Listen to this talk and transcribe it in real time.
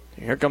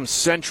Here comes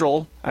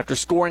Central after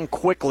scoring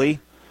quickly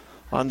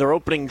on their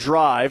opening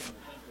drive.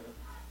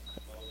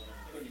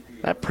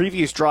 That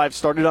previous drive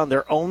started on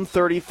their own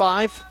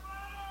 35.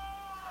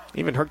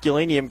 Even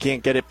Herculaneum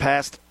can't get it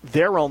past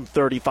their own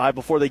 35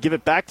 before they give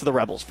it back to the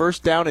Rebels.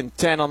 First down and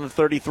 10 on the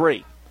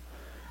 33.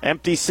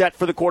 Empty set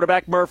for the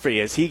quarterback, Murphy,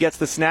 as he gets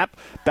the snap,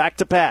 back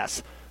to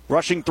pass.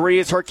 Rushing three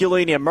is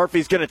Herculaneum.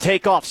 Murphy's going to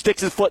take off,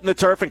 sticks his foot in the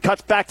turf, and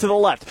cuts back to the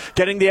left.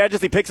 Getting the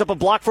edges, he picks up a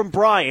block from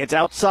Bryant.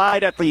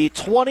 Outside at the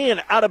 20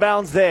 and out of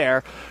bounds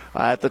there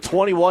at the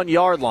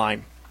 21-yard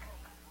line.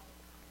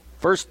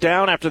 First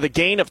down after the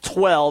gain of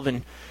 12,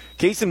 and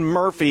Kaysen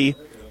Murphy,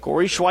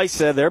 Corey Schweiss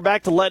said they're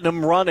back to letting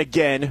him run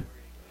again.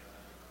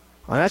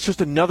 And that's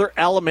just another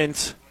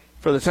element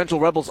for the Central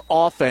Rebels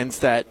offense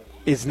that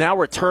is now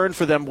returned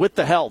for them with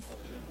the health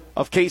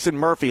of Kaysen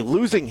Murphy.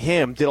 Losing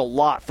him did a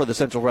lot for the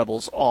Central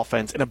Rebels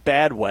offense in a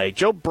bad way.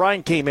 Joe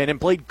Bryant came in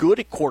and played good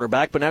at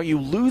quarterback, but now you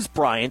lose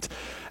Bryant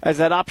as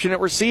that option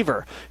at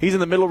receiver. He's in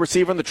the middle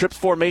receiver in the trips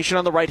formation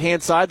on the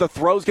right-hand side. The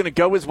throw's going to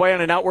go his way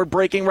on an outward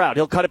breaking route.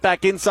 He'll cut it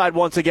back inside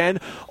once again.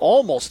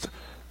 Almost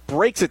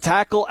breaks a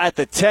tackle at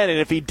the 10, and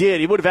if he did,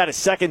 he would have had his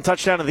second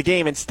touchdown of the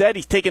game. Instead,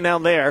 he's taken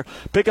down there.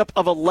 Pickup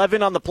of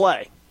 11 on the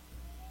play.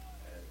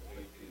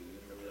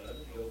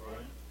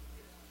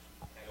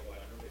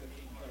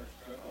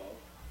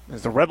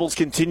 As the Rebels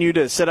continue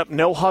to set up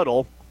no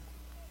huddle.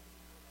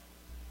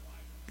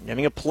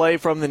 Getting a play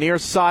from the near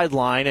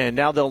sideline, and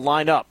now they'll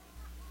line up.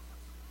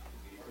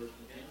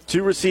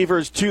 Two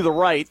receivers to the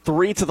right,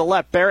 three to the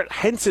left. Barrett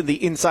Henson,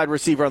 the inside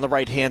receiver on the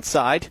right-hand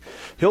side.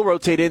 He'll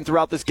rotate in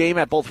throughout this game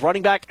at both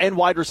running back and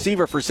wide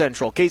receiver for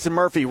Central. Kaysen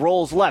Murphy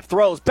rolls left,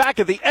 throws back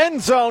at the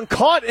end zone,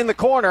 caught in the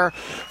corner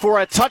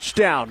for a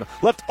touchdown.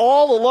 Left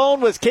all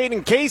alone was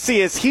Caden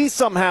Casey as he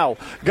somehow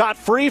got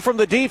free from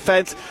the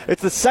defense.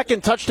 It's the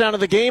second touchdown of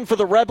the game for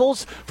the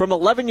Rebels from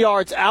 11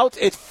 yards out.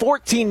 It's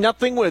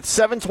 14-0 with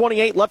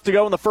 7:28 left to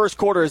go in the first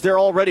quarter as they're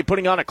already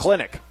putting on a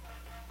clinic.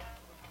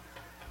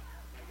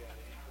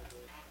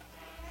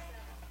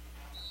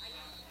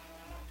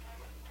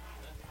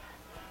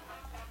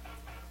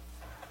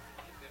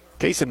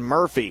 Kaysen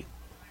Murphy,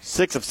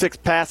 6 of 6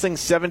 passing,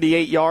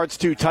 78 yards,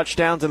 2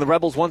 touchdowns, and the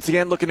Rebels once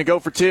again looking to go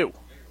for 2.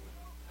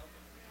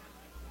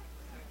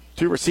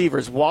 Two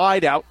receivers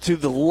wide out to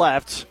the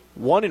left,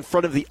 one in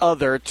front of the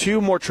other,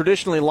 two more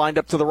traditionally lined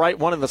up to the right,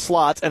 one in the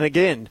slots, and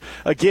again,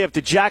 a give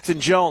to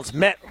Jackson Jones,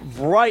 met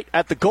right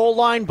at the goal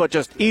line, but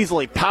just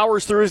easily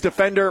powers through his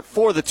defender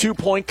for the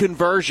 2-point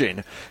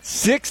conversion.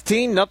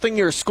 16-0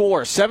 your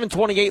score,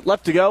 7:28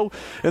 left to go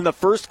in the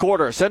first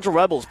quarter. Central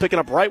Rebels picking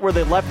up right where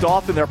they left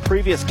off in their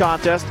previous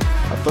contest,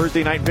 a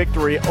Thursday night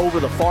victory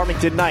over the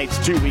Farmington Knights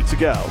 2 weeks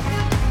ago.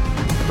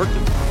 Get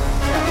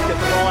the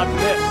ball after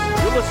this.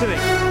 You're listening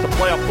to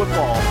Playoff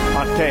Football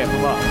on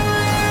KFMO.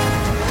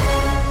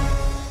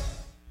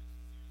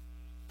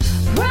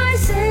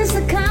 Prices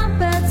the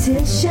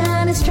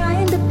competition is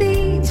trying to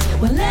beat.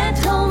 Well, at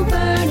Home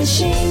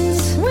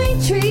Furnishings, we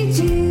treat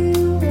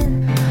you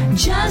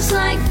just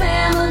like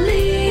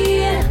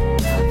family.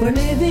 For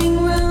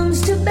living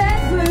rooms to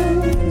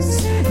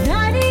bedrooms,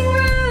 dining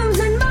rooms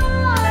and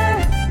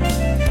more.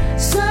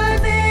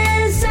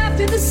 Service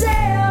after the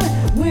sale,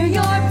 we're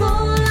your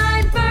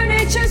full-line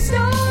furniture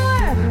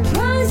store.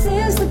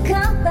 Prices the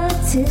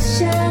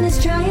competition is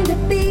trying to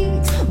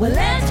beat. Well,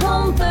 at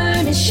Home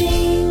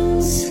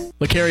Furnishings.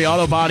 LeCarry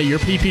Auto Body, your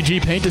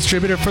PPG paint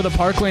distributor for the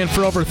Parkland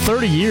for over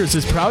 30 years,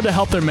 is proud to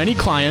help their many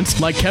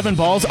clients like Kevin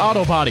Ball's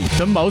Auto Body,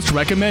 the most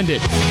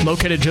recommended.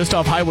 Located just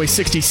off Highway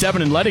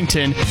 67 in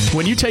Leadington,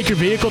 when you take your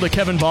vehicle to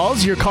Kevin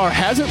Ball's, your car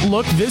hasn't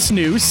looked this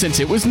new since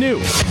it was new.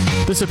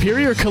 The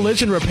Superior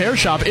Collision Repair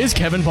Shop is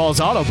Kevin Ball's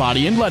Auto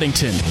Body in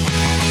Leadington.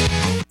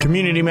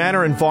 Community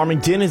Manor in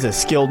Farmington is a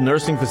skilled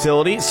nursing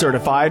facility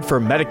certified for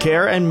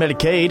Medicare and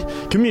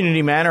Medicaid.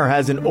 Community Manor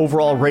has an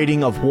overall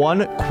rating of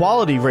 1,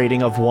 quality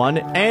rating of 1,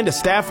 and a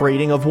staff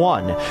rating of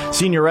 1.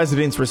 Senior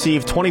residents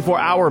receive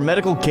 24-hour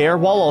medical care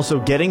while also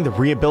getting the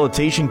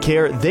rehabilitation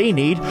care they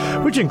need,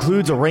 which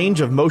includes a range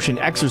of motion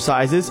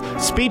exercises,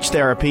 speech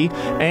therapy,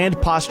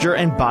 and posture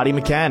and body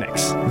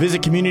mechanics.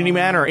 Visit Community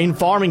Manor in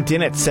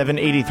Farmington at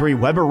 783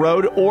 Weber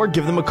Road or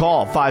give them a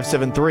call,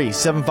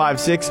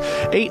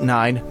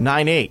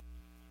 573-756-8998.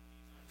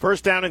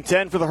 First down and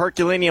 10 for the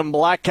Herculaneum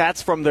Black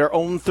Cats from their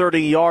own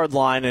 30-yard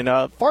line in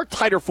a far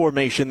tighter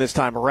formation this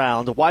time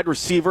around. A wide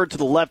receiver to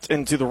the left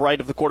and to the right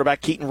of the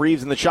quarterback, Keaton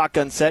Reeves, in the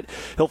shotgun set.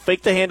 He'll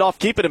fake the handoff,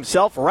 keep it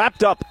himself,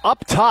 wrapped up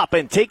top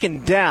and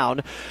taken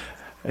down.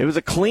 It was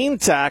a clean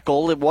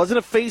tackle. It wasn't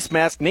a face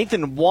mask.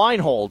 Nathan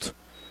Weinhold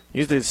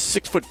used his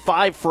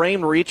 6'5"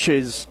 frame to reach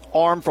his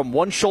arm from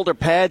one shoulder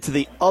pad to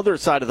the other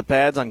side of the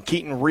pads on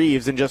Keaton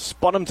Reeves and just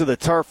spun him to the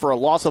turf for a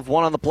loss of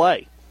 1 on the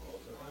play.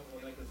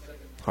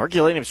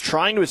 Herculaneum's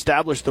trying to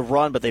establish the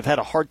run, but they've had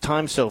a hard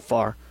time so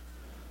far.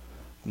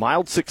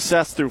 Mild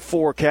success through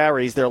 4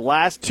 carries. Their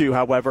last 2,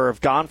 however,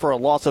 have gone for a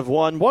loss of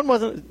 1. One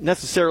wasn't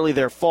necessarily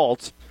their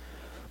fault.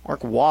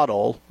 Mac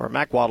Waddle, kind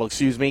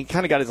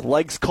of got his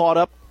legs caught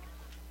up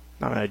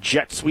on a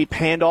jet sweep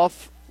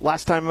handoff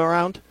last time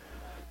around.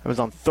 It was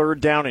on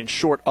 3rd down and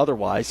short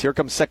otherwise. Here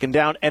comes 2nd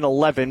down and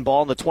 11.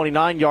 Ball on the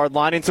 29-yard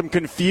line and some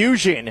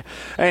confusion.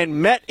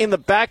 And met in the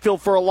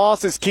backfield for a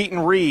loss is Keaton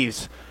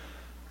Reeves.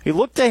 He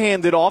looked to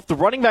hand it off. The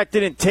running back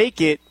didn't take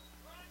it.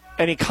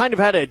 And he kind of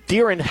had a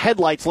deer in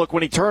headlights look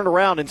when he turned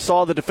around and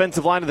saw the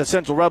defensive line of the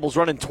Central Rebels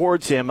running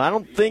towards him. I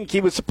don't think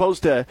he was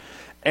supposed to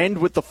end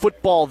with the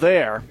football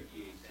there.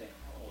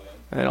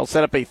 And it'll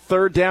set up a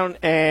 3rd down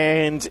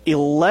and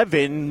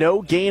 11.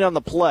 No gain on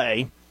the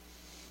play.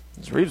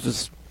 As Reeves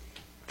was,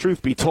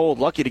 truth be told,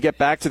 lucky to get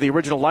back to the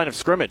original line of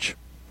scrimmage.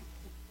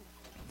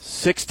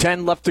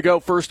 6:10 left to go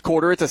first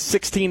quarter. It's a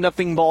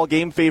 16-0 ball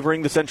game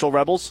favoring the Central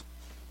Rebels.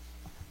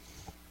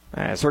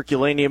 As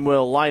Herculaneum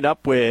will line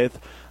up with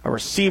a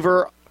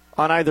receiver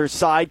on either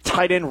side,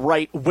 tight end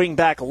right, wing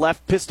back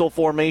left, pistol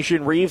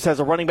formation. Reeves has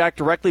a running back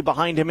directly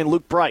behind him in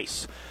Luke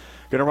Bryce.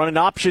 Going to run an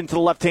option to the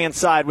left-hand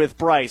side with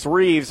Bryce.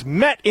 Reeves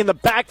met in the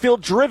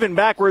backfield, driven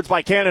backwards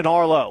by Cannon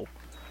Harlow.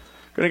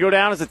 Going to go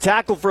down as a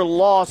tackle for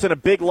loss, and a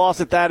big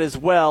loss at that as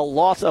well.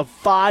 Loss of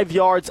 5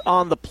 yards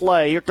on the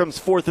play. Here comes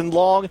 4th and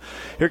long.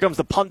 Here comes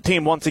the punt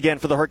team once again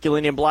for the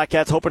Herculaneum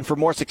Blackcats, hoping for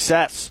more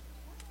success.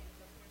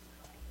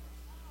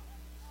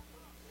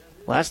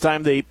 Last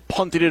time they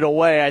punted it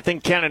away, I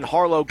think Cannon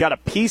Harlow got a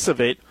piece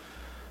of it,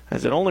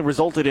 as it only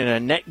resulted in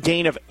a net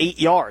gain of 8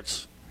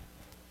 yards.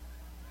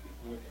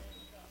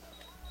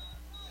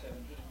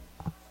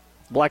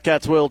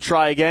 Blackcats will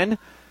try again.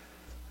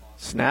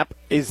 Snap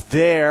is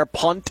there.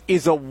 Punt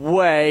is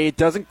away. It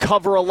doesn't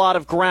cover a lot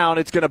of ground.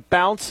 It's going to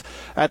bounce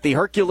at the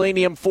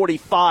Herculaneum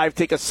 45,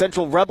 take a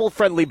Central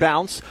Rebel-friendly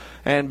bounce,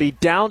 and be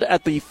downed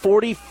at the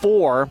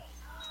 44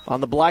 on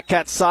the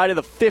Blackcat side of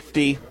the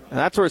 50. And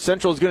that's where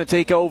Central is going to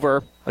take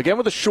over. Again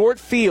with a short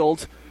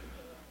field,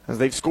 as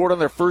they've scored on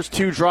their first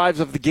 2 drives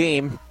of the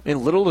game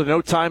in little to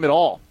no time at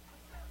all.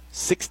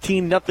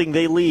 16-0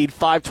 they lead.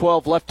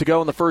 5:12 left to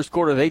go in the first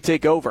quarter. They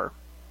take over.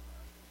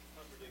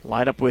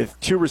 Line up with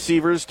 2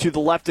 receivers to the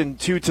left and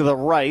 2 to the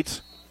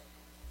right.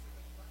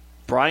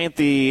 Bryant,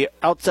 the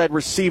outside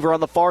receiver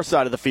on the far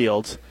side of the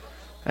field.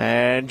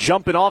 And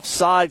jumping off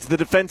sides, the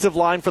defensive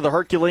line for the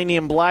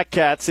Herculaneum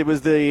Blackcats. It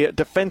was the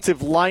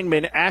defensive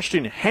lineman,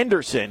 Ashton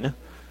Henderson,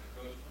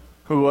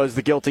 who was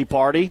the guilty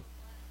party.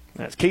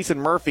 As Kason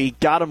Murphy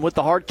got him with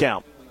the hard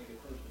count.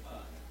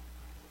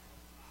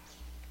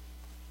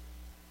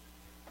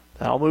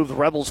 That'll move the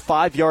Rebels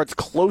 5 yards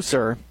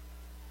closer.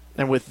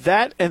 And with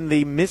that and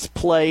the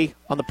misplay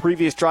on the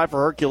previous drive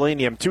for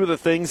Herculaneum, 2 of the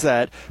things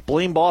that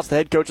Blaine Boss, the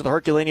head coach of the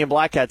Herculaneum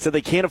Blackcats, said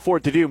they can't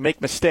afford to do, make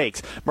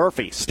mistakes.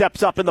 Murphy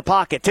steps up in the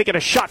pocket, taking a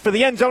shot for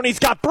the end zone. He's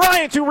got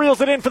Bryant, who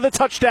reels it in for the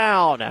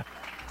touchdown.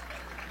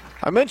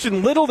 I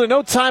mentioned little to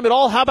no time at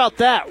all. How about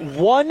that?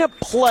 1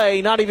 play,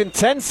 not even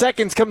 10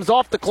 seconds, comes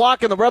off the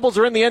clock, and the Rebels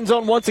are in the end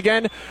zone once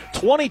again.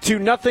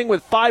 22-0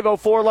 with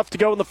 5:04 left to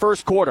go in the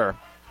first quarter.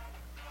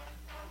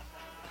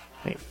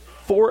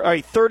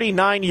 A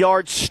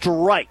 39-yard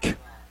strike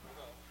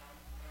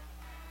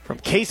from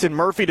Kason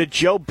Murphy to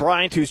Joe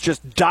Bryant, who's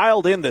just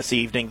dialed in this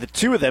evening. The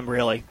 2 of them,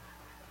 really.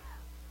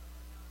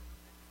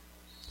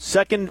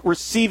 Second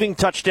receiving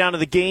touchdown of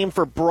the game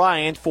for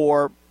Bryant.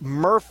 For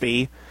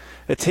Murphy,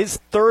 it's his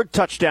 3rd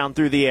touchdown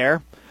through the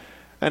air.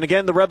 And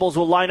again, the Rebels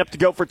will line up to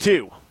go for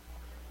 2.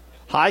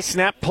 High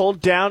snap pulled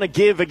down, a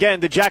give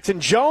again to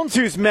Jackson Jones,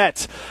 who's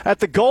met at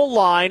the goal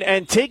line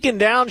and taken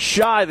down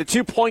shy. The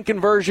 2-point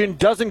conversion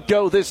doesn't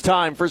go this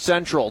time for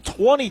Central.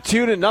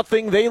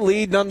 22-0, they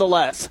lead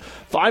nonetheless.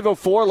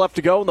 5:04 left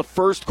to go in the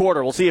first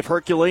quarter. We'll see if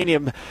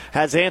Herculaneum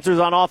has answers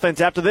on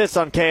offense after this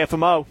on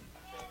KFMO.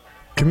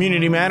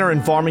 Community Manor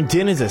in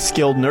Farmington is a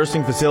skilled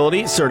nursing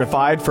facility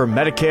certified for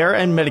Medicare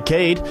and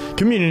Medicaid.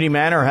 Community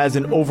Manor has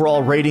an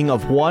overall rating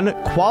of 1,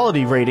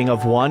 quality rating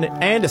of 1,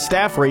 and a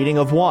staff rating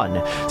of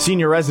 1.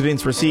 Senior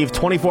residents receive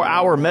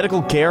 24-hour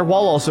medical care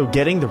while also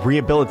getting the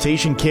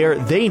rehabilitation care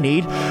they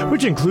need,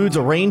 which includes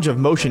a range of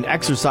motion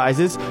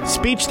exercises,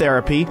 speech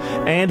therapy,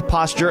 and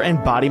posture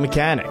and body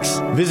mechanics.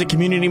 Visit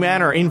Community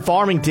Manor in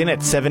Farmington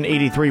at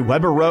 783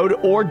 Weber Road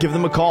or give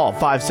them a call,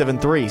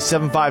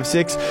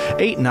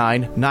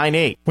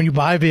 573-756-8998. When you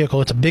buy a vehicle,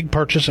 it's a big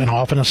purchase and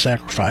often a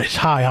sacrifice.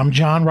 Hi, I'm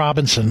John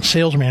Robinson,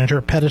 sales manager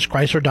at Pettis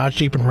Chrysler Dodge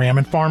Jeep and Ram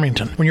in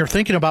Farmington. When you're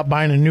thinking about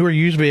buying a new or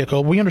used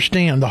vehicle, we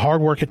understand the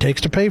hard work it takes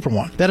to pay for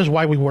one. That is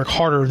why we work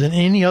harder than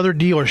any other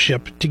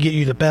dealership to get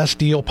you the best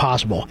deal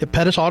possible. At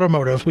Pettis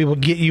Automotive, we will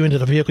get you into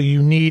the vehicle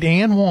you need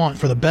and want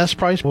for the best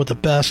price with the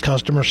best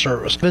customer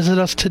service. Visit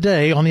us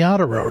today on the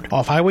Outer Road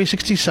off Highway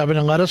 67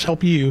 and let us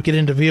help you get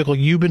into the vehicle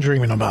you've been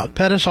dreaming about.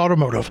 Pettis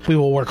Automotive, we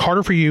will work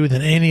harder for you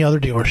than any other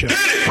dealership.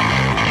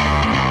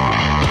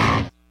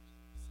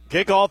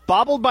 Kickoff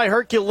bobbled by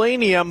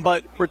Herculaneum,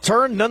 but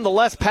returned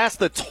nonetheless past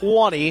the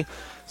 20.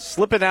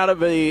 Slipping out of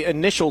the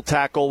initial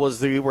tackle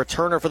was the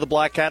returner for the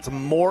Blackcats,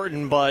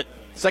 Morton, but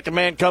second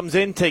man comes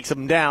in, takes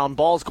him down.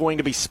 Ball's going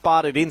to be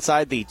spotted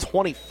inside the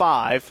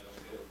 25.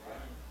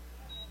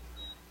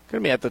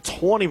 Going to be at the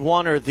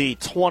 21 or the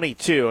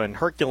 22, and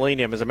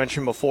Herculaneum, as I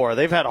mentioned before,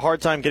 they've had a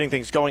hard time getting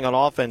things going on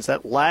offense.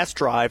 That last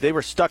drive, they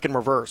were stuck in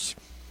reverse.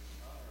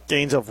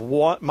 Gains of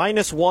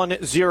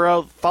 -1,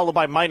 0, followed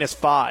by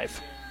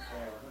 -5.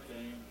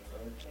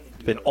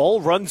 It's been all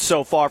runs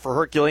so far for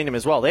Herculaneum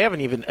as well. They haven't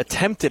even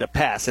attempted a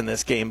pass in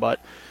this game, but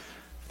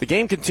if the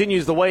game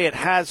continues the way it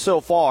has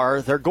so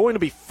far, they're going to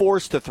be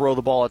forced to throw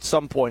the ball at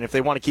some point if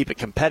they want to keep it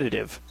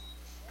competitive.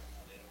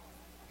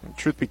 And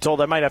truth be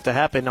told, that might have to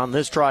happen on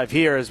this drive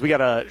here as we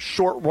got a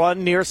short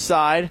run near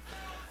side.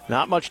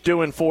 Not much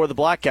doing for the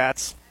Black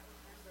Cats.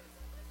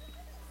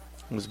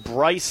 It was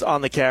Bryce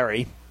on the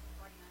carry.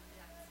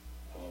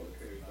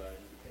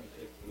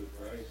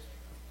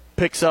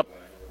 Picks up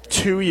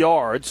 2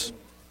 yards.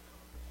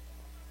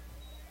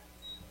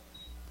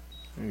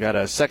 We got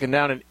a second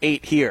down and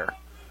 8 here.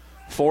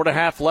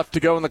 4.5 left to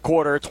go in the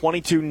quarter.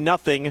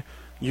 22-0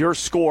 your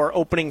score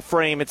opening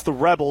frame. It's the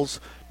Rebels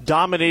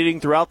dominating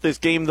throughout this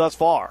game thus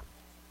far.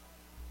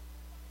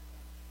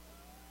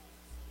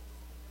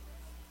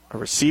 A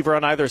receiver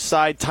on either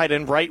side, tight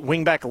end right,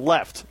 wing back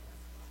left.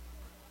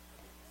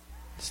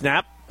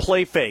 Snap,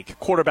 play fake.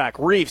 Quarterback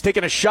Reeves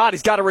taking a shot.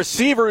 He's got a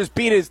receiver who's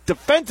beat his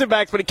defensive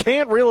backs, but he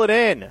can't reel it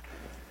in.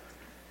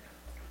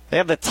 They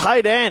have the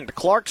tight end,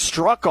 Clark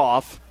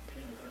Struckoff,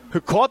 who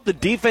caught the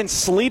defense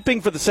sleeping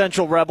for the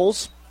Central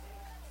Rebels.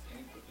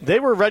 They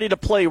were ready to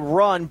play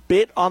run,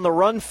 bit on the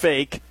run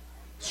fake.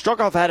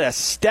 Struckoff had a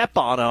step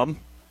on him.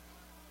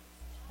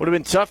 Would have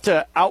been tough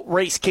to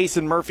outrace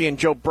Kason Murphy and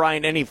Joe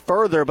Bryant any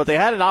further, but they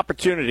had an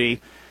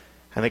opportunity,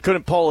 and they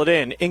couldn't pull it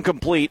in.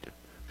 Incomplete.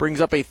 Brings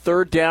up a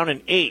 3rd down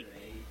and 8.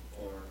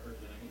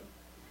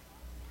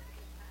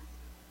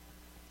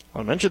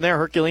 Well, I mentioned there,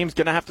 Herculaneum's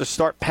going to have to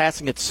start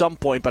passing at some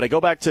point, but I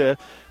go back to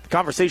the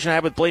conversation I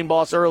had with Blaine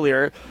Boss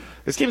earlier.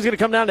 This game is going to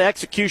come down to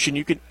execution.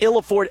 You can ill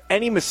afford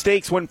any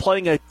mistakes when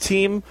playing a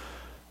team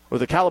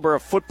with the caliber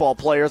of football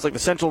players like the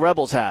Central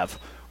Rebels have.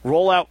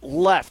 Roll out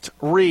left.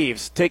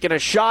 Reeves taking a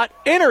shot.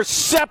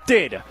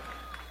 Intercepted.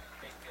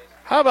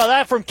 How about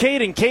that from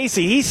Caden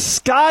Casey? He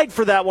skied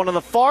for that one on the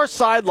far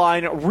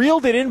sideline,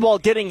 reeled it in while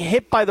getting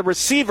hit by the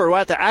receiver who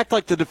had to act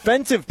like the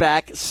defensive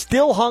back,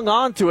 still hung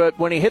on to it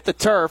when he hit the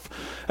turf,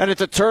 and it's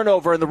a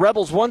turnover. And the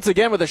Rebels once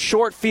again with a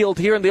short field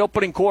here in the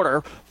opening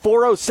quarter.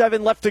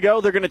 4:07 left to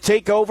go. They're going to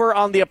take over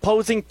on the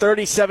opposing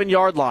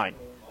 37-yard line.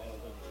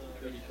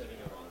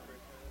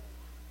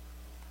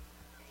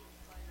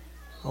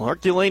 Well,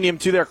 Herculaneum,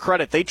 to their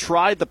credit, they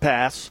tried the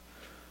pass,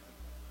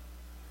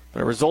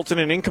 but it results in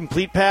an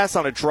incomplete pass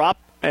on a drop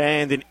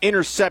and an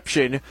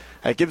interception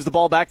that gives the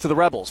ball back to the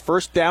Rebels.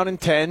 1st down and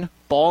 10.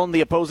 Ball in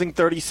the opposing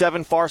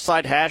 37, far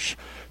side hash.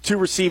 2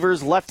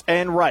 receivers, left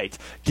and right.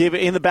 Give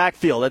it in the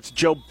backfield. That's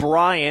Joe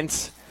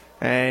Bryant,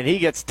 and he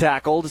gets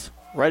tackled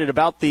right at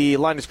about the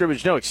line of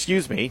scrimmage. No,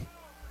 excuse me.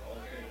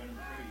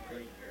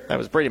 That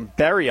was Braden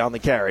Berry on the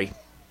carry.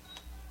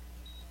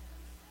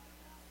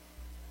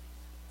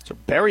 So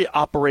Berry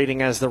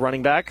operating as the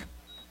running back.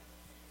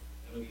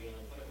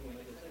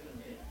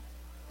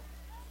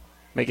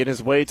 Making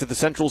his way to the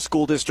Central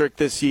School District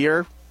this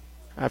year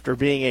after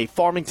being a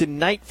Farmington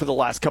Knight for the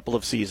last couple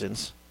of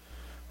seasons.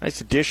 Nice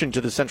addition to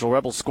the Central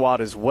Rebels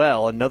squad as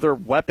well. Another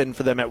weapon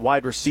for them at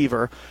wide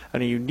receiver,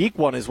 and a unique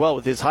one as well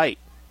with his height.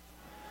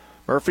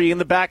 Murphy in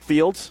the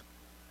backfield,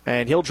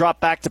 and he'll drop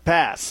back to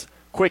pass.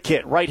 Quick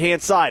hit,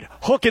 right-hand side.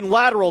 Hook and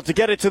lateral to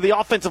get it to the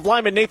offensive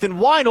lineman, Nathan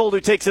Weinhold,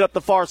 who takes it up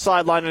the far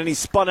sideline, and he's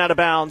spun out of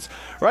bounds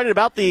right at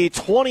about the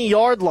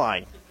 20-yard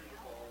line.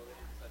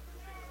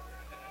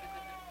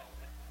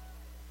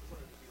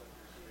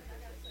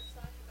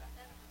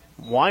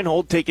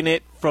 Weinhold taking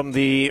it from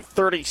the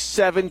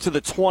 37 to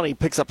the 20,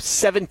 picks up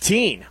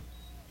 17.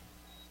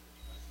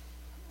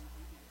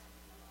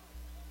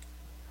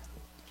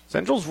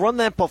 Central's run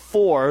that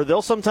before.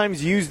 They'll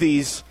sometimes use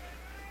these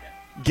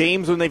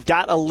games when they've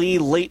got a lead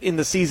late in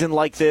the season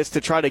like this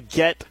to try to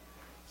get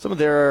some of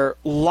their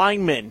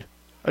linemen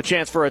a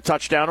chance for a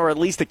touchdown or at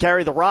least to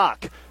carry the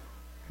rock.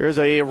 Here's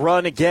a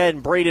run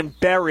again. Braden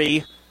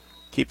Berry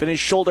keeping his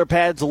shoulder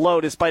pads low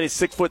despite his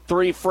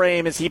 6'3"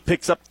 frame as he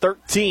picks up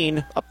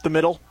 13 up the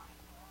middle.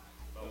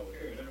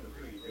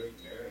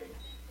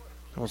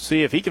 We'll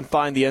see if he can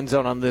find the end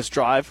zone on this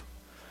drive.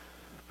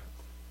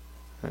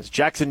 As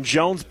Jackson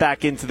Jones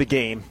back into the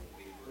game.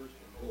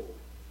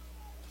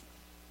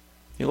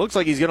 He looks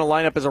like he's going to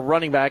line up as a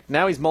running back.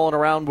 Now he's mulling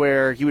around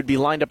where he would be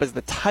lined up as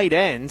the tight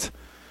end.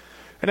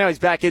 And now he's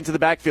back into the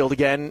backfield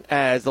again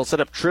as they'll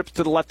set up trips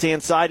to the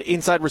left-hand side.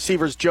 Inside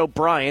receivers, Joe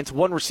Bryant.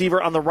 One receiver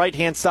on the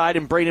right-hand side,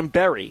 and Braden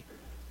Berry.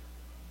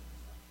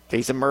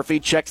 Kason Murphy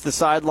checks the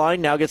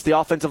sideline, now gets the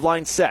offensive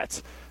line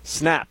set.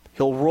 Snap.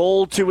 He'll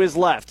roll to his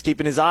left,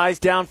 keeping his eyes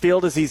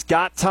downfield as he's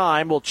got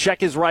time. Will check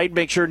his right,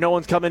 make sure no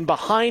one's coming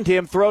behind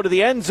him. Throw to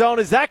the end zone.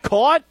 Is that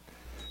caught?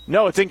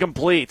 No, it's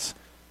incomplete.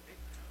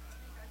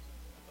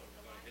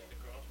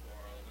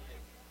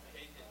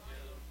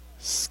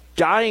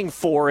 Skying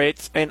for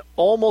it and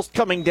almost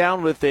coming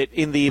down with it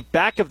in the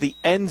back of the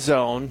end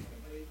zone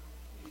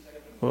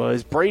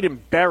was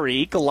Braden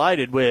Berry.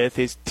 Collided with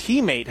his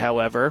teammate,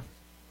 however,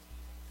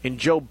 in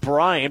Joe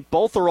Bryant.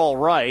 Both are all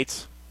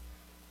right.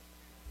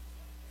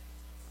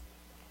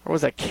 Or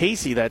was that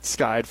Casey that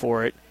skied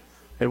for it?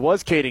 It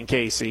was Caden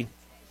Casey.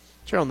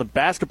 On the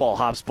basketball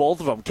hops, both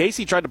of them.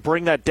 Casey tried to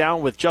bring that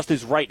down with just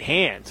his right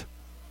hand.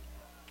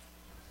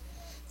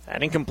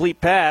 An incomplete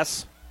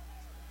pass.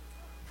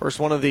 First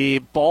one of the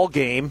ball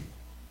game.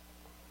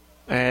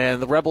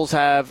 And the Rebels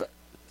have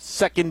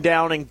second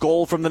down and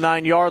goal from the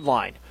 9-yard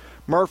line.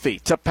 Murphy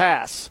to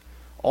pass.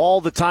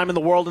 All the time in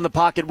the world in the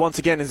pocket once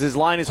again as his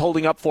line is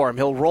holding up for him.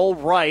 He'll roll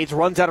right,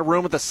 runs out of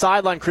room with the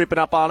sideline creeping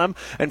up on him,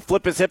 and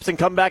flip his hips and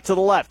come back to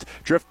the left.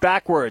 Drift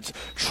backwards.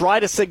 Try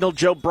to signal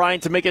Joe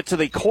Bryant to make it to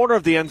the corner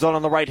of the end zone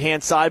on the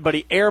right-hand side, but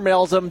he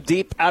airmails him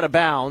deep out of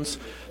bounds.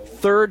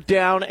 Third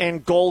down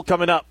and goal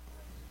coming up.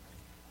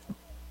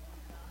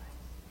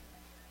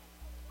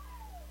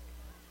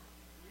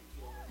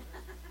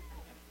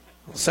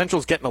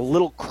 Central's getting a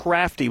little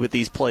crafty with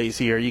these plays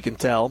here, you can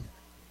tell.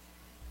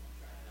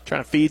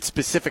 Trying to feed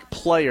specific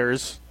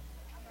players.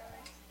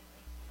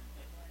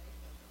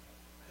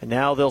 And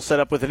now they'll set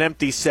up with an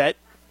empty set.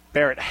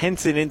 Barrett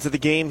Henson into the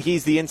game.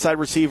 He's the inside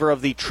receiver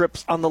of the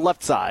Trips on the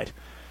left side.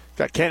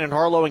 Got Cannon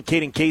Harlow and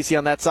Caden Casey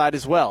on that side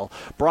as well.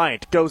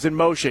 Bryant goes in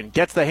motion,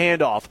 gets the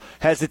handoff,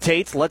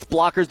 hesitates, lets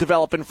blockers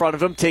develop in front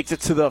of him, takes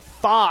it to the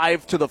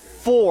 5, to the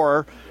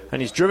 4,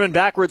 and he's driven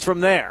backwards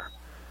from there.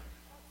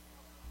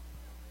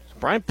 So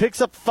Bryant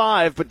picks up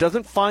 5, but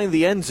doesn't find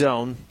the end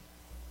zone.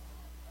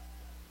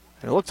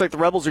 And it looks like the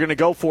Rebels are going to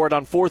go for it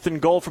on 4th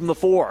and goal from the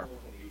 4.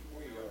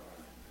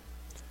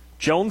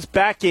 Jones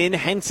back in,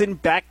 Henson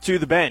back to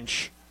the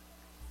bench.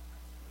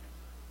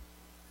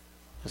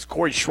 As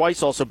Corey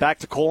Schweiss also back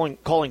to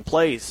calling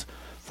plays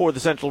for the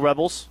Central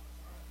Rebels.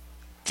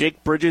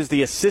 Jake Bridges,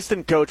 the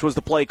assistant coach, was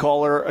the play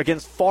caller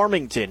against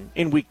Farmington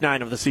in Week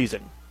 9 of the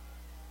season.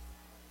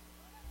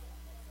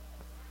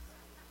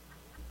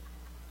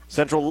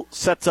 Central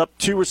sets up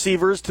 2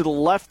 receivers to the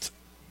left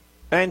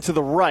and to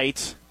the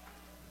right.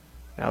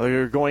 Now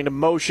they're going to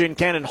motion.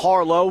 Cannon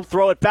Harlow,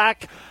 throw it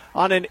back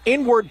on an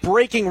inward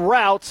breaking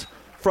route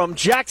from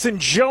Jackson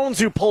Jones,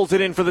 who pulls it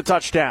in for the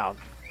touchdown.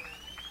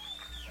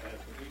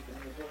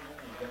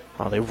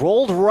 They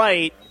rolled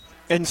right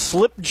and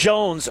slipped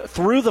Jones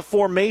through the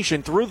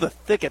formation, through the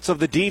thickets of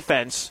the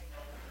defense.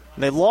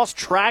 And they lost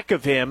track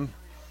of him,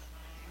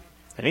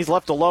 and he's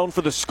left alone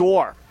for the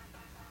score.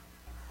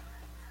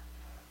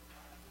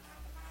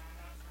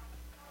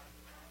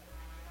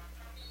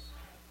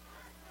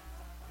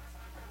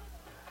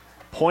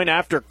 Point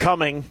after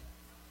coming,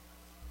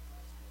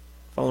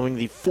 following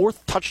the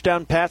 4th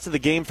touchdown pass of the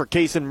game for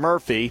Kaysen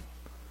Murphy.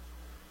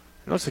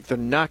 It looks like they're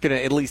not going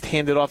to at least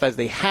hand it off as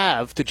they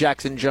have to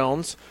Jackson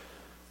Jones.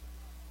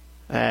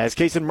 As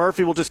Kaysen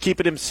Murphy will just keep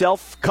it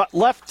himself, cut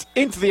left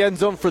into the end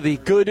zone for the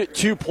good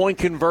 2-point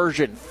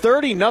conversion.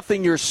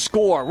 30-0 your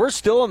score. We're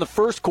still in the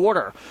first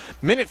quarter.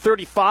 Minute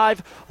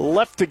 35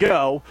 left to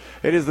go.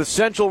 It is the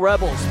Central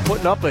Rebels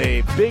putting up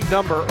a big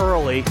number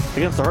early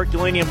against the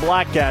Herculaneum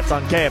Black Cats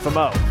on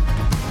KFMO.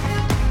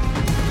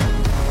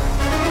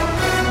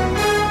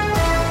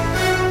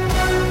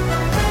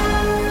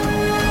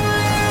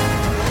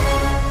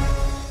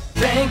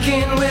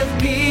 Banking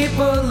with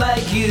people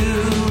like you,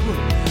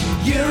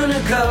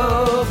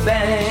 Unico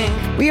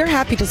Bank. We are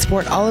happy to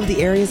support all of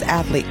the area's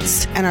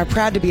athletes and are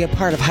proud to be a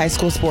part of high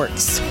school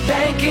sports.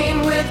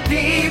 Banking with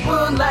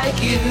people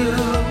like you,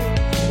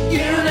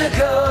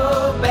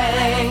 Unico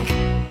Bank.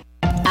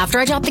 After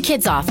I drop the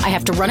kids off, I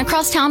have to run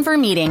across town for a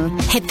meeting,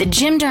 hit the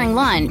gym during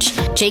lunch.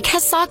 Jake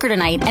has soccer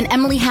tonight, and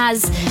Emily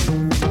has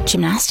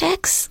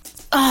gymnastics?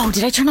 Oh,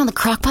 did I turn on the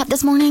crock pot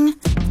this morning?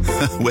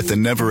 With a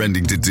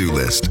never-ending to-do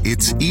list,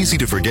 it's easy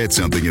to forget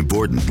something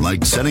important,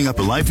 like setting up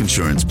a life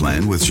insurance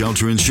plan with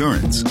Shelter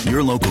Insurance.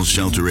 Your local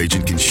Shelter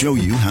agent can show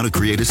you how to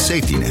create a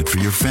safety net for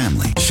your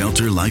family.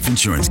 Shelter Life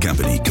Insurance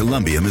Company,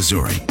 Columbia,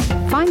 Missouri.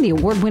 Find the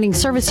award-winning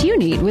service you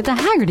need with the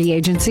Haggerty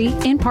Agency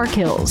in Park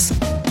Hills.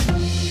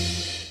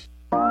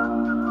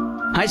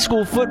 High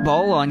school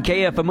football on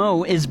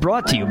KFMO is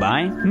brought to you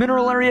by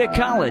Mineral Area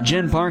College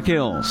in Park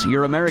Hills,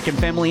 your American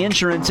Family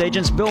Insurance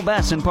agents Bill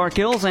Bass in Park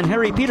Hills and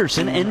Harry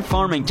Peterson in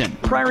Farmington,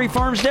 Prairie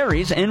Farms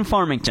Dairies in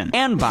Farmington,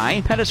 and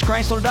by Pettis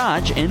Chrysler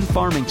Dodge in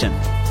Farmington.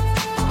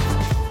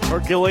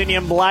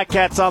 Herculaneum Black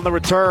Cats on the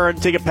return,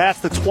 take it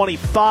past the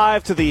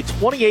 25 to the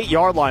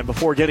 28-yard line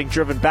before getting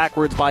driven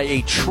backwards by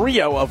a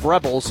trio of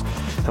Rebels.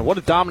 And what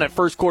a dominant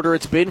first quarter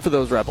it's been for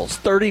those Rebels.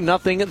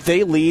 30-0,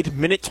 they lead.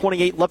 Minute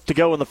 28 left to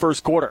go in the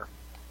first quarter.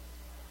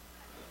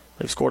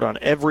 They've scored on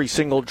every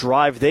single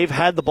drive they've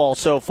had the ball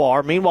so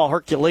far. Meanwhile,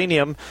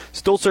 Herculaneum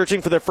still searching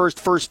for their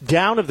first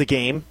down of the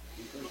game.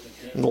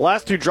 And the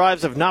last 2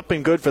 drives have not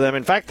been good for them.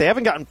 In fact, they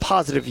haven't gotten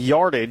positive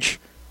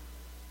yardage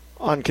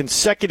on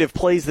consecutive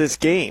plays this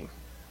game.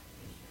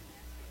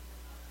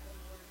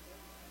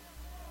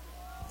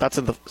 That's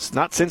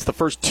not since the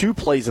first 2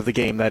 plays of the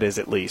game, that is,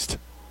 at least.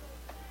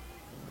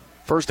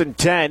 1st and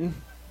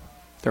 10,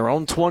 their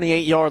own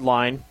 28-yard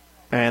line.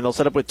 And they'll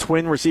set up with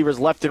twin receivers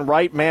left and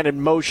right. Man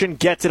in motion,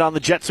 gets it on the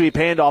jet sweep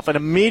handoff, and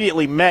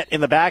immediately met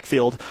in the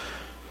backfield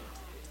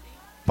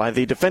by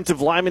the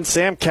defensive lineman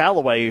Sam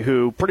Calloway,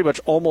 who pretty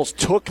much almost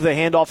took the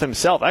handoff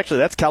himself. Actually,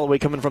 that's Calloway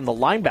coming from the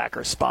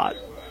linebacker spot.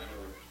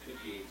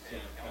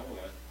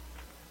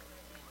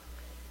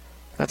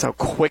 That's how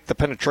quick the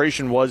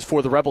penetration was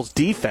for the Rebels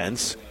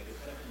defense.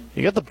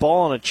 You get the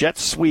ball on a jet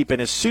sweep,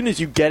 and as soon as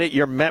you get it,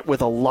 you're met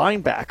with a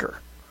linebacker.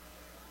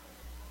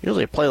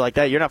 Usually a play like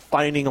that, you're not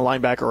finding a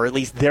linebacker, or at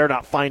least they're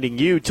not finding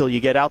you till you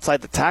get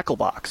outside the tackle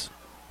box.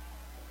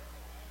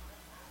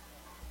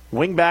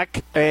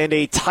 Wingback and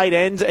a tight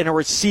end and a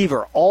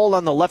receiver, all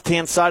on the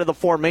left-hand side of the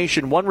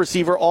formation. One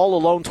receiver all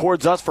alone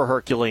towards us for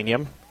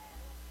Herculaneum.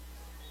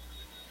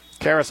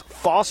 Karis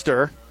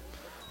Foster,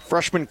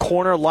 freshman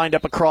corner, lined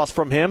up across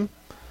from him.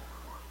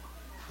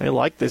 They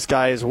like this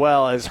guy as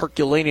well, as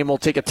Herculaneum will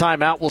take a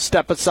timeout. We'll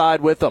step aside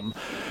with them.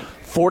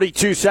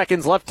 42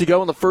 seconds left to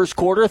go in the first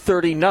quarter.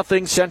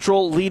 30-0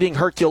 Central leading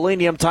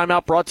Herculaneum.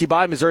 Timeout brought to you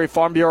by Missouri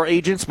Farm Bureau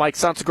agents Mike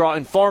Sansagra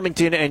in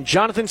Farmington and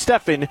Jonathan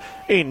Steffen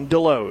in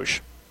Deloge.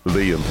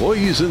 The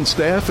employees and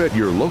staff at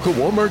your local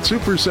Walmart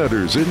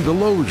Supercenters in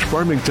Deloge,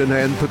 Farmington,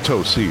 and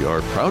Potosi are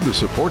proud to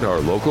support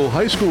our local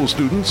high school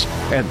students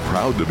and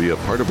proud to be a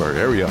part of our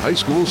area high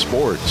school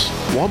sports.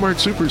 Walmart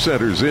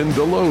Supercenters in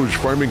Deloge,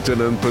 Farmington,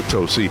 and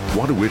Potosi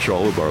want to wish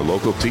all of our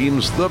local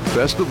teams the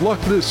best of luck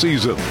this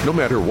season. No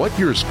matter what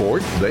your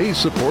sport, they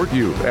support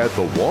you at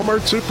the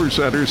Walmart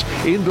Supercenters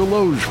in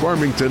Deloge,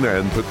 Farmington,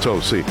 and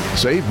Potosi.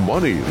 Save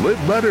money, live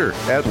better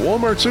at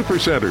Walmart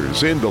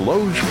Supercenters in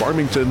Deloge,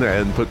 Farmington,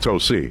 and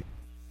Potosi.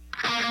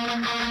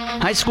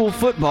 High school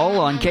football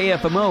on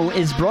KFMO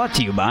is brought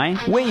to you by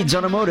Wade's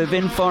Automotive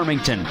in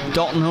Farmington,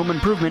 Dalton Home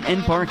Improvement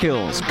in Park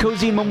Hills,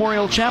 Cozy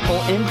Memorial Chapel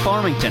in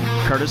Farmington,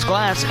 Curtis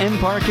Glass in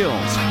Park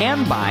Hills,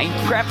 and by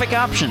Graphic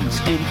Options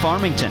in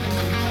Farmington.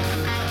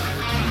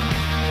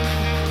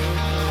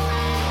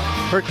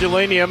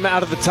 Herculaneum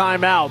out of the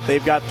timeout.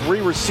 They've got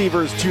three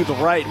receivers to the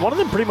right. One of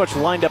them pretty much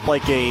lined up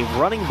like a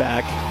running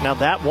back. Now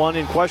that one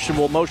in question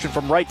will motion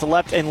from right to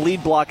left and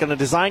lead block on a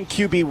design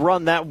QB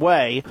run that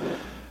way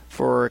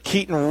for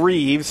Keaton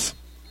Reeves.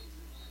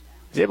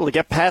 He's able to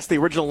get past the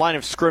original line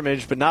of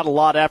scrimmage, but not a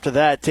lot after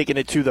that, taking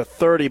it to the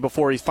 30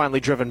 before he's finally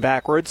driven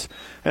backwards.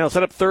 And he'll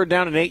set up 3rd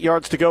down and 8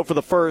 yards to go for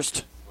the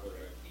first.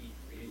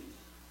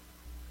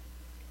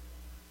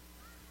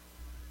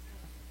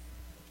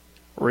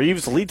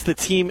 Reeves leads the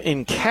team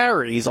in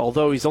carries,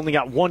 although he's only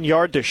got 1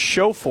 yard to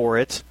show for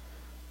it.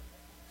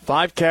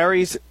 5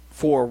 carries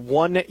for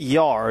 1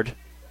 yard.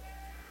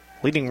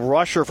 Leading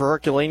rusher for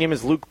Herculaneum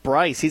is Luke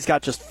Bryce. He's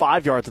got just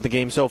 5 yards in the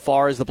game so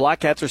far, as the Black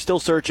Cats are still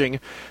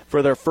searching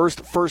for their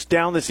first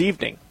down this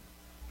evening.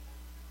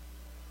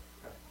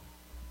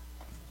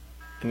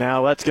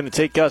 Now that's going to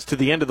take us to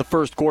the end of the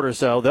first quarter,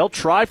 so they'll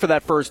try for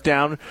that first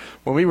down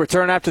when we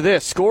return after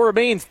this. Score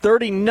remains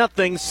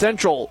 30-0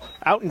 Central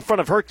out in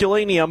front of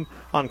Herculaneum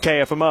on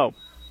KFMO.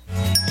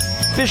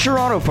 Fisher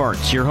Auto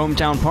Parts, your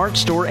hometown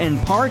parts store in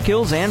Park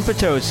Hills and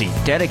Potosi,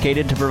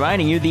 dedicated to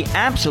providing you the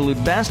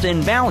absolute best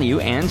in value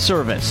and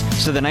service.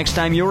 So the next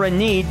time you're in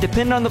need,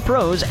 depend on the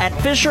pros at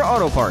Fisher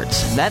Auto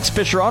Parts. That's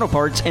Fisher Auto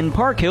Parts in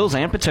Park Hills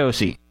and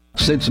Potosi.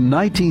 Since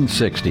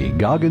 1960,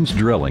 Goggins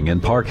Drilling in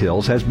Park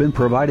Hills has been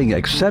providing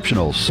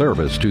exceptional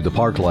service to the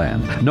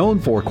parkland. Known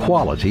for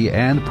quality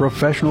and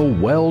professional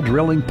well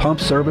drilling, pump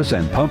service,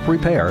 and pump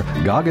repair,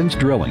 Goggins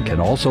Drilling can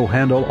also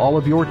handle all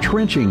of your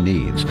trenching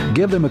needs.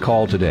 Give them a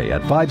call today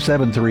at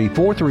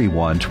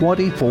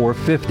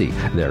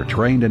 573-431-2450. Their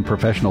trained and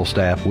professional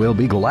staff will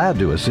be glad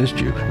to assist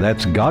you.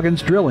 That's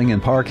Goggins Drilling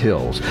in Park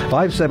Hills,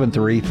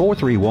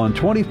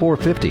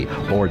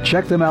 573-431-2450, or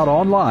check them out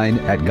online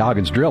at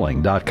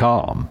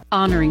gogginsdrilling.com.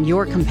 Honoring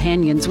your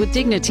companions with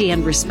dignity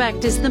and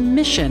respect is the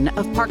mission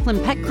of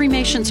Parkland Pet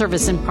Cremation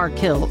Service in Park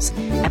Hills.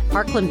 At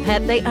Parkland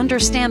Pet, they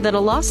understand that a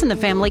loss in the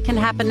family can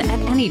happen at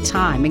any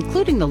time,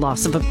 including the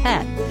loss of a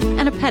pet.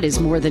 And a pet is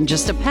more than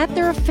just a pet,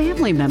 they're a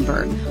family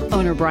member.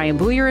 Owner Brian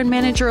Booyer and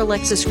manager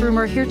Alexis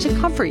Groomer here to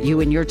comfort you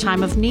in your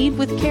time of need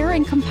with care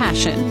and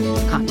compassion.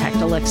 Contact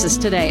Alexis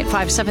today at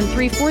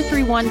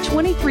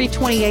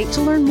 573-431-2328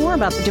 to learn more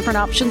about the different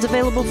options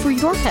available for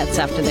your pets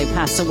after they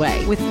pass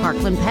away with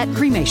Parkland Pet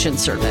Cremation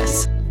Service.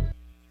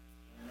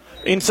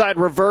 Inside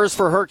reverse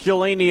for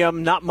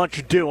Herculaneum, not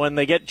much doing.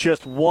 They get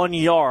just 1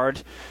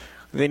 yard.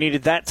 They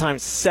needed that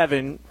times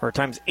 8, for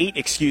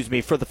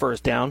the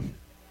first down.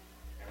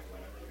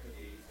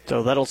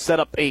 So that'll set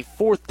up a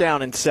 4th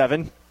down and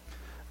 7.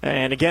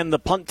 And again, the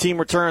punt team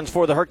returns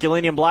for the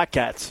Herculaneum Black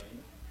Cats.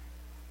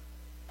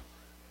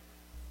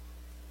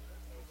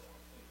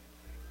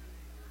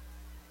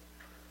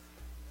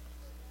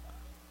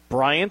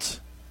 Bryant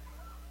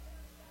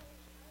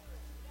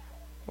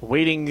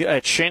waiting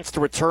a chance to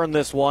return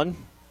this one.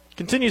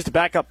 Continues to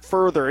back up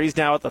further. He's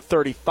now at the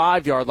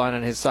 35-yard line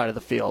on his side of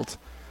the field.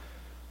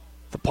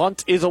 The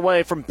punt is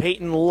away from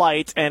Peyton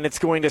Light, and it's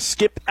going to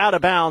skip out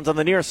of bounds on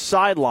the near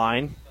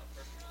sideline.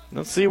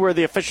 Let's see where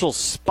the official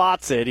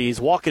spots it. He's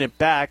walking it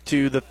back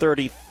to the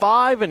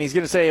 35, and he's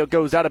going to say it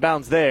goes out of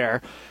bounds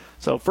there.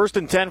 So 1st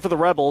and 10 for the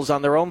Rebels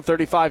on their own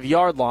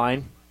 35-yard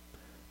line.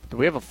 Do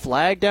we have a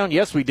flag down?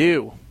 Yes, we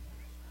do.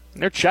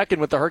 And they're checking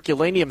with the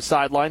Herculaneum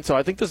sideline, so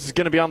I think this is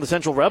going to be on the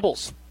Central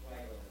Rebels.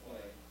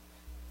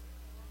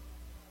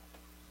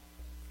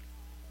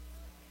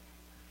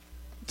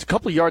 It's a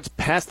couple yards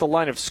past the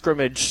line of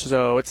scrimmage,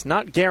 so it's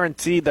not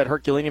guaranteed that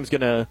Herculaneum's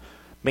going to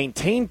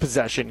maintain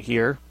possession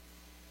here.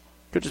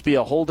 Could just be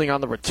a holding on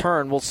the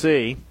return. We'll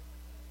see.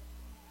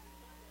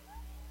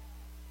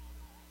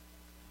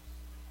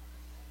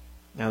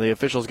 Now the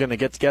official's going to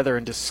get together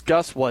and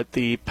discuss what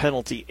the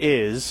penalty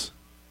is.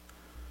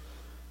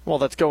 While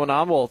that's going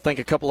on, we'll thank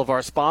a couple of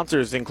our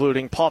sponsors,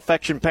 including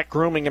Pawfection Pet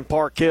Grooming in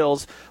Park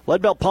Hills,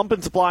 Leadbelt Pump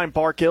and Supply in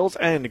Park Hills,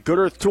 and Good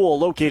Earth Tool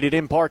located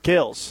in Park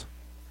Hills.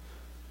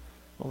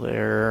 Well,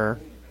 they're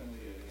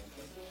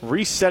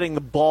resetting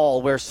the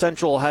ball where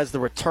Central has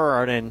the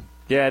return, and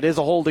yeah, it is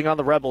a holding on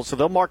the Rebels, so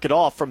they'll mark it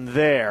off from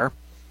there.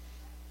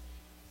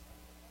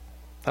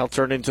 That'll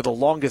turn into the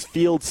longest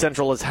field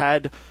Central has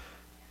had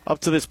up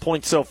to this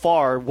point so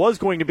far. Was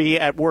going to be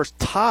at worst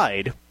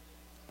tied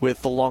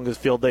with the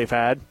longest field they've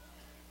had,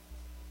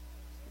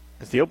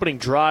 as the opening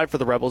drive for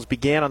the Rebels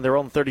began on their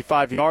own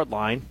 35-yard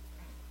line.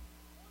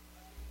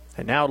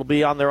 And now it'll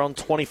be on their own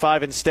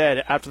 25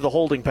 instead after the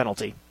holding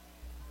penalty.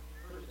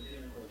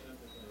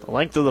 The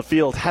length of the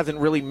field hasn't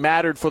really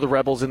mattered for the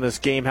Rebels in this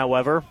game,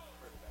 however.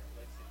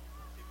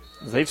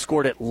 They've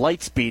scored at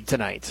light speed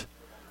tonight.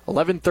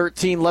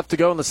 11-13 left to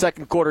go in the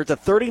second quarter. It's a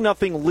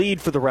 30-0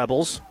 lead for the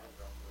Rebels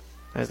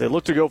as they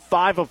look to go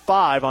 5 of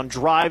 5 on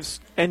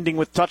drives ending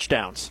with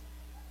touchdowns.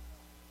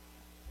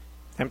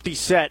 Empty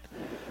set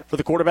for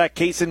the quarterback,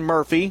 Kason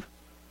Murphy.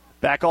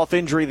 Back off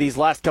injury these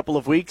last couple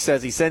of weeks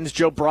as he sends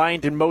Joe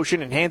Bryant in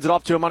motion and hands it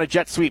off to him on a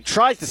jet sweep.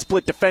 Tries to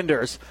split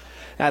defenders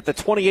at the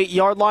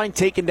 28-yard line,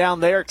 taken down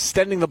there,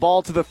 extending the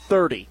ball to the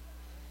 30.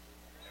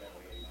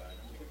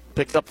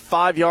 Picks up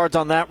 5 yards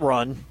on that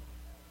run.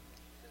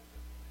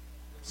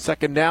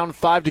 Second down,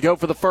 5 to go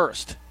for the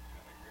first.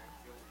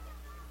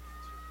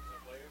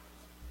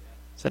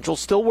 Central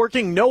still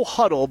working no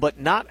huddle, but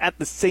not at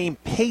the same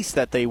pace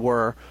that they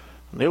were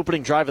on the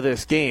opening drive of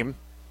this game.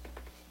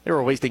 They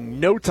were wasting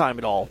no time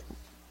at all.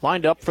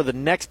 Lined up for the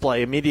next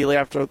play immediately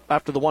after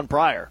the one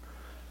prior.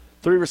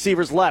 3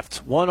 receivers left,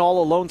 one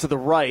all alone to the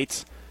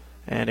right,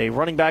 and a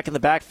running back in the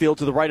backfield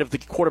to the right of the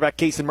quarterback,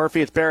 Kason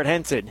Murphy. It's Barrett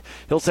Henson.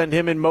 He'll send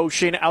him in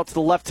motion out to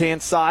the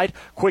left-hand side.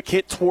 Quick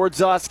hit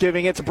towards us,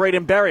 giving it to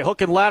Braden Berry.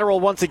 Hook and lateral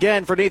once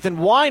again for Nathan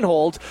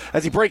Weinhold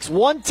as he breaks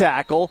one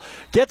tackle,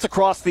 gets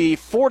across the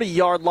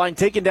 40-yard line,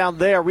 taken down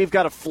there. We've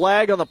got a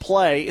flag on the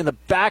play in the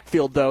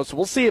backfield, though, so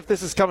we'll see if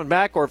this is coming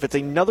back or if it's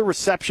another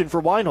reception for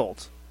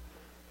Weinhold.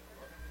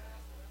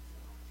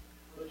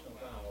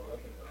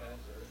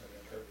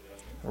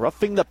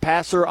 Roughing the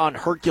passer on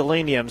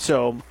Herculaneum,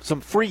 so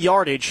some free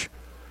yardage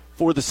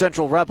for the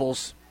Central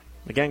Rebels.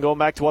 Again, going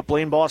back to what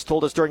Blaine Boss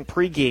told us during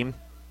pregame.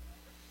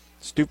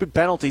 Stupid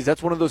penalties,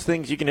 that's one of those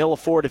things you can ill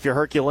afford if you're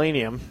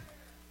Herculaneum.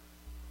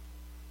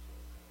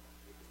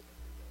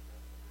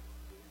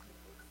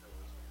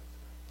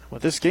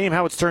 With this game,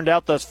 how it's turned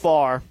out thus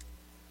far,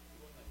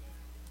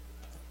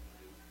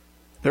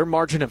 their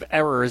margin of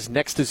error is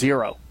next to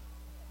 0.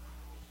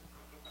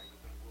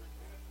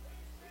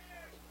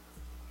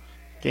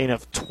 Gain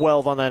of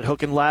 12 on that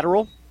hook and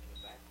lateral.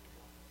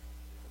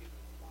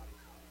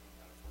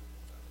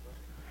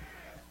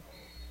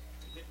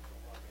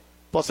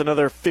 Plus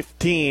another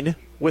 15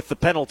 with the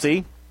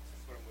penalty.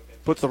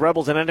 Puts the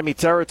Rebels in enemy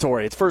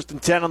territory. It's 1st and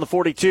 10 on the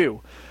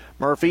 42.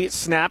 Murphy,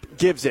 snap,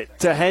 gives it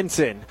to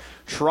Henson.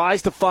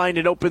 Tries to find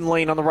an open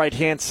lane on the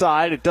right-hand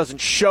side. It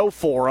doesn't show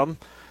for him.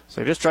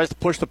 So he just tries to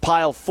push the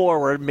pile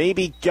forward.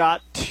 Maybe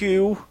got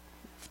 2,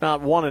 if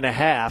not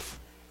 1.5.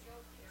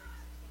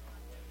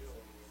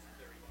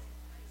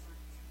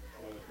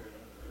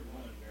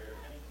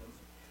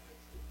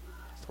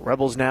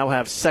 Rebels now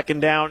have second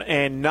down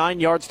and 9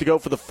 yards to go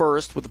for the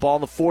first with the ball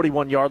on the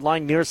 41-yard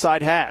line, near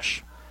side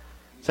hash.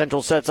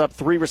 Central sets up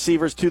 3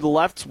 receivers to the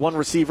left, 1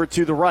 receiver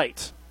to the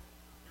right.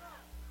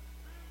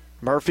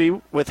 Murphy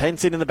with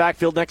Henson in the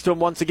backfield next to him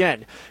once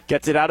again.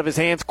 Gets it out of his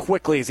hands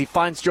quickly as he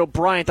finds Joe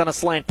Bryant on a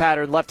slant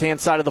pattern, left-hand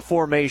side of the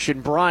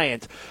formation.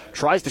 Bryant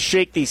tries to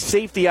shake the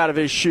safety out of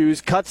his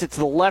shoes, cuts it to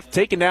the left,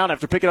 taken down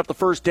after picking up the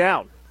first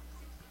down.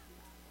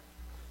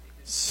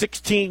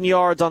 16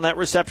 yards on that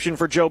reception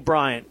for Joe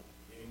Bryant.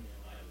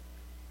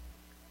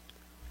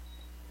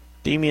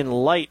 Damian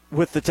Light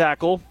with the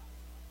tackle.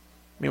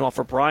 Meanwhile,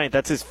 for Bryant,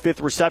 that's his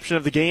 5th reception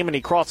of the game, and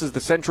he crosses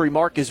the century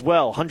mark as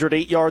well.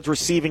 108 yards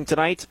receiving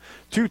tonight.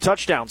 2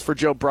 touchdowns for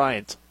Joe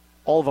Bryant.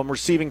 All of them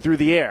receiving through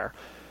the air.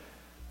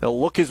 They'll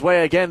look his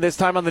way again, this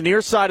time on the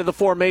near side of the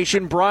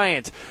formation.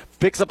 Bryant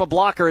picks up a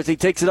blocker as he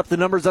takes it up the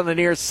numbers on the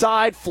near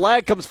side.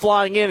 Flag comes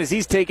flying in as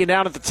he's taken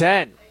down at the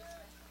 10.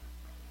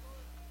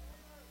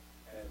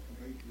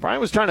 Bryant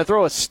was trying to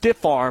throw a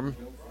stiff arm.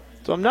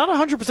 So I'm not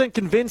 100%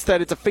 convinced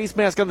that it's a face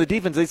mask on the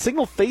defense. They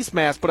signal face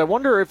mask, but I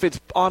wonder if it's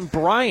on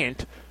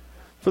Bryant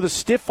for the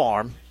stiff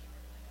arm.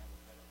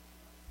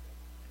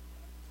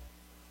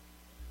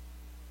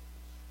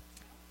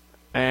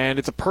 And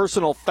it's a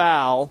personal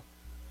foul.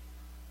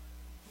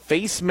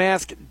 Face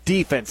mask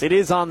defense. It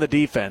is on the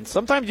defense.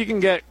 Sometimes you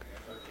can get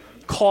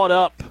caught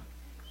up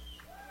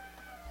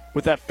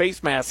with that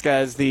face mask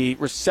as the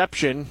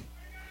reception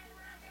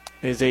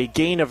is a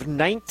gain of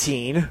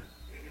 19.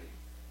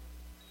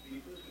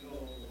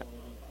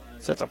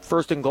 Sets up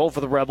first and goal for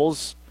the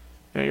Rebels.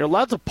 You're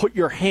allowed to put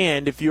your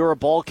hand, if you're a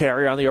ball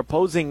carrier, on the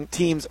opposing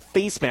team's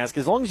face mask,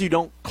 as long as you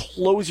don't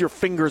close your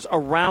fingers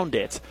around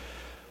it.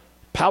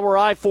 Power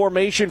I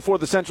formation for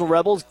the Central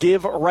Rebels.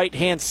 Give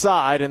right-hand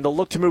side, and they'll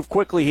look to move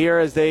quickly here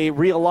as they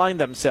realign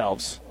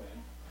themselves.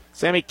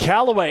 Sammy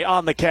Callaway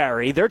on the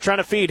carry. They're trying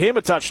to feed him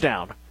a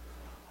touchdown.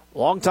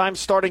 Long-time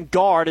starting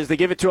guard as they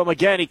give it to him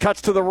again. He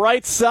cuts to the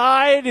right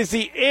side. Is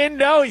he in?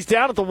 No, he's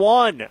down at the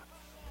 1. That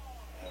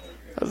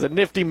was a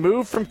nifty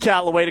move from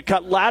Callaway to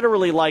cut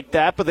laterally like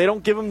that, but they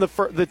don't give him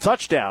the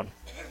touchdown.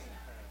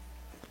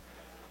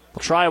 We'll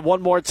try it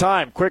one more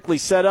time. Quickly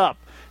set up.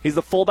 He's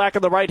the fullback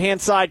on the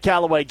right-hand side,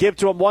 Callaway. Give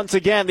to him once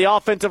again. The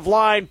offensive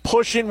line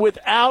pushing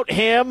without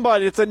him,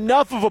 but it's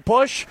enough of a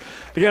push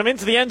to get him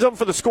into the end zone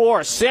for the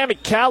score. Sammy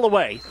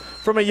Callaway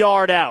from a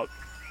yard out.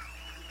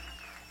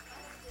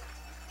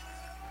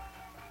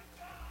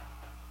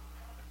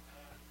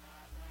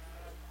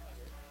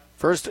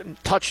 First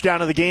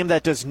touchdown of the game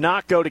that does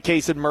not go to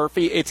Kason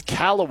Murphy. It's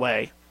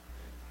Callaway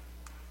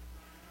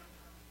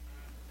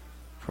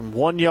from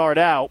 1 yard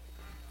out.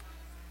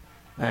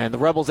 And the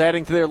Rebels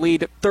adding to their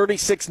lead,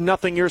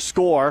 36-0 your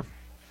score.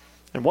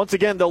 And once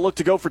again, they'll look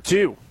to go for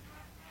 2.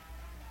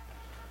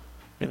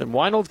 And then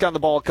Weinhold's gotten the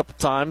ball a couple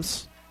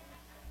times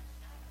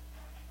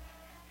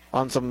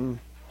on some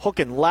hook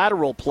and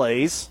lateral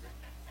plays.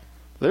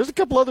 There's a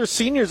couple other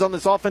seniors on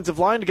this offensive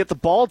line to get the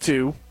ball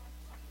to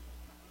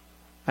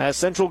as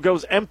Central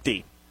goes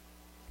empty.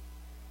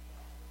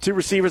 2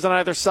 receivers on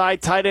either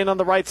side, tight end on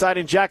the right side,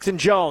 and Jackson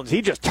Jones.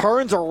 He just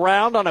turns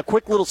around on a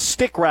quick little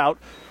stick route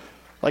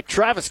like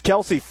Travis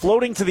Kelce,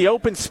 floating to the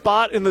open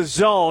spot in the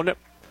zone.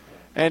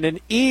 And an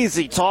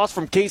easy toss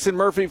from Kason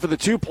Murphy for the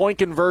 2-point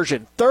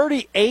conversion.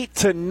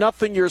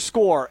 38-0 your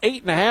score.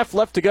 8.5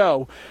 left to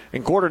go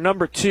in quarter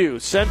number 2.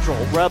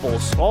 Central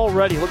Rebels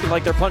already looking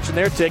like they're punching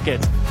their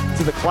ticket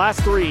to the Class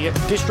 3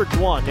 District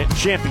 1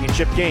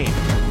 championship game.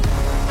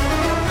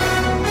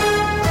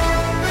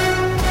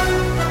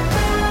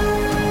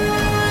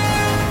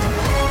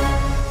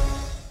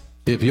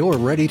 If you're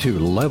ready to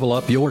level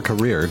up your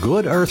career,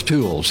 Good Earth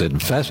Tools in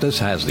Festus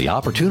has the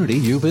opportunity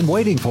you've been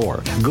waiting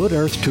for. Good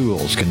Earth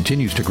Tools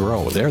continues to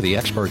grow. They're the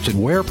experts in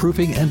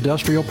wear-proofing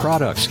industrial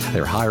products.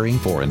 They're hiring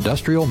for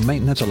industrial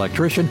maintenance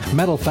electrician,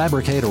 metal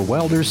fabricator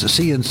welders,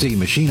 CNC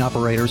machine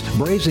operators,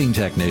 brazing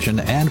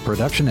technician, and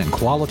production and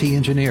quality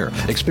engineer.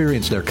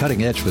 Experience their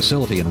cutting-edge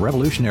facility and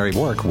revolutionary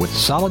work with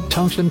solid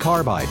tungsten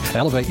carbide.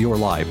 Elevate your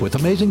life with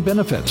amazing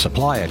benefits.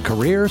 Apply at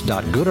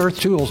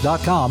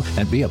careers.goodearthtools.com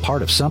and be a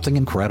part of something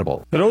incredible.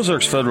 At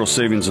Ozarks Federal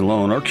Savings and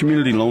Loan, our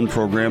community loan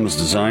program is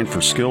designed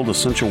for skilled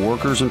essential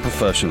workers and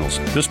professionals.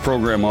 This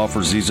program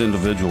offers these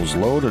individuals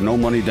low to no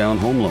money down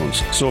home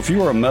loans. So if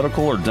you are a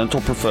medical or dental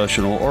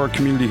professional or a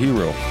community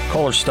hero,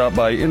 call or stop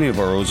by any of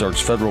our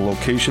Ozarks Federal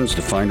locations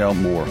to find out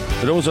more.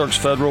 At Ozarks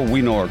Federal,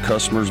 we know our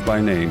customers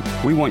by name.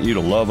 We want you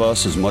to love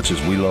us as much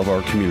as we love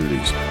our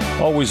communities.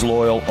 Always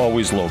loyal,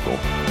 always local.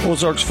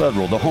 Ozarks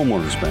Federal, the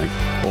homeowners bank.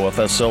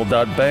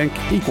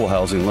 OFSL.bank, equal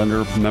housing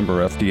lender,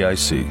 member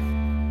FDIC.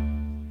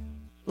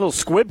 Little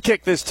squib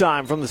kick this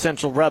time from the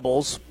Central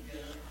Rebels.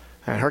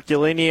 And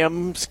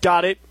Herculaneum's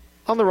got it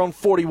on their own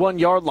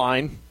 41-yard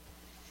line.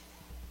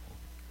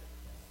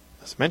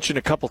 As mentioned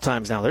a couple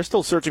times now, they're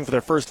still searching for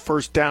their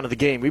first down of the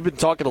game. We've been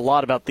talking a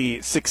lot about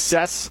the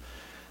success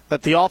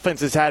that the offense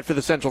has had for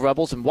the Central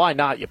Rebels, and why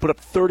not? You put up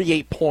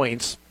 38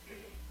 points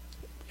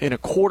in a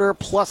quarter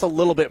plus a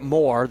little bit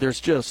more.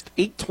 There's just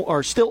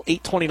still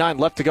 8:29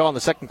 left to go on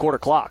the second quarter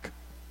clock.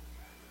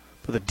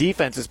 But the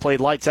defense has played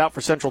lights out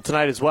for Central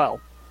tonight as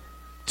well.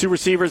 2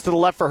 receivers to the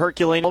left for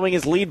Herculaneum. Following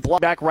his lead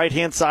block back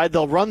right-hand side,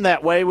 they'll run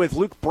that way with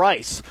Luke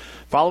Bryce.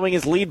 Following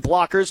his lead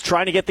blockers,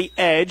 trying to get the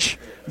edge.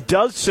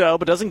 Does so,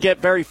 but doesn't get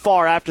very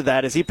far after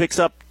that as he picks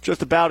up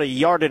just about 1.5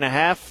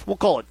 yards. We'll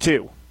call it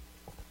 2.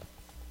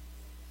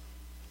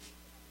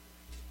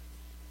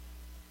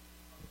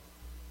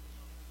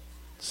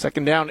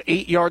 Second down,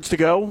 8 yards to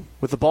go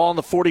with the ball on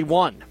the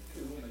 41.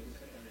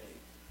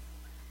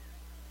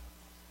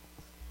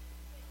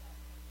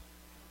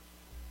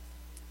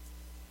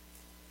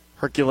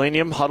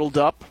 Herculaneum huddled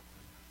up.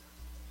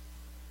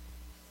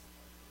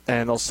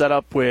 And they'll set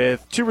up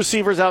with 2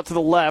 receivers out to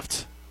the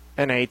left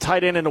and a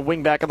tight end and a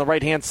wingback on the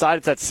right-hand side.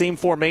 It's that same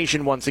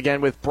formation once again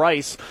with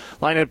Bryce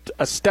lined up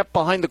a step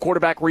behind the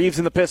quarterback, Reeves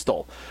in the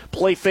pistol.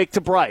 Play fake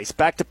to Bryce.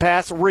 Back to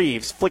pass,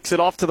 Reeves. Flicks it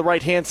off to the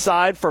right-hand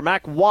side for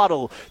Mac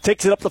Waddle.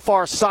 Takes it up the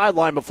far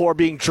sideline before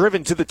being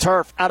driven to the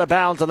turf out of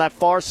bounds on that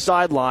far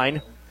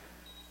sideline.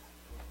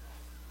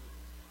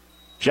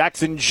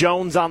 Jackson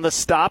Jones on the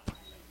stop.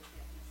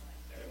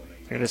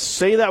 I'm going to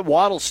say that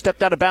Waddle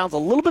stepped out of bounds a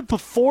little bit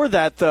before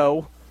that,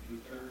 though.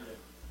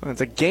 It's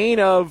a gain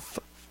of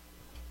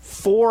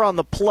 4 on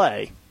the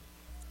play.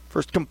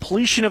 First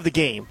completion of the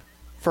game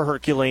for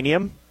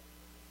Herculaneum.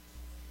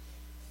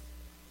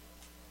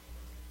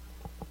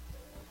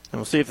 And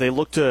we'll see if they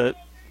look to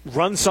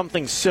run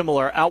something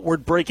similar,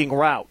 outward breaking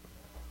route.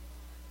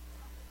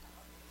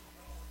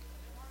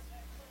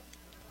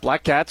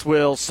 Black Cats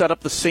will set up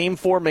the same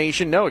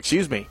formation. No,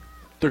 excuse me.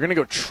 They're going to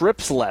go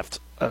trips left.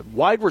 a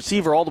wide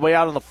receiver all the way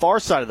out on the far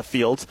side of the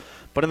field.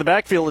 But in the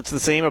backfield, it's the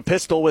same. A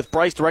pistol with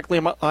Bryce directly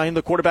behind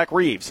the quarterback,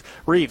 Reeves.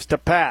 Reeves to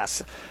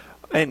pass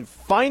and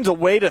finds a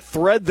way to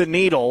thread the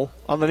needle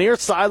on the near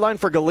sideline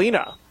for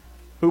Galena,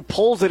 who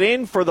pulls it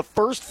in for the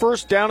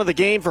first down of the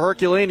game for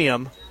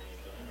Herculaneum.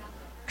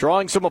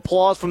 Drawing some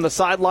applause from the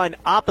sideline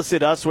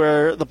opposite us,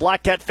 where the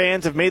Black Cat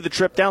fans have made the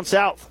trip down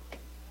south.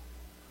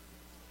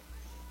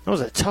 That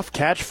was a tough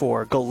catch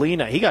for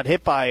Galena. He got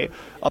hit by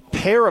a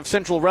pair of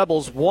Central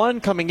Rebels,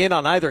 one coming in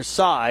on either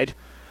side,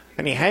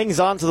 and he hangs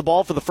on to the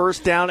ball for the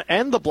first down,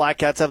 and the Black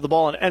Cats have the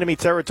ball in enemy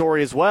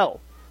territory as well.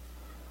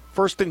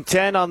 1st and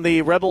 10 on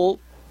the Rebel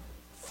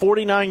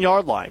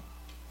 49-yard line.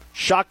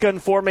 Shotgun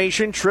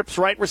formation, trips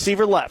right,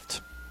 receiver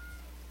left.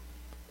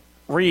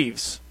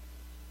 Reeves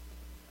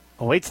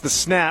awaits the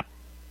snap.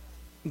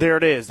 There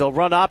it is. They'll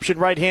run option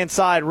right-hand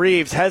side.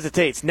 Reeves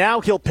hesitates. Now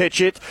he'll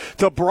pitch it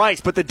to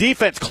Bryce, but the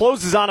defense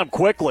closes on him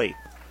quickly.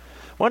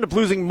 Wound up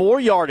losing more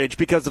yardage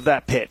because of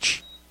that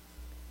pitch.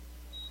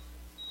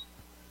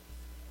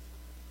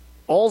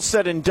 All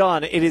said and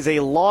done, it is a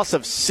loss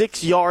of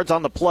 6 yards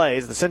on the play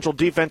as the Central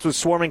defense was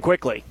swarming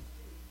quickly.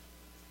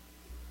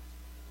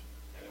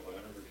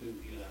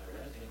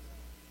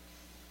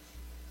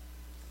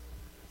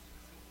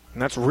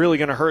 And that's really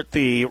going to hurt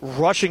the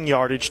rushing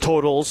yardage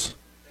totals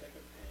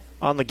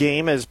on the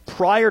game, as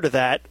prior to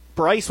that,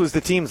 Bryce was the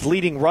team's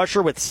leading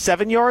rusher with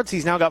 7 yards.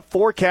 He's now got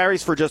 4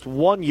 carries for just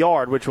 1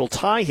 yard, which will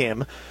tie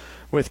him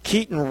with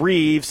Keaton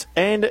Reeves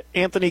and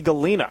Anthony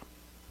Galena.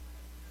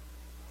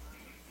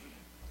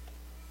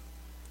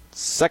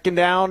 2nd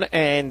down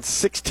and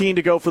 16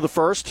 to go for the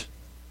first.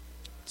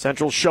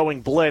 Central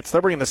showing blitz.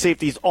 They're bringing the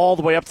safeties all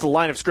the way up to the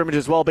line of scrimmage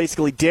as well,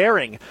 basically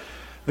daring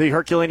the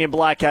Herculaneum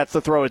Black Cats to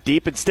throw it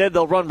deep. Instead,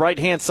 they'll run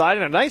right-hand side,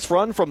 and a nice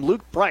run from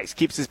Luke Bryce.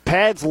 Keeps his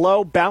pads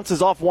low,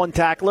 bounces off one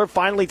tackler,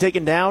 finally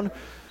taken down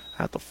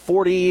at the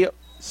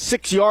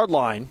 46-yard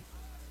line.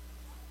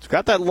 He's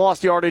got that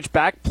lost yardage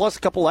back, plus a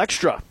couple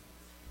extra.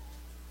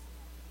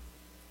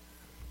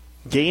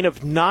 Gain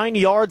of 9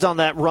 yards on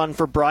that run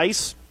for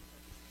Bryce.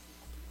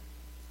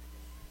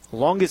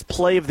 Longest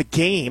play of the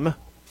game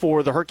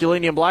for the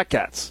Herculaneum Black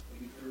Cats.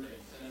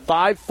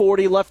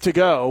 5:40 left to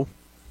go.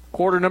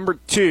 Quarter number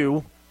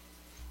 2.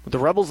 With the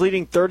Rebels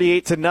leading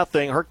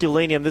 38-0.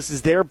 Herculaneum, this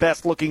is their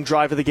best-looking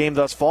drive of the game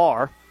thus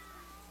far.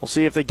 We'll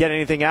see if they get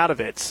anything out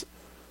of it.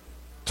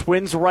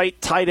 Twins right,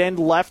 tight end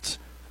left.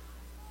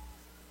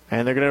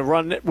 And they're going to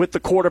run with the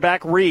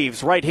quarterback,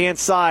 Reeves, right-hand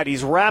side.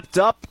 He's wrapped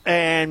up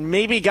and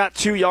maybe got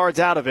 2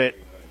 yards out of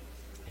it.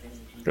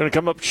 Going to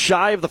come up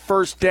shy of the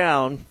first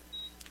down.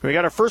 We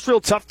got our first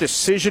real tough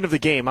decision of the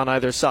game on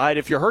either side.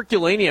 If you're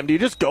Herculaneum, do you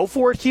just go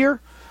for it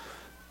here?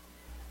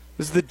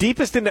 This is the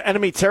deepest into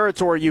enemy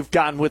territory you've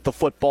gotten with the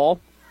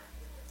football.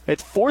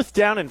 It's 4th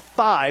down and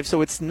 5,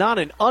 so it's not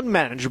an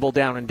unmanageable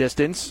down and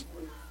distance.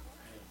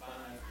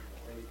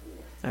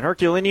 And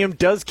Herculaneum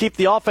does keep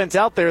the offense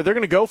out there. They're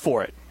going to go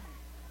for it.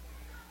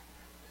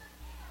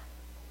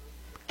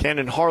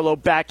 Cannon Harlow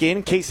back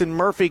in. Kason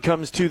Murphy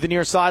comes to the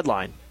near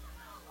sideline.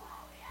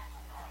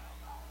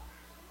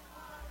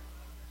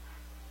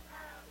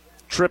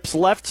 Trips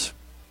left.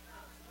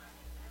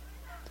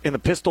 In the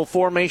pistol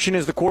formation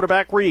is the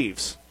quarterback,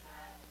 Reeves.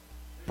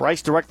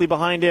 Bryce directly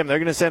behind him. They're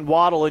going to send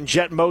Waddle in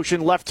jet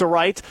motion left to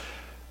right.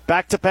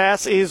 Back to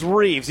pass is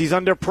Reeves. He's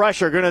under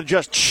pressure. Going to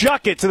just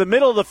chuck it to the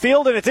middle of the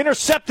field, and it's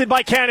intercepted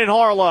by Cannon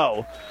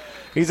Harlow.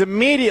 He's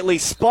immediately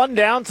spun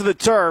down to the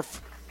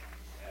turf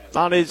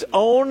on his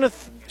own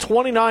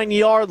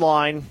 29-yard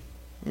line.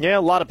 Yeah,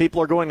 a lot of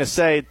people are going to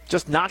say,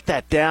 just knock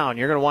that down.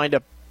 You're going to wind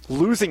up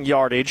losing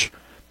yardage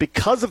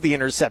because of the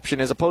interception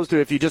as opposed to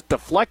if you just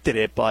deflected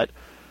it. But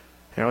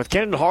with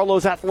Cannon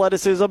Harlow's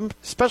athleticism,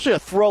 especially a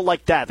throw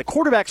like that, the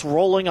quarterback's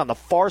rolling on the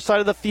far side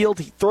of the field.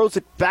 He throws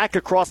it back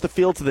across the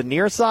field to the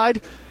near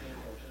side.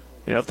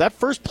 If that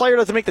first player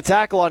doesn't make the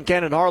tackle on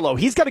Cannon Harlow,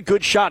 he's got a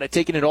good shot at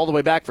taking it all the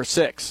way back for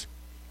 6.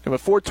 And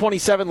with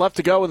 4:27 left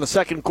to go in the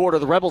second quarter,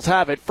 the Rebels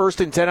have it. 1st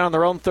and 10 on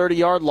their own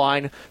 30-yard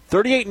line.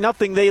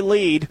 38-0 they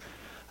lead.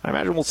 I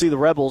imagine we'll see the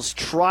Rebels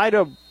try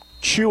to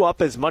chew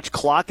up as much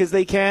clock as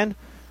they can.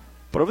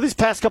 But over these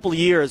past couple of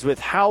years, with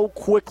how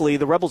quickly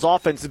the Rebels'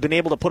 offense has been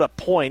able to put up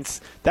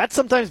points, that's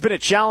sometimes been a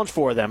challenge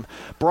for them.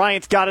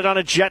 Bryant's got it on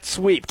a jet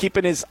sweep,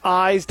 keeping his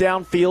eyes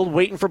downfield,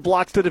 waiting for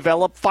blocks to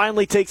develop.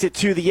 Finally takes it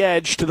to the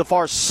edge, to the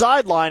far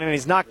sideline, and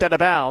he's knocked out of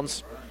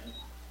bounds.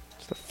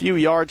 Just a few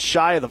yards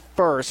shy of the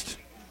first.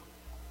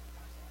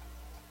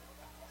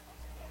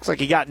 Looks like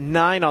he got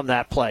 9 on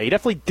that play. He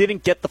definitely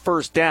didn't get the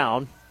first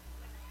down.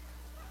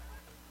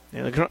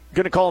 And they're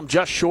going to call him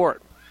just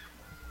short.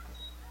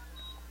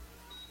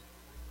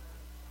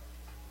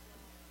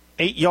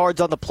 8 yards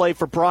on the play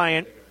for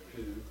Bryant.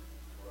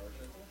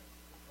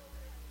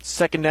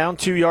 2nd down,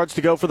 2 yards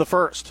to go for the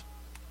first.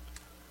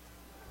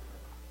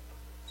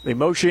 The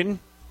motion,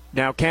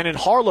 now Cannon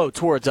Harlow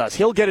towards us.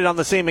 He'll get it on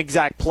the same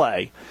exact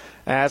play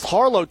as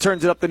Harlow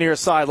turns it up the near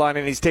sideline,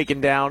 and he's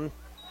taken down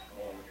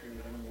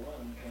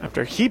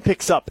after he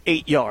picks up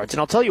 8 yards. And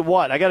I'll tell you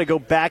what, I got to go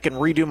back and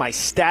redo my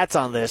stats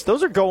on this.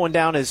 Those are going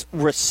down as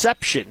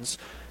receptions.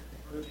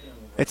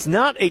 It's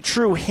not a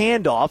true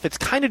handoff. It's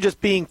kind of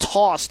just being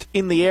tossed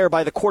in the air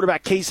by the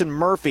quarterback, Kason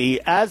Murphy,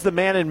 as the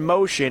man in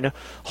motion,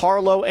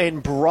 Harlow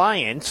and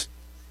Bryant.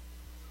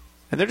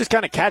 And they're just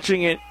kind of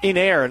catching it in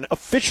air, and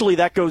officially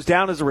that goes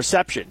down as a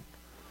reception.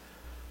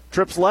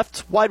 Trips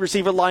left, wide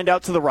receiver lined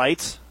out to the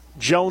right.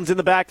 Jones in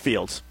the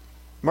backfield.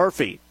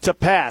 Murphy to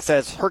pass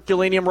as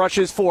Herculaneum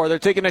rushes for. They're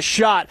taking a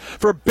shot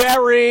for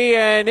Berry,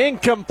 and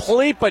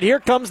incomplete, but here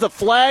comes the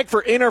flag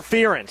for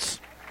interference.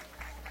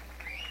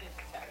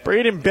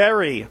 Braden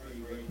Berry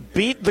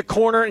beat the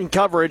corner in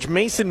coverage.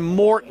 Mason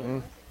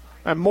Morton,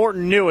 and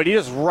Morton knew it. He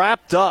just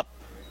wrapped up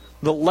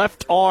the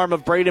left arm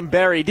of Braden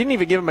Berry. Didn't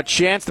even give him a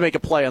chance to make a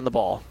play on the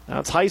ball. Now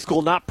it's high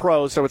school, not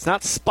pro, so it's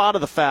not spot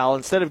of the foul.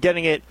 Instead of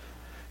getting it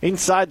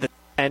inside the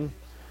 10,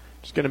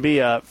 it's going to be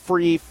a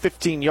free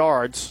 15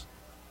 yards.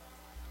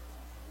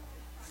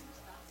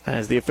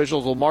 As the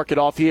officials will mark it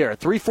off here.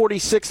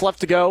 3:46 left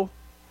to go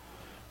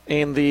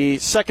in the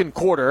second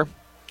quarter,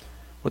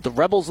 with the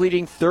Rebels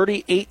leading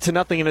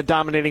 38-0 in a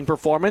dominating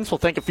performance. We'll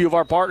thank a few of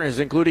our partners,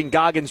 including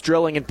Goggins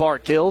Drilling in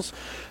Park Hills,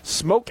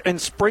 Smoke and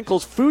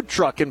Sprinkles Food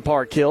Truck in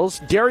Park Hills,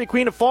 Dairy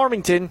Queen of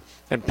Farmington,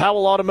 and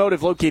Powell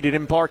Automotive located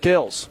in Park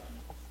Hills.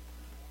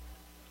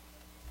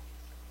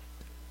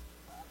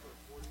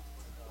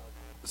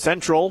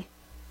 Central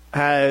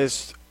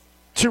has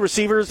two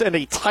receivers and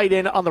a tight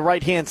end on the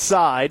right-hand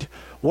side.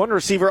 One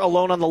receiver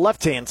alone on the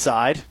left-hand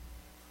side.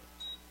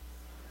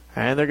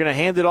 And they're going to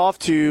hand it off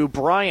to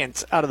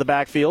Bryant out of the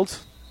backfield.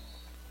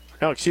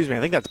 No, excuse me. I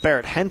think that's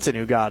Barrett Henson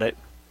who got it.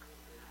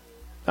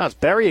 No, it's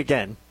Berry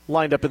again,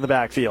 lined up in the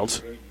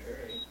backfield.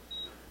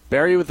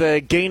 Berry with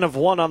a gain of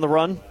 1 on the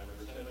run.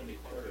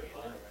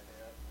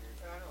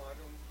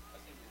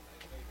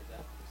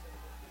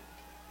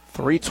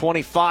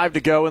 .325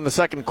 to go in the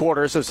second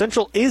quarter. So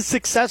Central is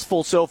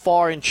successful so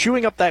far in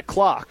chewing up that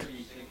clock.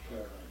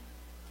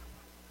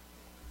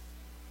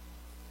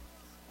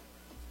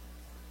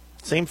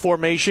 Same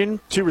formation,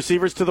 two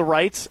receivers to the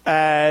right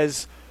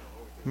as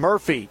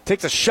Murphy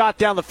takes a shot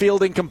down the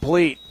field,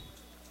 incomplete.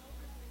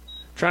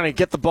 Trying to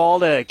get the ball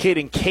to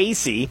Caden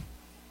Casey.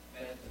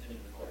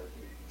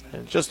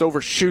 And just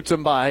overshoots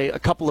him by a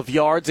couple of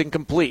yards,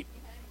 incomplete.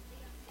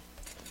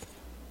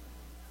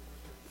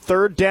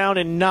 3rd down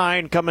and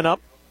 9 coming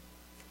up.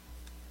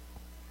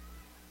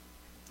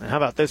 And how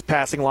about this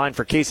passing line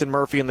for Kason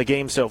Murphy in the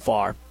game so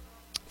far?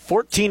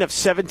 14 of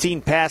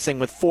 17 passing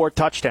with 4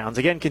 touchdowns.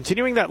 Again,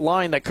 continuing that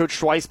line that Coach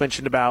Schweiss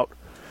mentioned about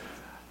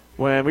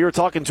when we were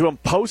talking to him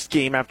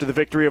post-game after the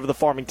victory over the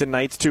Farmington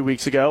Knights 2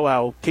 weeks ago,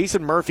 how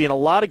Kason Murphy in a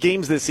lot of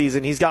games this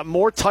season, he's got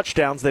more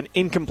touchdowns than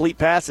incomplete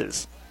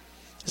passes.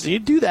 So you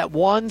do that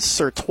once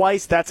or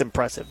twice, that's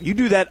impressive. You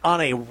do that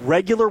on a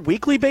regular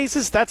weekly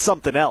basis, that's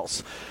something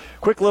else.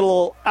 Quick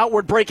little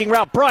outward breaking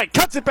route. Bryant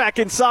cuts it back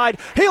inside.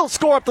 He'll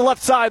score up the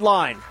left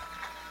sideline.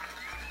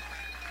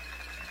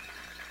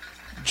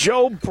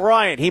 Joe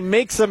Bryant, he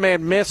makes a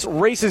man miss,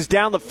 races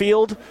down the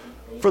field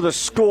for the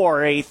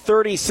score, a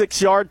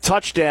 36-yard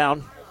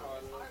touchdown.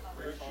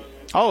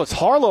 Oh, it's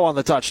Harlow on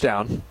the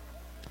touchdown.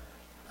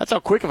 That's how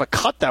quick of a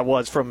cut that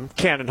was from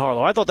Cannon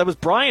Harlow. I thought that was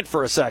Bryant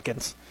for a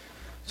second.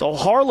 So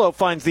Harlow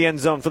finds the end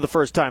zone for the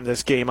first time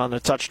this game on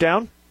the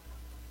touchdown.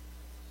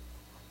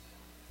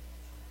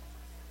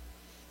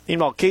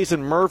 Meanwhile, Kason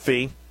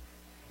Murphy,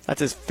 that's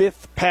his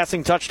 5th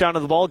passing touchdown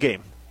of the ball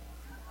game.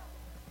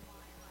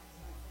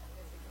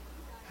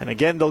 And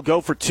again, they'll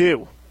go for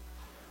 2.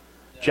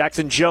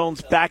 Jackson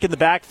Jones back in the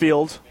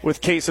backfield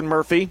with Kason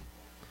Murphy.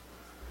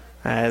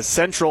 As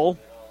Central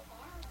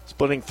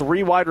splitting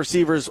 3 wide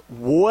receivers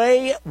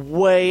way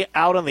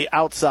out on the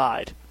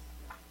outside.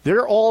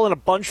 They're all in a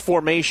bunch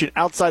formation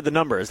outside the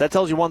numbers. That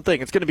tells you one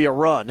thing. It's going to be a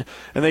run.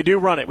 And they do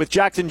run it with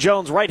Jackson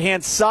Jones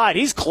right-hand side.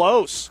 He's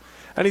close.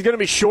 And he's going to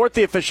be short,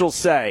 the officials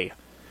say.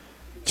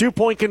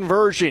 2-point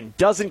conversion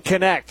doesn't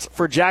connect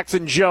for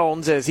Jackson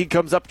Jones as he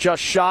comes up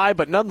just shy,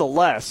 but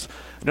nonetheless,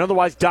 an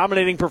otherwise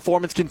dominating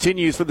performance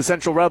continues for the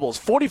Central Rebels.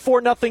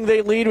 44-0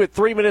 they lead with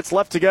 3 minutes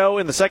left to go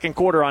in the second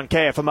quarter on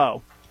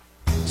KFMO.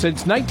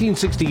 Since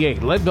 1968,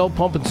 Leadbelt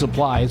Pump and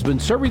Supply has been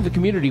serving the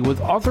community with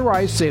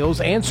authorized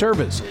sales and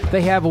service.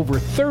 They have over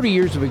 30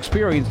 years of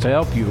experience to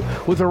help you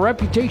with a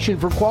reputation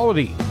for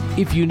quality.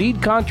 If you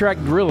need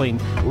contract drilling,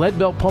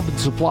 Leadbelt Pump and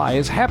Supply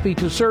is happy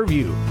to serve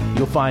you.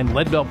 You'll find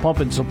Leadbelt Pump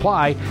and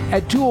Supply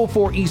at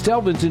 204 East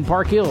Elvins in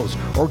Park Hills,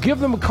 or give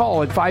them a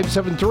call at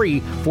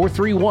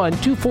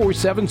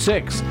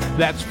 573-431-2476.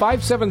 That's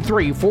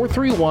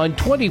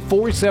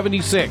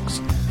 573-431-2476.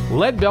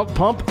 Leadbelt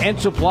Pump and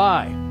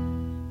Supply.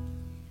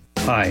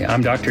 Hi,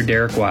 I'm Dr.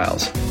 Derek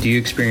Wiles. Do you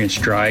experience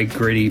dry,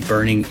 gritty,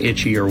 burning,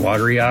 itchy, or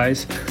watery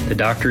eyes? The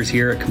doctors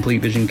here at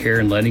Complete Vision Care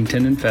in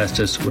Leadington and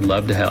Festus would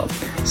love to help.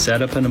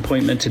 Set up an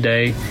appointment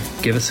today,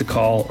 give us a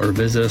call, or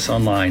visit us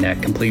online at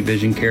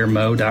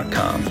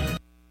CompleteVisionCareMo.com.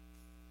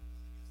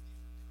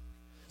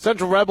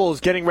 Central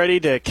Rebels getting ready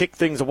to kick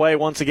things away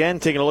once again.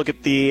 Taking a look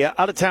at the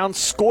out-of-town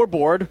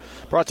scoreboard.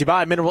 Brought to you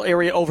by Mineral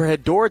Area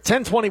Overhead Door.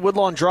 1020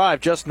 Woodlawn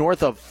Drive, just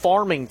north of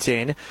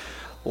Farmington.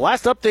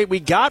 Last update we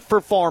got for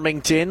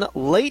Farmington,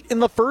 late in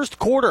the first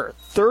quarter,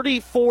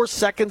 34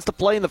 seconds to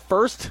play in the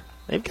first.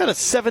 They've got a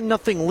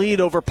 7-0 lead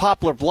over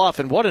Poplar Bluff,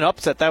 and what an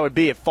upset that would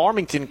be if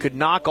Farmington could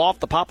knock off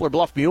the Poplar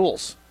Bluff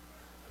Mules.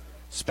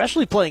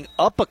 Especially playing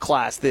up a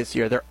class this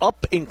year. They're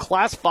up in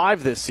Class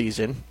 5 this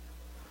season.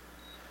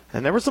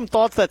 And there were some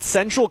thoughts that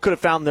Central could have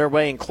found their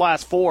way in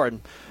Class 4,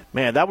 and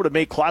man, that would have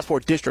made Class 4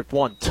 District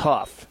 1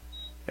 tough.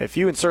 If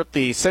you insert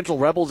the Central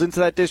Rebels into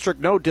that district,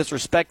 no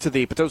disrespect to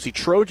the Potosi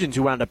Trojans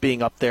who wound up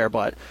being up there,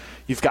 but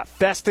you've got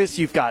Festus,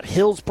 you've got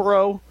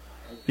Hillsboro,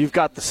 you've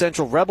got the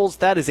Central Rebels.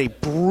 That is a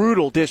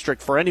brutal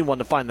district for anyone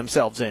to find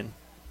themselves in.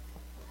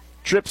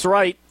 Trips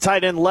right,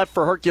 tight end left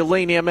for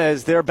Herculaneum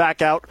as they're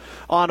back out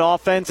on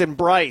offense, and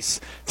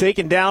Bryce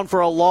taken down for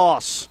a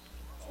loss.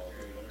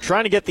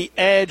 Trying to get the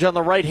edge on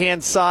the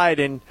right-hand side,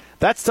 and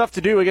that's tough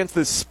to do against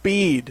the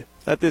speed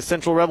that this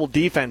Central Rebel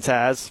defense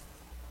has.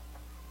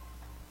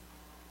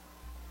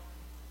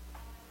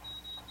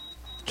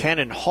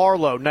 Cannon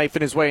Harlow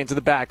knifing his way into the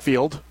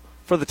backfield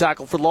for the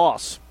tackle for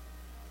loss.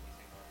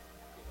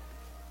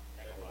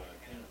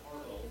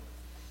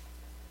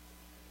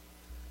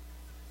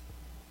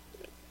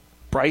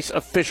 Bryce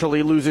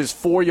officially loses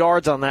 4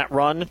 yards on that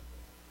run.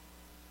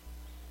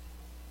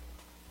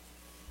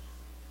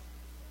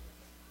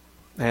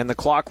 And the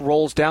clock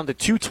rolls down to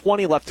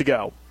 2:20 left to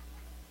go.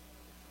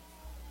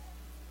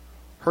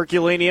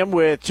 Herculaneum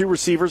with 2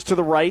 receivers to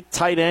the right,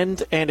 tight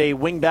end and a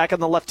wing back on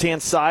the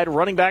left-hand side.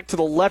 Running back to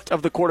the left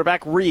of the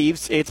quarterback,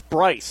 Reeves, it's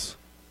Bryce.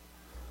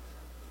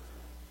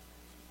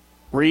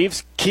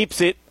 Reeves keeps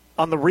it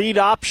on the read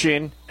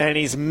option, and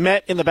he's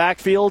met in the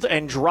backfield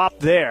and dropped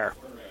there.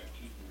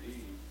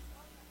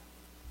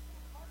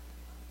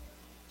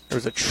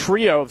 There's a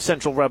trio of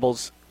Central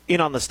Rebels in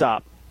on the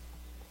stop.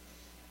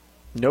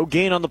 No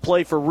gain on the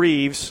play for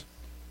Reeves.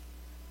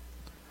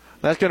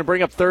 That's going to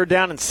bring up 3rd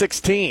down and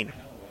 16.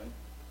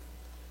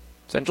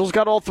 Central's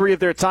got all 3 of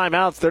their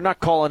timeouts. They're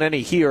not calling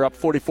any here, up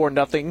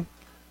 44-0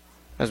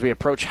 as we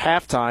approach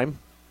halftime.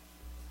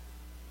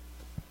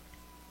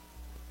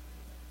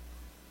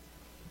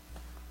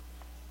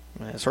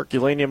 As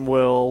Herculaneum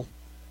will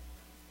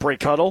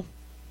break huddle.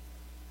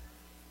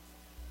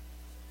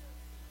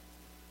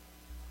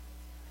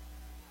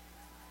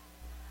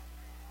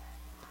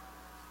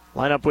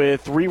 Line up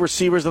with 3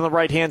 receivers on the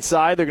right-hand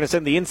side. They're going to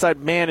send the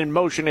inside man in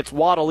motion. It's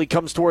Waddle. He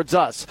comes towards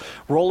us.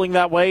 Rolling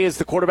that way is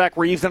the quarterback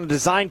Reeves on a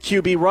design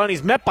QB run.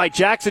 He's met by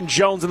Jackson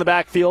Jones in the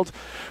backfield,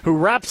 who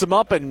wraps him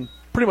up and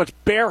pretty much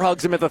bear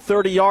hugs him at the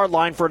 30-yard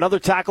line for another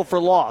tackle for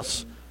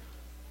loss.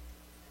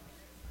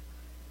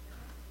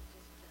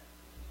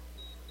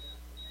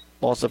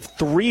 Loss of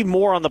 3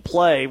 more on the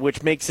play,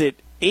 which makes it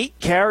 8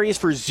 carries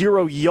for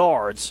 0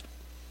 yards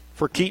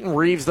for Keaton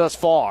Reeves thus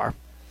far,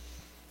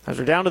 as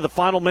we're down to the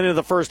final minute of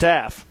the first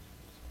half.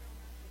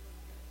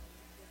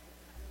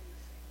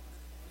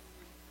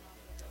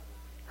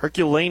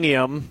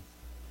 Herculaneum,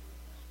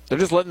 they're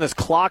just letting this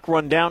clock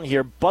run down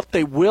here, but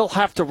they will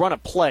have to run a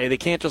play. They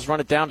can't just run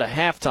it down to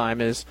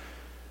halftime, as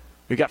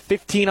we've got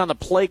 15 on the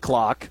play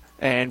clock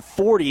and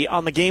 40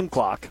 on the game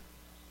clock.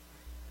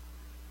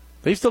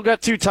 They've still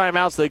got 2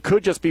 timeouts. They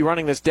could just be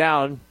running this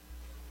down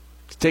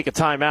to take a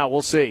timeout.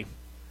 We'll see.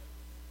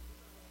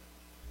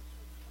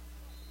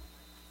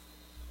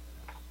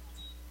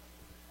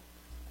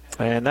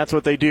 And that's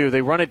what they do.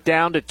 They run it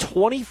down to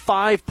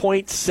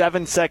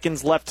 25.7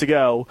 seconds left to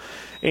go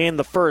in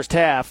the first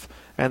half,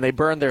 and they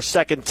burn their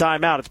second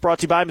timeout. It's brought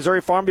to you by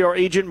Missouri Farm Bureau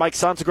agent Mike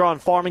Sansagra in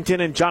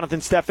Farmington and Jonathan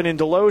Steffen in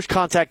Deloge.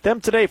 Contact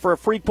them today for a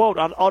free quote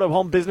on auto,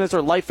 home, business,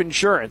 or life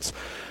insurance.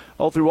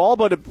 Through all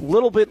but a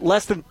little bit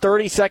less than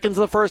 30 seconds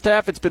of the first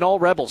half, it's been all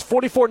Rebels.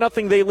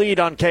 44-0 they lead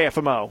on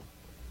KFMO.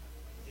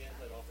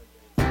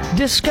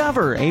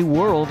 Discover a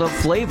world of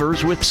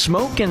flavors with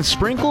Smoke and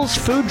Sprinkles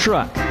Food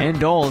Truck.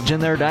 Indulge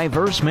in their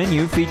diverse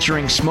menu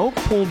featuring smoked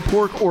pulled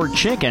pork or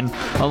chicken,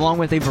 along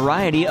with a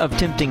variety of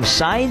tempting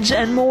sides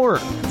and more.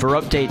 For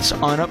updates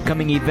on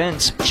upcoming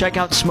events, check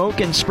out Smoke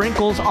and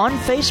Sprinkles on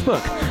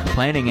Facebook.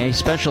 Planning a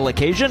special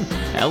occasion?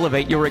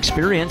 Elevate your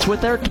experience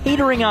with their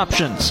catering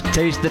options.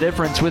 Taste the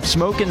difference with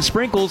Smoke and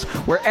Sprinkles,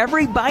 where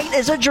every bite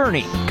is a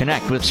journey.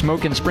 Connect with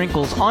Smoke and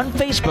Sprinkles on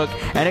Facebook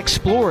and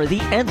explore the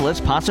endless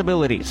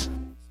possibilities.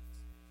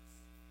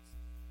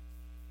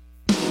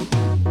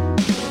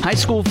 High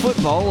school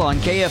football on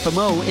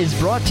KFMO is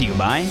brought to you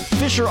by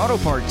Fisher Auto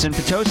Parts in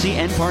Potosi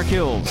and Park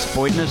Hills,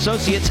 Boyd &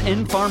 Associates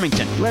in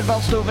Farmington, Red Bell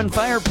Stove and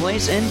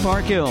Fireplace in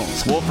Park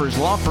Hills, Wolfers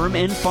Law Firm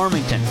in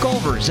Farmington,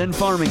 Culver's in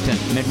Farmington,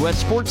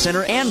 Midwest Sports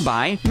Center, and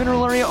by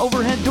Mineral Area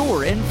Overhead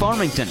Door in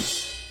Farmington.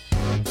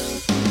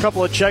 A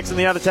couple of checks in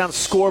the out-of-town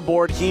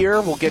scoreboard here.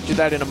 We'll get you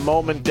that in a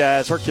moment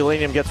as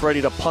Herculaneum gets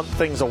ready to punt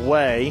things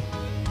away.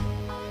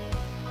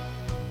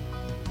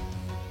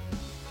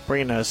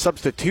 Bringing a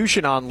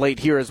substitution on late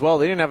here as well.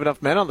 They didn't have enough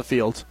men on the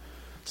field.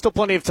 Still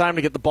plenty of time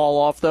to get the ball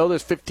off, though.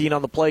 There's 15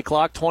 on the play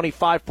clock,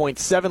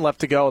 25.7 left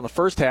to go in the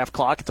first half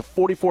clock. It's a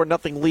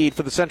 44-0 lead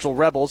for the Central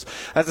Rebels.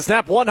 As the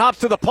snap, one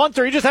hops to the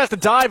punter. He just has to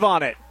dive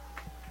on it.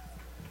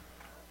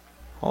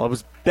 Well, it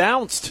was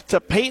bounced to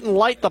Peyton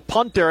Light, the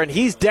punter, and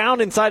he's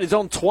down inside his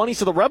own 20,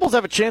 so the Rebels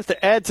have a chance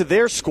to add to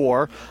their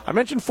score. I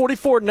mentioned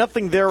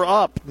 44-0, they're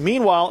up.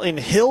 Meanwhile, in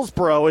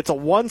Hillsboro, it's a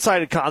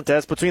one-sided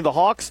contest between the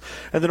Hawks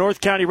and the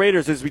North County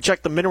Raiders as we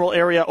check the Mineral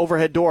Area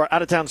overhead door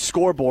out-of-town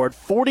scoreboard.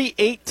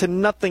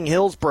 48-0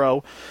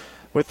 Hillsboro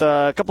with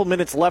a couple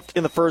minutes left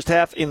in the first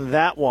half in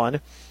that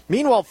one.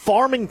 Meanwhile,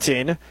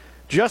 Farmington,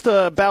 just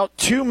about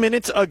 2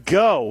 minutes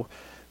ago,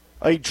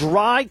 a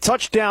dry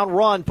touchdown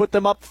run put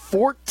them up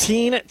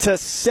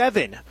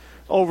 14-7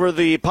 over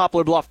the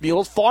Poplar Bluff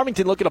Mules.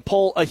 Farmington looking to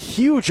pull a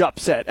huge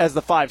upset as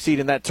the 5 seed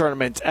in that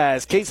tournament,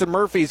 as Kason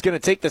Murphy is going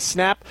to take the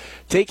snap,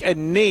 take a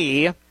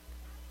knee.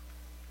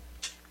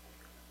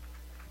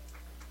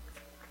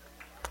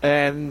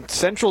 And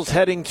Central's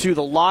heading to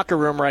the locker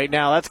room right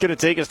now. That's going to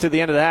take us to the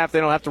end of the half. They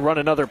don't have to run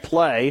another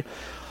play.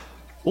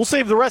 We'll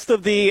save the rest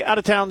of the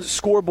out-of-town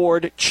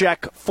scoreboard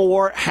check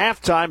for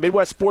halftime.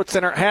 Midwest Sports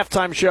Center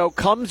halftime show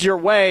comes your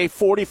way.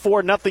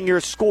 44-0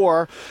 your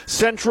score.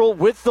 Central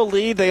with the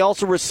lead. They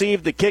also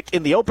received the kick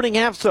in the opening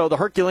half, so the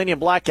Herculaneum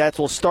Blackcats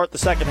will start the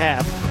second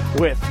half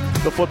with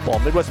the football.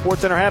 Midwest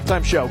Sports Center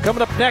halftime show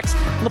coming up next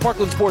on the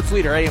Parkland Sports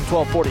Leader, AM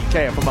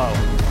 1240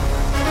 KFMO.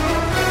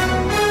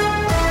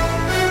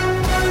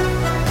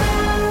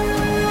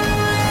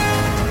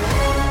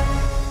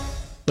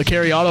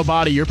 LeCarry Auto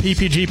Body, your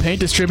PPG paint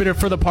distributor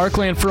for the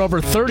Parkland for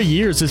over 30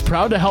 years, is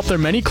proud to help their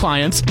many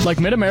clients like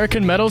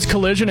Mid-American Metals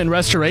Collision and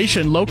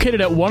Restoration, located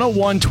at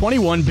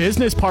 10121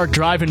 Business Park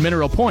Drive in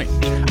Mineral Point.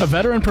 A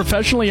veteran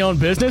professionally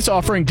owned business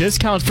offering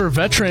discounts for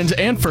veterans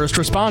and first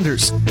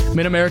responders.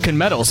 Mid-American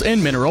Metals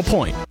in Mineral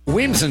Point.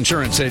 Weems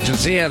Insurance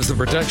Agency has the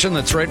protection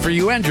that's right for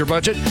you and your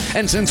budget.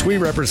 And since we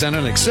represent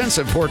an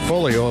extensive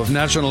portfolio of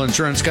national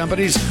insurance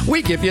companies,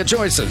 we give you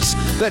choices.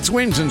 That's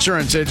Weems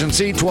Insurance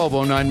Agency,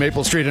 1209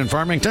 Maple Street in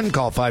Farmington.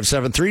 Call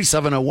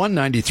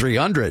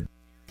 573-701-9300.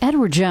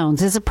 Edward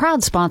Jones is a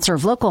proud sponsor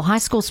of local high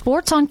school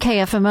sports on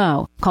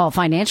KFMO. Call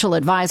financial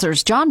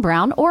advisors John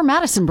Brown or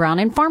Madison Brown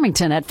in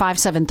Farmington at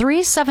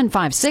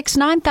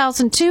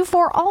 573-756-9002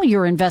 for all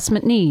your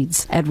investment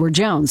needs. Edward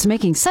Jones,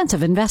 making sense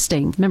of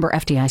investing. Member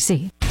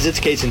FDIC. It's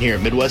Kason here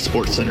at Midwest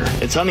Sports Center.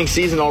 It's hunting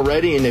season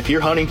already, and if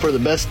you're hunting for the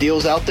best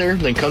deals out there,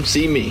 then come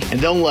see me. And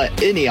don't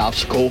let any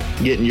obstacle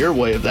get in your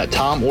way of that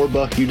tom or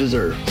buck you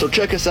deserve. So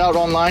check us out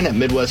online at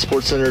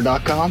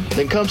MidwestSportsCenter.com.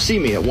 Then come see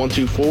me at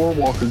 124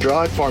 Walker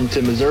Drive,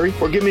 Farmington, Missouri,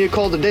 or give me a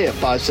call today at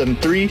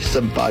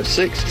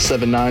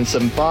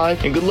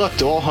 573-756-7975. And good luck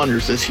to all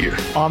hunters this year.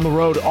 On the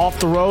road, off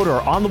the road,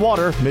 or on the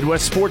water,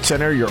 Midwest Sports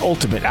Center, your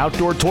ultimate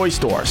outdoor toy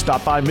store.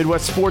 Stop by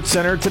Midwest Sports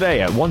Center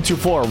today at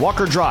 124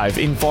 Walker Drive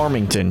in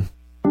Farmington.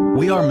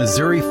 We are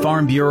Missouri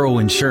Farm Bureau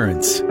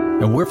Insurance,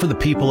 and we're for the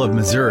people of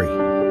Missouri,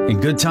 in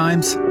good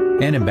times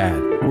and in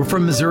bad. We're for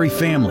Missouri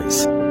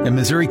families and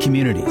Missouri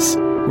communities.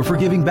 We're for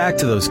giving back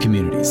to those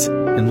communities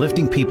and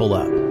lifting people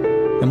up.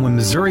 And when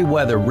Missouri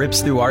weather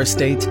rips through our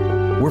state,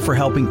 we're for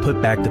helping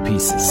put back the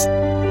pieces.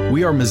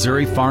 We are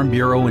Missouri Farm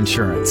Bureau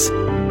Insurance,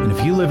 and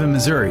if you live in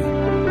Missouri,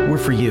 we're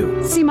for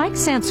you. See Mike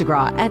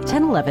Sansagra at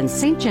 1011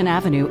 St. John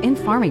Avenue in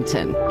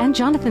Farmington and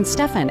Jonathan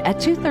Steffen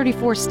at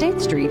 234 State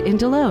Street in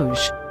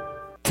Deloge.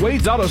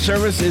 Wade's Auto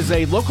Service is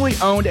a locally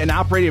owned and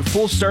operated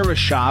full-service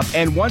shop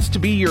and wants to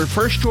be your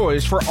first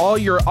choice for all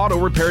your auto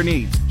repair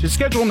needs. To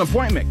schedule an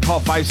appointment,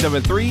 call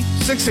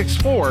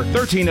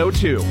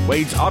 573-664-1302.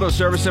 Wade's Auto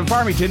Service in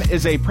Farmington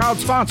is a proud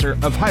sponsor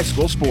of high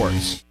school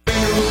sports.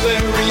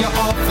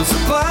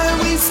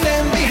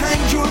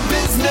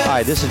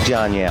 Hi, this is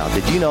John Yao.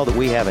 Did you know that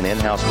we have an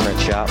in-house print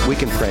shop? We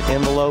can print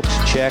envelopes,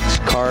 checks,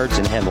 cards,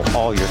 and handle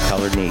all your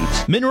colored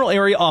needs. Mineral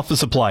Area Office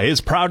Supply is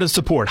proud to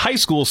support high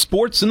school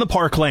sports in the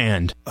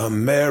Parkland.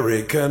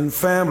 American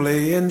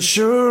Family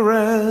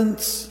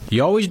Insurance.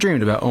 You always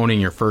dreamed about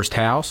owning your first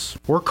house,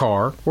 or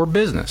car, or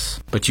business,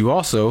 but you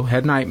also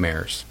had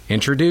nightmares.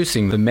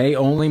 Introducing the May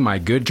Only My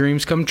Good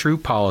Dreams Come True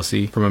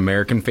policy from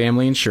American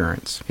Family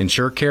Insurance.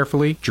 Insure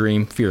carefully,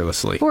 dream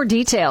fearlessly. For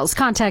details,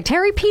 contact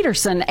Harry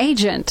Peterson,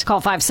 agent.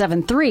 Call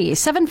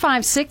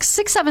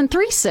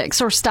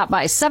 573-756-6736 or stop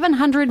by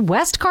 700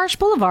 West Karsh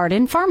Boulevard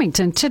in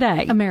Farmington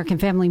today. American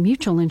Family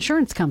Mutual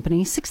Insurance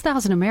Company,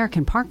 6000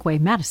 American Parkway,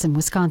 Madison,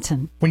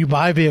 Wisconsin. When you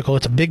buy a vehicle,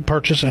 it's a big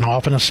purchase and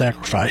often a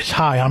sacrifice.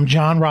 Hi, I'm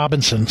John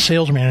Robinson,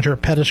 sales manager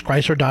at Pettis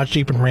Chrysler Dodge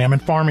Jeep and Ram in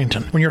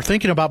Farmington. When you're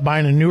thinking about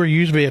buying a new or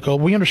used vehicle,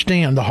 we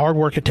understand the hard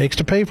work it takes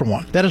to pay for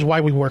one. That is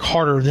why we work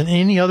harder than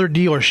any other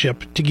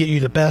dealership to get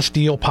you the best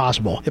deal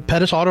possible. At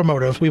Pettis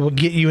Automotive, we will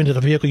get you into the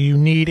vehicle you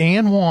need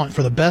and want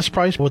for the best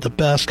price with the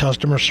best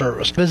customer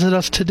service. Visit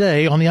us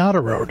today on the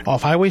Outer Road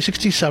off Highway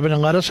 67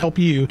 and let us help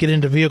you get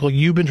into the vehicle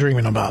you've been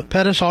dreaming about.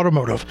 Pettis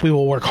Automotive. We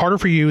will work harder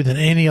for you than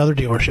any other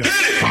dealership.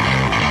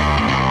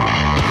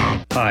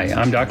 Hi,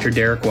 I'm Dr.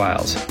 Derek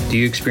Wiles. Do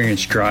you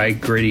experience dry,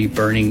 gritty,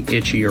 burning,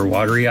 itchy, or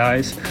watery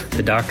eyes?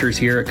 The doctors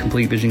here at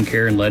Complete Vision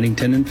Care in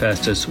Leadington and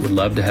Festus would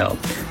love to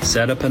help.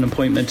 Set up an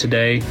appointment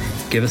today,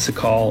 give us a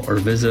call, or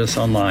visit us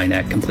online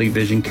at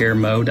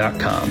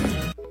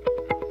CompleteVisionCareMo.com.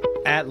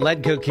 At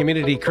Ledco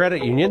Community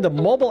Credit Union, the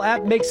mobile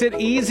app makes it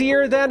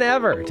easier than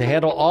ever to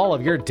handle all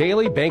of your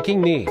daily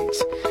banking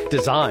needs.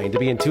 Designed to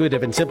be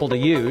intuitive and simple to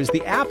use,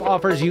 the app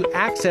offers you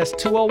access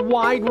to a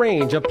wide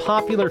range of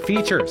popular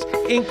features,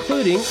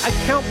 including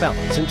account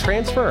balance and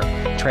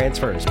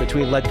transfers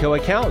between Ledco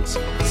accounts,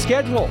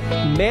 schedule,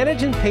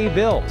 manage and pay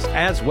bills,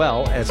 as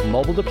well as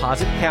mobile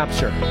deposit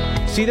capture.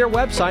 See their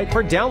website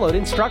for download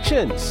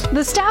instructions.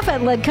 The staff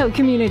at Ledco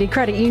Community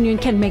Credit Union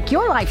can make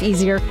your life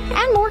easier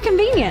and more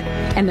convenient,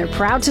 and they're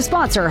proud to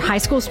sponsor high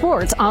school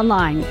sports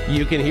online.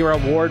 You can hear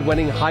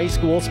award-winning high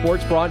school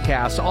sports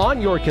broadcasts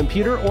on your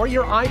computer or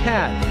your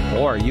iPad,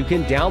 or you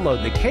can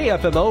download the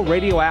KFMO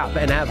radio app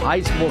and have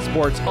high school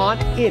sports on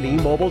any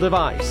mobile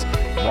device.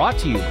 Brought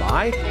to you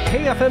by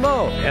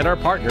KFMO and our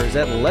partners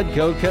at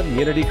Ledco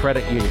Community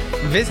Credit Union.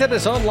 Visit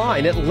us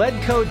online at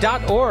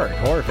ledco.org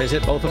or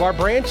visit both of our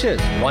branches,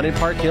 one in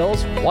Park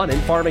Hills, one in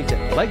Farmington.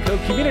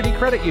 Ledco Community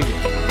Credit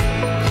Union.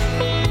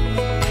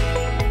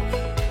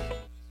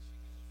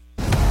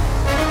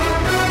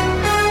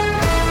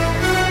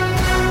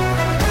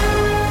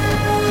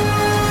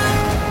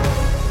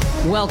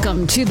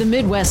 Welcome to the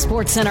Midwest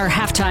Sports Center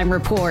Halftime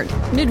Report.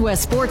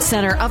 Midwest Sports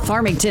Center of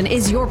Farmington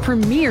is your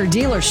premier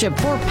dealership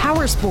for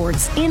power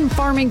sports in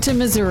Farmington,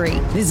 Missouri.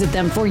 Visit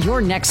them for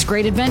your next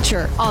great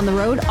adventure. On the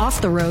road,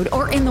 off the road,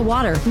 or in the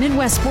water,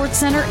 Midwest Sports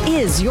Center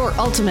is your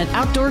ultimate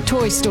outdoor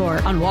toy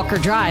store on Walker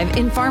Drive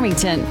in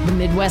Farmington. The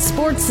Midwest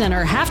Sports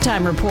Center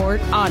Halftime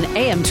Report on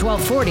AM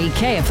 1240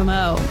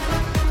 KFMO.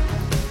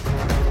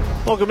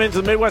 Welcome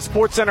into the Midwest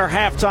Sports Center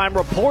Halftime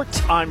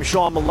Report. I'm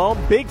Sean Malone.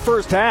 Big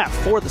first half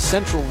for the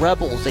Central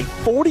Rebels. A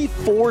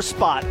 44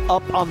 spot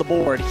up on the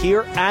board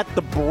here at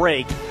the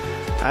break.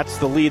 That's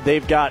the lead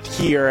they've got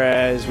here,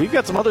 as we've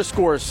got some other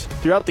scores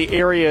throughout the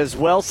area as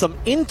well. Some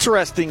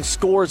interesting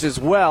scores as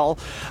well.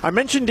 I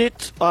mentioned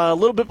it a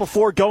little bit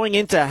before going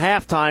into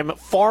halftime.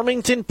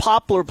 Farmington,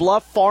 Poplar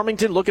Bluff.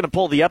 Farmington looking to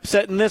pull the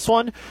upset in this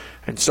one.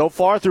 And so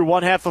far through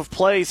one half of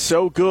play,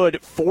 so good.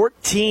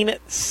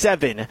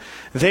 14-7.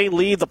 They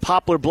lead the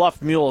Poplar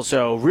Bluff Mules.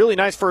 So really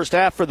nice first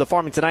half for the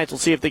Farmingtonites. We'll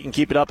see if they can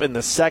keep it up in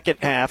the second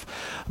half.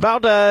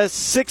 About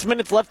 6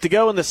 minutes left to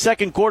go in the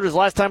second quarter.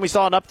 Last time we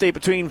saw an update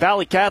between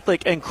Valley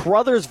Catholic and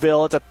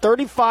Crothersville. It's a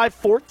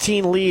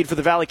 35-14 lead for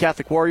the Valley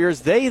Catholic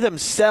Warriors. They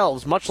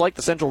themselves, much like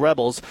the Central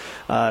Rebels,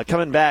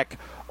 coming back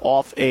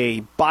off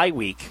a bye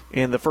week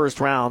in the first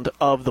round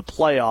of the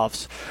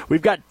playoffs.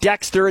 We've got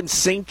Dexter and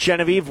St.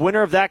 Genevieve.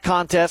 Winner of that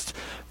contest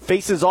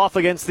faces off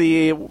against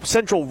the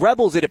Central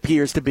Rebels, it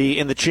appears to be,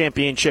 in the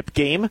championship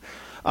game.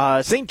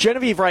 St.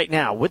 Genevieve right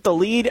now with the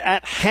lead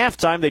at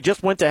halftime. They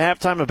just went to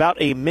halftime about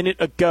a minute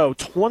ago.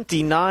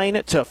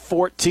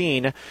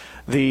 29-14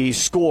 the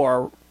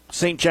score.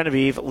 St.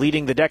 Genevieve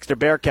leading the Dexter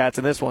Bearcats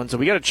in this one. So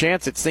we got a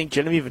chance at St.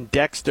 Genevieve and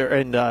Dexter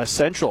and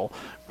Central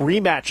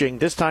rematching,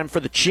 this time for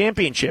the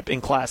championship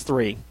in Class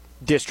 3,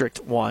 District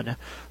 1.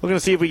 We're going to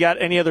see if we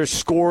got any other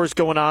scores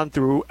going on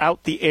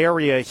throughout the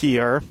area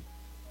here.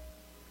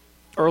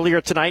 Earlier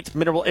tonight,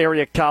 Mineral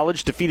Area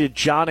College defeated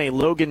John A.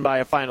 Logan by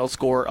a final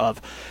score of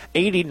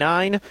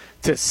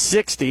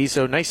 89-60.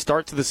 So nice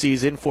start to the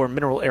season for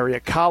Mineral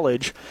Area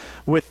College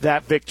with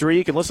that victory.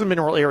 You can listen to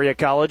Mineral Area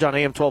College on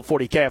AM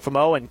 1240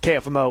 KFMO and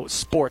KFMO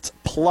Sports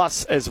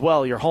Plus as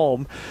well, your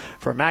home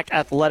for MAC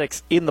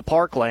Athletics in the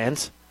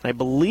Parklands. I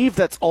believe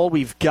that's all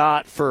we've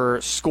got for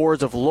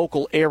scores of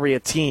local area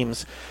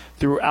teams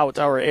throughout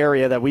our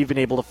area that we've been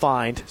able to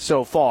find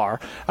so far.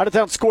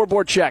 Out-of-town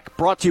scoreboard check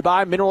brought to you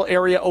by Mineral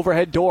Area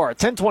Overhead Door,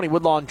 1020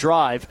 Woodlawn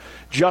Drive,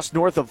 just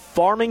north of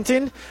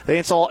Farmington. They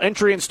install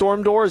entry and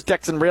storm doors,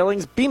 decks and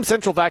railings, Beam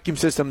Central Vacuum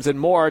Systems, and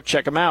more.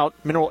 Check them out,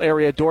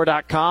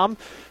 mineralareadoor.com. You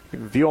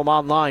can view them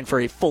online for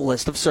a full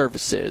list of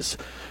services.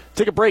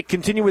 Take a break.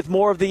 Continue with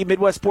more of the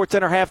Midwest Sports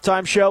Center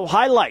halftime show.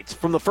 Highlights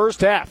from the first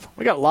half.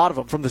 We got a lot of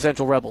them from the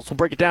Central Rebels. We'll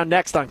break it down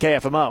next on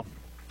KFMO.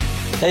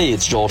 Hey,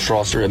 it's Joel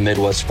Strasser at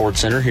Midwest Sports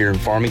Center here in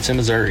Farmington,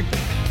 Missouri.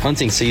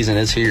 Hunting season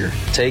is here.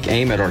 Take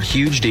aim at our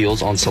huge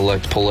deals on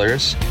select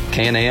Polaris,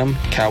 Can-Am,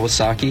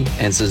 Kawasaki,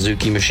 and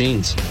Suzuki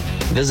machines.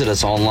 Visit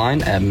us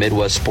online at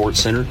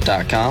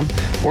MidwestSportsCenter.com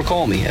or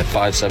call me at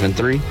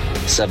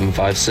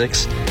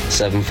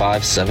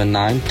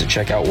 573-756-7579 to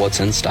check out what's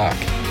in stock.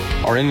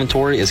 Our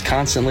inventory is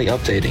constantly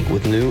updating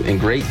with new and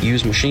great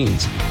used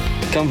machines.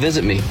 Come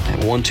visit me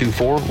at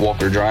 124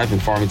 Walker Drive in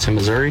Farmington,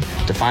 Missouri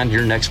to find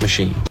your next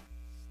machine.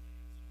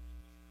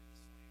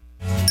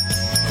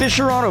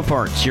 Fisher Auto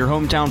Parts, your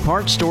hometown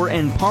parts store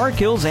in Park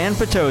Hills and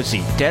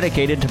Potosi,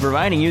 dedicated to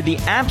providing you the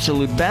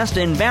absolute best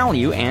in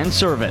value and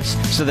service.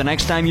 So the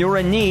next time you're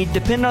in need,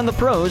 depend on the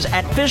pros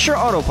at Fisher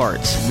Auto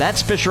Parts.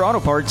 That's Fisher Auto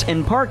Parts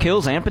in Park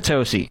Hills and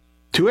Potosi.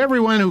 To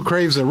everyone who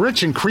craves a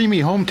rich and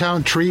creamy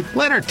hometown treat,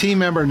 let our team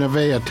member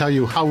Nevaeh tell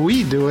you how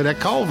we do it at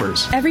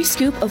Culver's. Every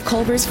scoop of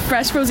Culver's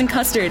fresh frozen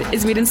custard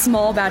is made in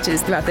small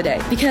batches throughout the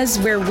day. Because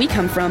where we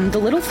come from, the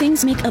little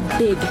things make a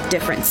big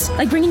difference.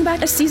 Like bringing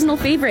back a seasonal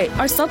favorite.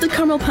 Our salted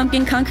caramel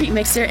pumpkin concrete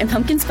mixer and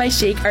pumpkin spice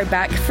shake are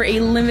back for a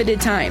limited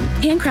time.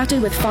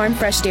 Handcrafted with farm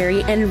fresh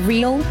dairy and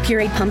real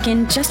pureed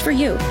pumpkin just for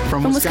you.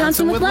 From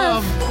Wisconsin with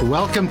love.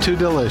 Welcome to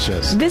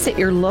Delicious. Visit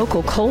your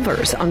local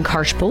Culver's on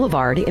Karsh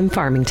Boulevard in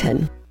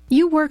Farmington.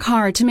 You work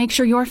hard to make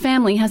sure your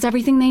family has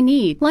everything they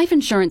need. Life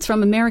insurance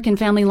from American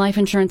Family Life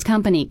Insurance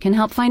Company can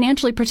help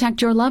financially protect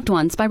your loved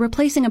ones by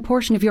replacing a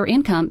portion of your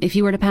income if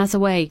you were to pass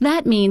away.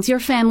 That means your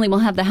family will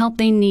have the help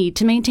they need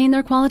to maintain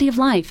their quality of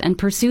life and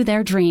pursue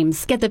their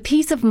dreams. Get the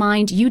peace of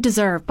mind you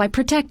deserve by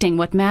protecting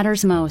what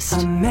matters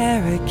most.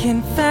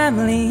 American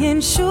Family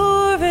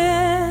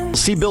Insurance.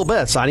 See Bill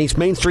Betts on East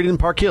Main Street in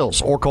Park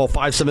Hills or call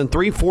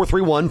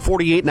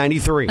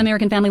 573-431-4893.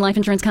 American Family Life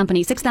Insurance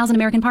Company, 6000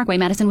 American Parkway,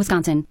 Madison,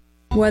 Wisconsin.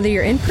 Whether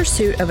you're in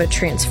pursuit of a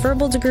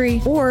transferable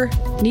degree or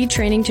need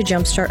training to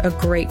jumpstart a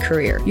great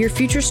career, your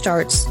future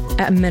starts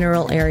at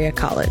Mineral Area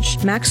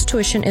College. Max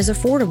tuition is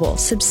affordable,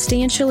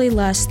 substantially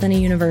less than a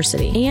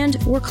university, and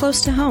we're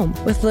close to home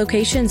with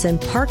locations in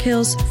Park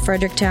Hills,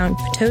 Fredericktown,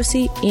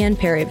 Potosi, and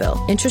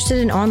Perryville. Interested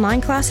in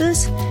online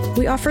classes?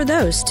 We offer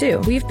those too.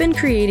 We've been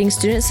creating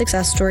student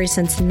success stories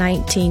since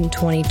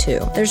 1922.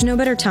 There's no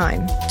better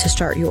time to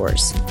start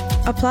yours.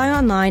 Apply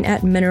online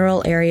at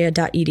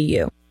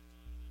mineralarea.edu.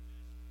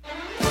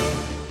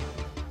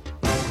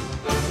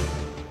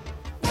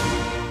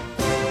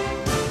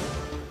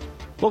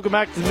 Welcome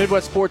back to the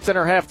Midwest Sports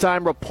Center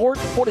halftime report.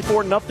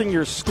 44-0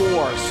 your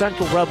score.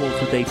 Central Rebels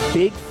with a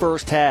big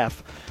first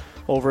half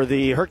over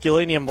the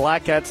Herculaneum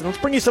Blackcats. And let's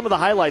bring you some of the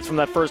highlights from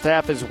that first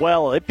half as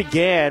well. It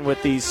began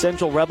with the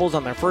Central Rebels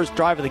on their first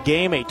drive of the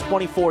game, a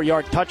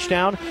 24-yard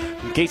touchdown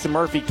from Casey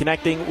Murphy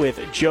connecting with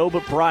Job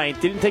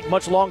Bryant. Didn't take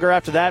much longer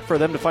after that for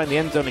them to find the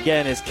end zone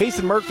again, as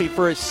Casey Murphy,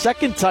 for his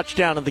second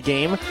touchdown of the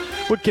game,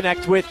 would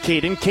connect with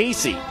Caden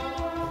Casey.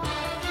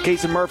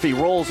 Casey Murphy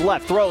rolls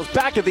left, throws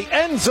back to the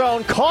end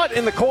zone, caught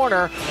in the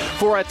corner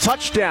for a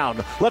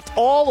touchdown. Left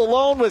all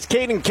alone was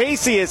Caden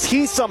Casey as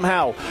he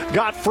somehow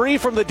got free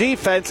from the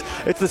defense.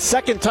 It's the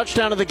second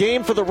touchdown of the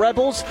game for the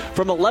Rebels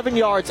from 11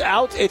 yards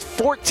out. It's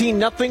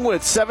 14-0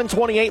 with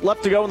 7:28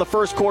 left to go in the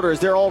first quarter as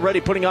they're already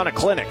putting on a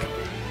clinic.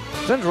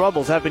 Central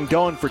Rebels have been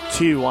going for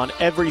two on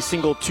every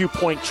single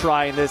two-point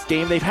try in this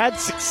game. They've had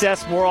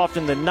success more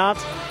often than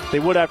not. They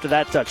would after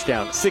that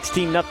touchdown.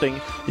 16-0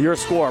 your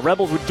score.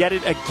 Rebels would get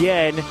it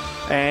again,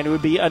 and it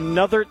would be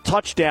another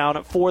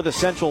touchdown for the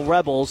Central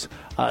Rebels.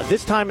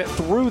 This time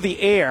through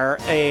the air,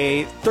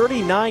 a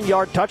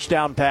 39-yard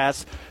touchdown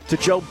pass to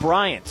Joe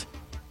Bryant.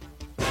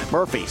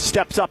 Murphy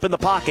steps up in the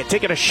pocket,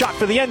 taking a shot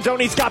for the end zone.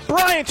 He's got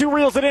Bryant who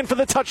reels it in for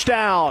the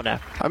touchdown.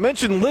 I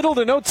mentioned little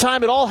to no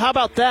time at all. How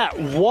about that?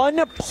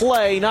 One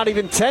play, not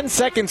even 10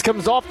 seconds,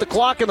 comes off the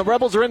clock, and the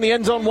Rebels are in the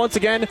end zone once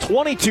again.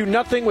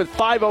 22-0 with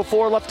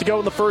 5:04 left to go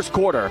in the first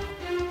quarter.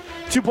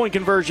 Two-point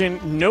conversion,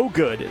 no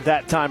good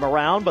that time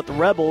around, but the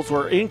Rebels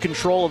were in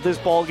control of this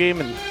ball game,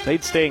 and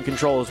they'd stay in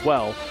control as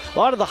well. A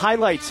lot of the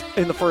highlights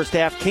in the first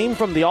half came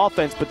from the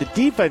offense, but the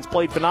defense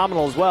played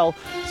phenomenal as well,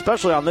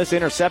 especially on this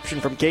interception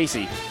from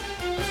Casey.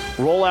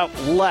 Rollout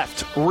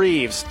left,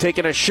 Reeves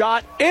taking a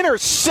shot,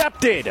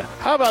 intercepted.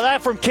 How about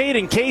that from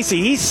Caden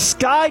Casey? He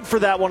skied for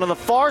that one on the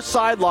far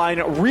sideline,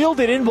 reeled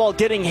it in while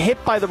getting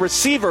hit by the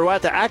receiver, who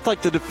had to act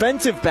like the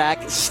defensive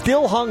back,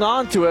 still hung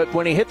on to it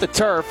when he hit the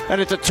turf, and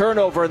it's a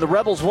turnover. And the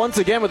Rebels once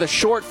again with a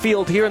short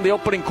field here in the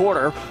opening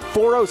quarter.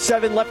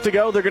 4:07 left to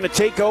go. They're going to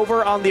take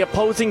over on the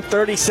opposing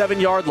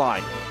 37-yard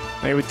line.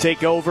 They would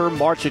take over,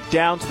 march it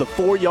down to the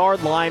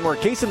 4-yard line where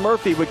Casey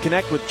Murphy would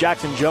connect with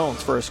Jackson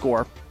Jones for a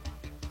score.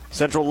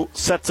 Central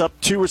sets up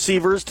two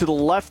receivers to the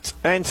left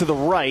and to the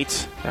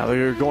right. Now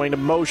they're going to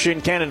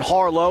motion Cannon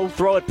Harlow,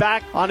 throw it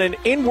back on an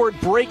inward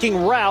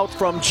breaking route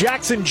from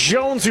Jackson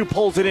Jones, who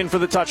pulls it in for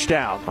the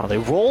touchdown. Now they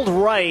rolled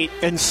right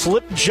and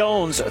slipped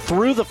Jones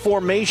through the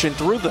formation,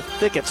 through the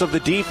thickets of the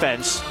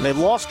defense. And they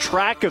lost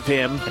track of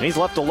him, and he's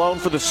left alone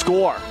for the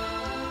score.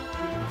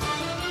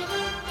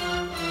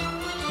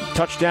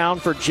 Touchdown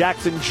for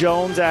Jackson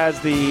Jones as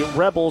the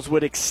Rebels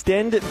would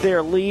extend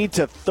their lead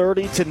to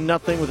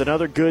 30-0 with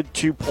another good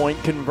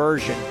two-point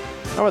conversion.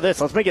 How about this?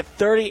 Let's make it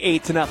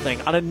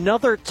 38-0 on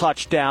another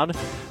touchdown,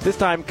 this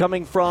time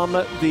coming from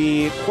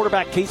the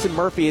quarterback Casey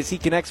Murphy as he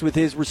connects with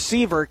his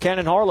receiver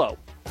Cannon Harlow.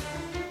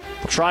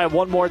 We'll try it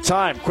one more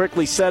time.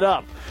 Quickly set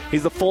up.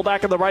 He's the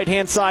fullback on the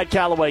right-hand side,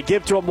 Callaway.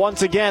 Give to him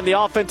once again. The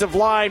offensive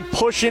line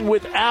pushing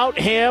without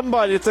him,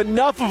 but it's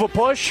enough of a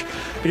push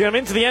to get him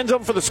into the end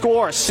zone for the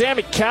score.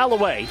 Sammy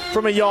Callaway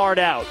from a yard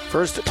out.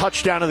 First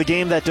touchdown of the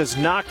game that does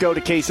not go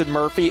to Casey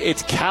Murphy.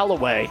 It's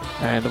Callaway.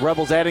 And the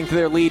Rebels adding to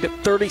their lead,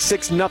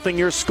 36-0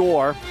 your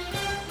score.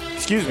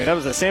 Excuse me, that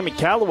was a Sammy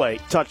Callaway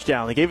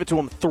touchdown. They gave it to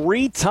him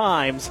 3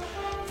 times.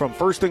 From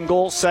first and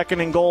goal,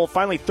 second and goal,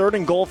 finally third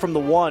and goal from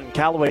the 1.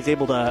 Callaway's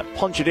able to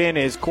punch it in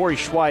as Corey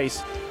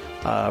Schweiss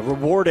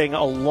rewarding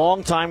a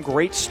long-time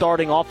great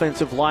starting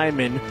offensive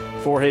lineman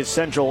for his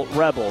Central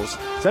Rebels.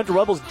 Central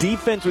Rebels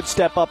defense would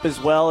step up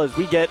as well as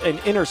we get an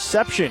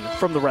interception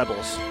from the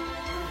Rebels.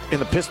 In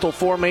the pistol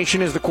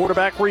formation is the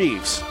quarterback,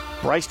 Reeves.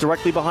 Bryce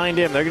directly behind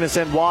him. They're going to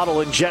send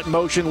Waddle in jet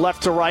motion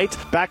left to right.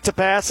 Back to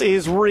pass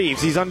is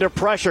Reeves. He's under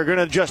pressure. Going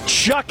to just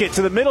chuck it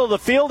to the middle of the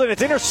field, and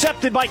it's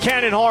intercepted by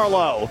Cannon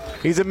Harlow.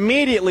 He's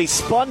immediately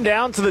spun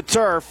down to the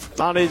turf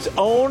on his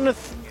own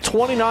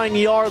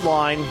 29-yard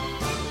line.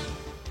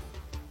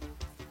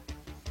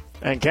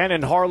 And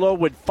Cannon Harlow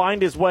would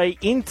find his way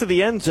into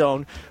the end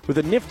zone with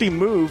a nifty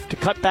move to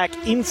cut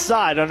back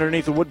inside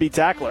underneath the would-be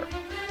tackler.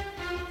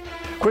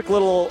 Quick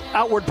little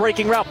outward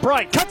breaking route.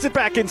 Bryant cuts it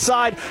back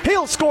inside.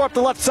 He'll score up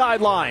the left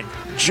sideline.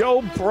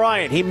 Joe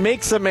Bryant, he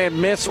makes a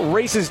man miss,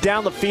 races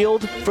down the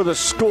field for the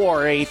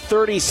score, a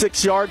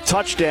 36-yard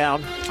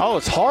touchdown. Oh,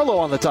 it's Harlow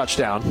on the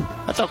touchdown.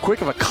 That's how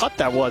quick of a cut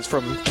that was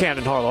from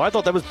Cannon Harlow. I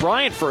thought that was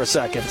Bryant for a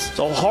second.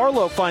 So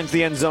Harlow finds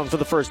the end zone for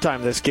the first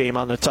time this game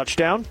on the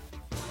touchdown.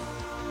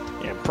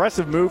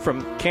 Impressive move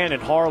from Cannon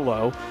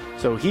Harlow.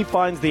 So he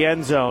finds the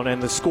end zone,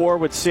 and the score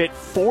would sit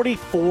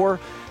 44-0.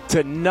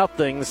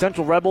 The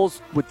Central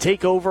Rebels would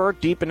take over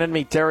deep in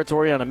enemy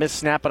territory on a missed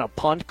snap and a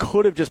punt.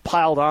 Could have just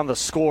piled on the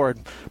score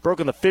and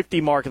broken the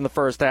 50 mark in the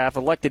first half.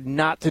 Elected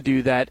not to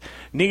do that.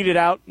 Needed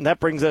out, and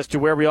that brings us to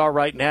where we are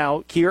right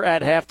now here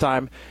at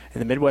halftime in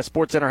the Midwest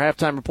Sports Center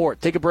Halftime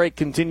Report. Take a break,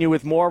 continue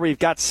with more. We've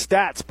got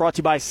stats brought to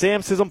you by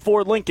Sam Sism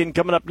Ford Lincoln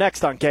coming up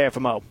next on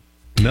KFMO.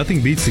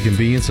 Nothing beats the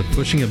convenience of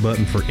pushing a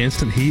button for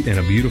instant heat and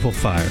a beautiful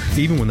fire,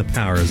 even when the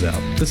power is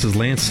out. This is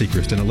Lance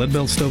Sechrist, and at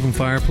Leadbelt Stove and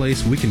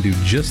Fireplace, we can do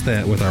just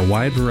that with our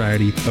wide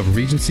variety of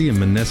Regency and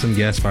Monessen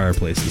gas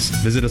fireplaces.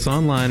 Visit us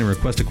online and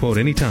request a quote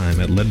anytime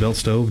at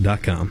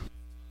leadbeltstove.com.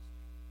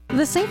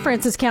 The St.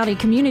 Francis County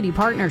Community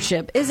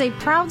Partnership is a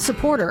proud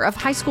supporter of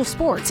high school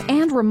sports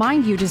and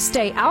remind you to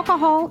stay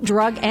alcohol,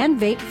 drug, and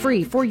vape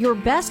free for your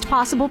best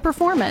possible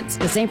performance.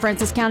 The St.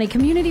 Francis County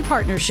Community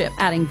Partnership,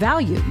 adding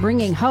value,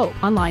 bringing hope.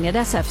 Online at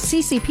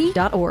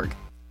sfccp.org.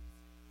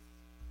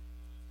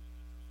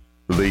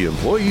 The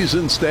employees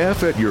and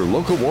staff at your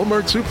local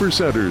Walmart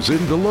Supercenters in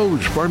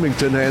Deloge,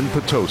 Farmington, and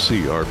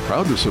Potosi are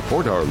proud to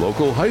support our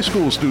local high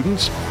school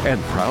students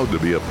and proud to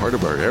be a part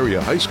of our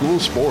area high school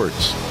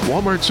sports.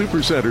 Walmart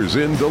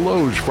Supercenters in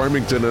Deloge,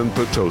 Farmington, and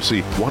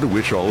Potosi want to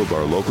wish all of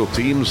our local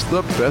teams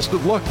the best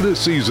of luck this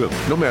season.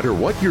 No matter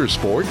what your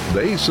sport,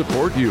 they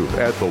support you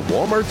at the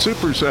Walmart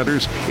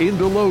Supercenters in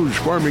Deloge,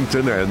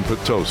 Farmington, and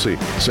Potosi.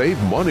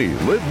 Save money,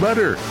 live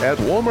better at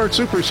Walmart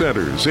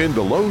Supercenters in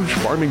Deloge,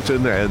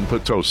 Farmington, and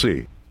Potosi.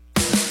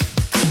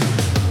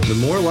 The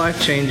more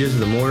life changes,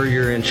 the more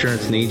your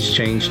insurance needs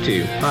change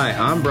too. Hi,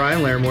 I'm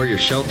Brian Larimore, your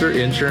shelter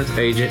insurance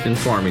agent in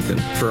Farmington.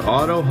 For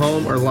auto,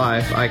 home, or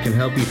life, I can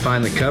help you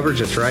find the coverage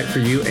that's right for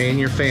you and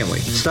your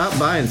family. Stop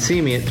by and see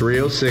me at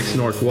 306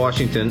 North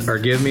Washington or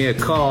give me a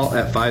call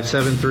at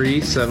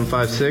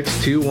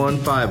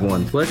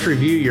 573-756-2151. Let's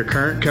review your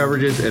current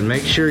coverages and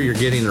make sure you're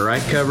getting the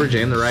right coverage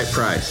and the right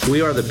price.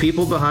 We are the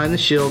people behind the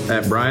shield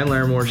at Brian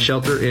Larimore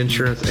Shelter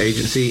Insurance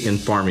Agency in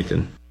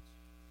Farmington.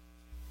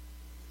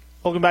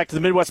 Welcome back to the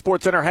Midwest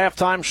Sports Center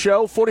halftime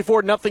show.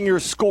 44-0 your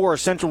score.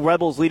 Central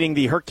Rebels leading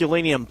the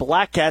Herculaneum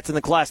Black Cats in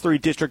the Class 3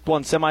 District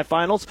 1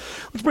 semifinals.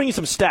 Let's bring you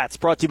some stats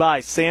brought to you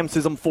by Sam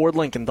Sism Ford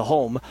Lincoln, the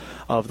home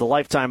of the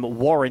lifetime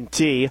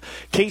warranty.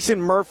 Kaysen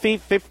Murphy,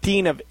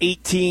 15 of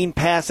 18,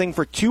 passing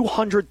for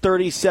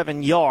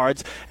 237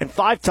 yards and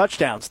 5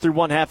 touchdowns through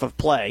one half of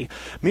play.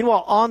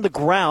 Meanwhile, on the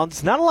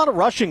ground, not a lot of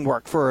rushing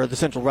work for the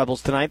Central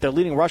Rebels tonight. Their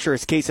leading rusher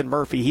is Kaysen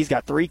Murphy. He's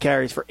got 3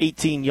 carries for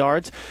 18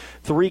 yards.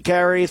 3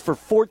 carries for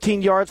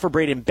 14 yards for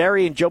Braden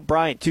Berry, and Joe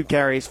Bryant 2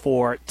 carries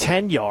for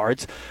 10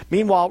 yards.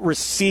 Meanwhile,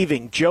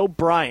 receiving, Joe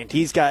Bryant,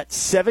 he's got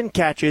 7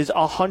 catches,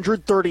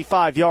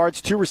 135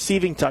 yards, 2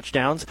 receiving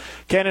touchdowns.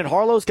 Cannon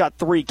Harlow's got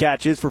 3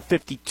 catches for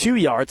 52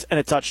 yards and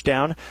a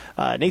touchdown.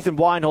 Nathan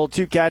Weinhold,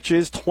 2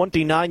 catches,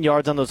 29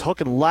 yards on those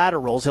hook and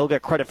laterals. He'll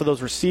get credit for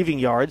those receiving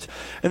yards.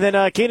 And then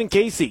Caden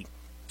Casey,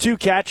 2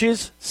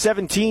 catches,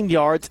 17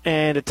 yards,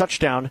 and a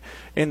touchdown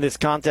in this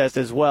contest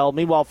as well.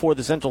 Meanwhile, for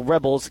the Central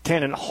Rebels,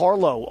 Cannon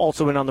Harlow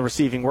also in on the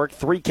receiving work.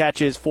 3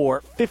 catches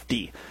for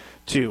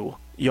 52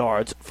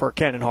 yards for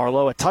Cannon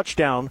Harlow. A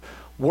touchdown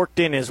worked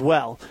in as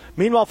well.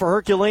 Meanwhile, for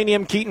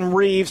Herculaneum, Keaton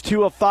Reeves,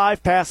 2 of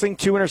 5 passing,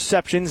 2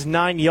 interceptions,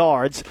 9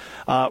 yards.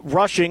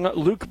 Rushing,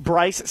 Luke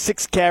Bryce,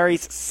 6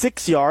 carries,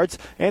 6 yards.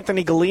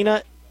 Anthony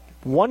Galena,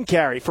 1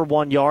 carry for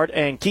 1 yard,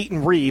 and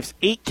Keaton Reeves,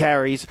 8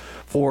 carries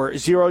for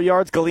 0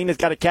 yards. Galena's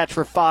got a catch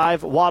for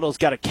 5. Waddle's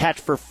got a catch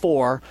for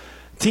 4.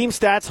 Team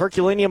stats,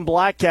 Herculaneum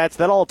Black Cats,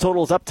 that all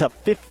totals up to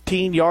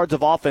 15 yards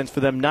of offense for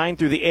them, 9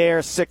 through the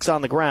air, 6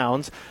 on the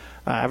grounds.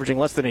 Averaging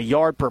less than a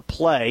yard per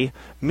play.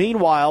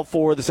 Meanwhile,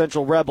 for the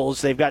Central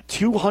Rebels, they've got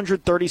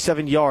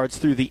 237 yards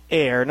through the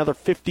air, another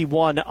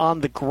 51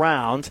 on the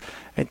ground,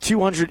 and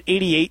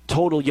 288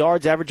 total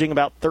yards, averaging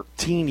about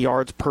 13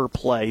 yards per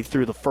play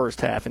through the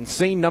first half.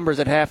 Insane numbers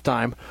at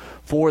halftime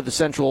for the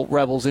Central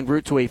Rebels en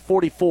route to a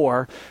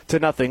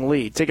 44-0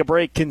 lead. Take a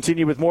break,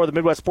 continue with more of the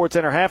Midwest Sports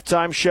Center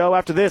halftime show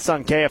after this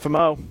on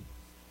KFMO.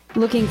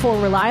 Looking for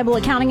reliable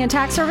accounting and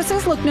tax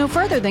services? Look no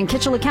further than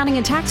Kitchell Accounting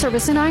and Tax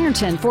Service in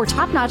Ironton. For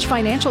top-notch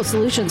financial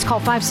solutions, call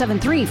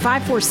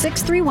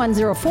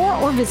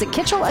 573-546-3104 or visit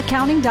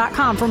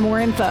KitchellAccounting.com for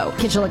more info.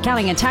 Kitchell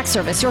Accounting and Tax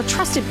Service, your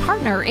trusted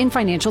partner in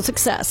financial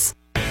success.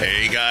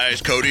 Hey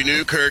guys, Cody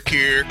Newkirk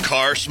here,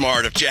 Car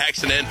Smart of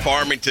Jackson and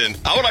Farmington.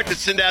 I would like to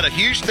send out a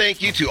huge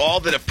thank you to all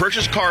that have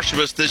purchased cars from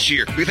us this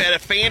year. We've had a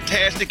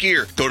fantastic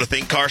year. Go to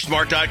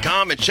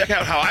thinkcarsmart.com and check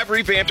out how I've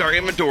revamped our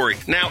inventory.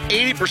 Now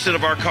 80%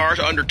 of our cars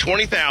are under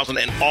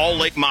 $20,000 and all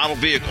late model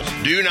vehicles.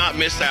 Do not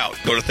miss out.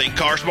 Go to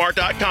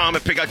thinkcarsmart.com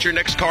and pick out your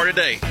next car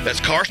today.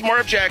 That's Car Smart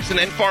of Jackson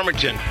and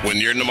Farmington. When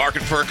you're in the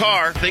market for a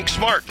car, think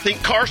smart,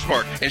 think Car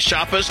Smart, and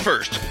shop us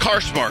first.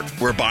 Car Smart,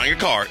 where buying a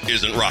car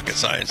isn't rocket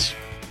science.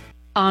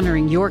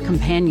 Honoring your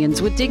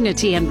companions with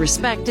dignity and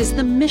respect is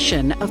the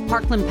mission of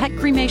Parkland Pet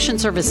Cremation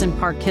Service in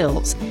Park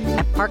Hills.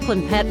 At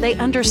Parkland Pet, they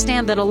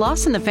understand that a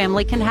loss in the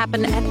family can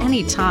happen at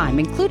any time,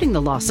 including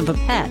the loss of a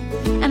pet.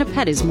 And a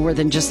pet is more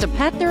than just a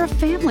pet, they're a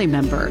family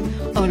member.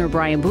 Owner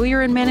Brian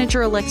Booyer and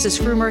manager Alexis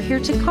Frumer are here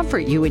to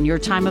comfort you in your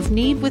time of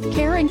need with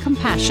care and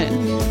compassion.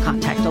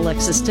 Contact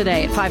Alexis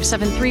today at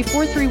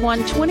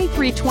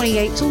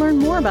 573-431-2328 to learn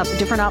more about the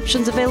different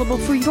options available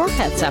for your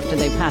pets after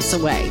they pass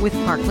away with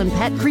Parkland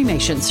Pet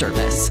Cremation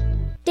Service.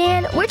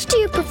 Dan, which do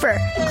you prefer,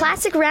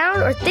 classic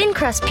round or thin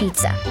crust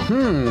pizza?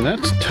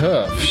 That's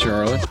tough,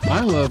 Charlotte. I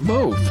love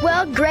both.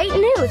 Well, great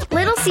news.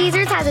 Little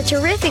Caesars has a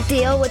terrific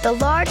deal with a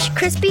large,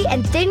 crispy,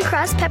 and thin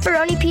crust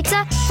pepperoni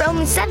pizza for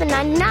only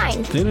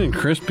 $7.99. Thin and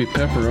crispy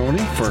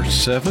pepperoni for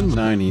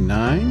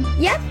 $7.99?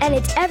 Yep, and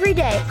it's every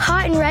day,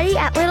 hot and ready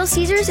at Little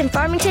Caesars in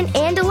Farmington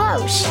and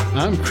Deloche.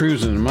 I'm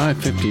cruising my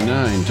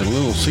 59 to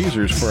Little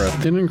Caesars for a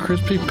thin and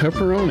crispy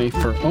pepperoni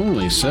for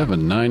only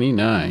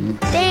 $7.99.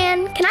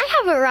 Dan, can I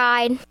have a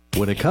ride?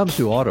 When it comes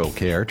to auto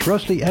care,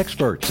 trust the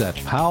experts at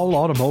Powell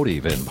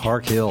Automotive in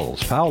Park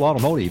Hills. Powell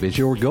Automotive is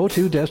your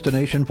go-to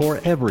destination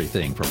for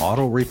everything from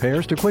auto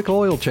repairs to quick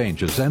oil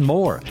changes and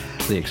more.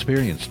 The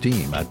experienced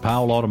team at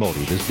Powell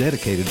Automotive is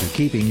dedicated to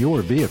keeping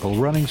your vehicle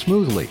running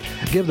smoothly.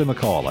 Give them a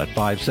call at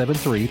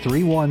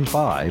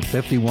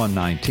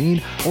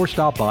 573-315-5119 or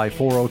stop by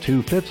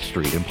 402 5th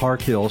Street in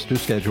Park Hills to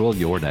schedule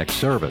your next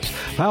service.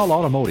 Powell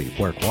Automotive,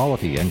 where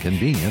quality and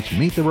convenience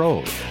meet the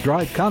road.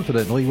 Drive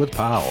confidently with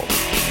Powell.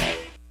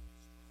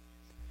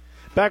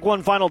 Back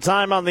one final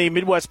time on the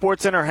Midwest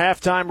Sports Center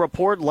halftime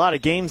report. A lot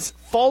of games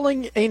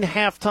falling in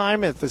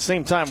halftime at the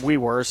same time we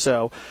were,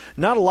 so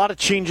not a lot of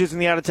changes in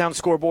the out-of-town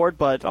scoreboard,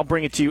 but I'll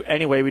bring it to you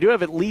anyway. We do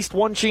have at least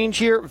one change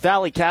here.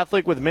 Valley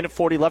Catholic with a minute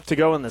 40 left to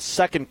go in the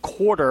second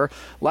quarter.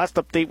 Last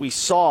update we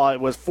saw, it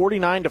was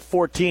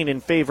 49-14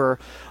 in favor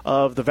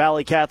of the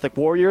Valley Catholic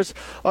Warriors.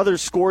 Other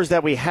scores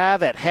that we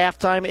have at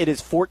halftime, it is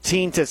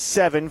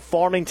 14-7,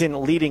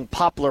 Farmington leading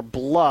Poplar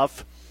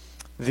Bluff.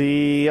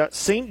 The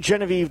St.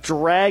 Genevieve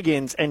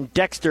Dragons and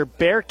Dexter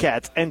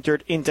Bearcats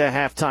entered into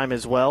halftime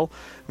as well.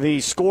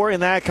 The score in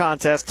that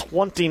contest,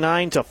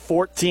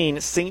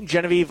 29-14. St.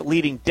 Genevieve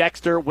leading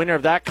Dexter. Winner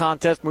of that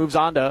contest moves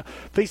on to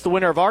face the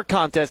winner of our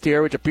contest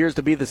here, which appears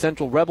to be the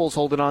Central Rebels,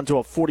 holding on to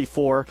a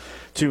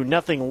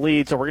 44-0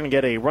 lead. So we're going to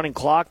get a running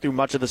clock through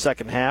much of the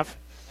second half.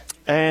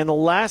 And the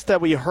last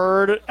that we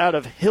heard out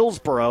of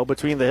Hillsboro,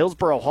 between the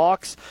Hillsboro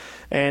Hawks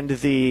and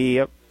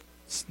the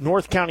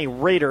North County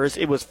Raiders,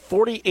 it was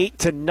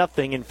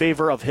 48-0 in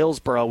favor of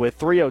Hillsboro with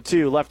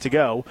 3:02 left to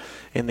go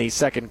in the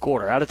second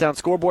quarter. Out-of-town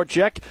scoreboard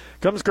check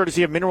comes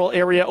courtesy of Mineral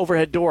Area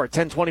Overhead Door,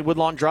 1020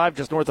 Woodlawn Drive,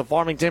 just north of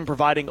Farmington,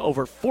 providing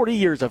over 40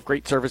 years of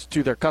great service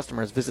to their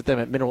customers. Visit them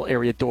at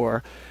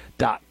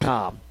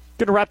mineralareadoor.com.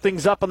 Going to wrap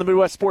things up on the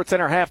Midwest Sports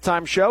Center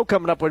halftime show.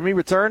 Coming up when we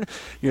return,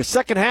 your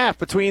second half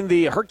between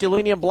the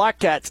Herculaneum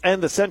Blackcats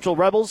and the Central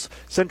Rebels.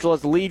 Central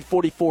has the lead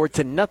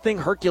 44-0.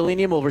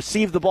 Herculaneum will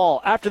receive the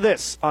ball after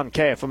this on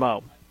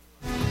KFMO.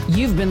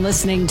 You've been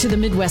listening to the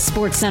Midwest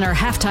Sports Center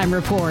Halftime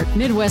Report.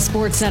 Midwest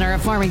Sports Center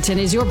of Farmington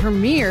is your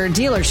premier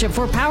dealership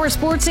for power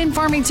sports in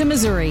Farmington,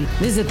 Missouri.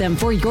 Visit them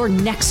for your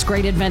next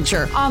great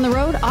adventure. On the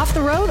road, off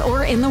the road,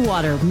 or in the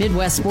water.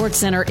 Midwest Sports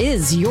Center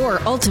is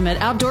your ultimate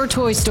outdoor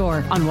toy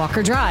store on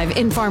Walker Drive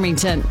in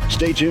Farmington.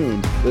 Stay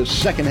tuned. The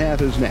second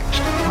half is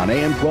next on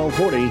AM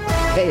 1240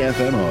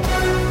 KFMO.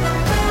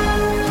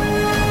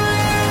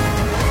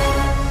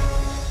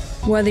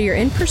 Whether you're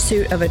in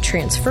pursuit of a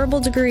transferable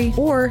degree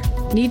or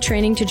need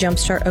training to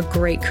jumpstart a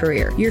great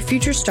career, your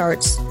future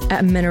starts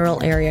at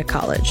Mineral Area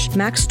College.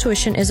 Max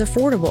tuition is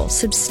affordable,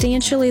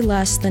 substantially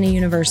less than a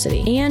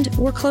university, and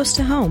we're close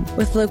to home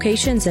with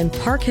locations in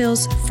Park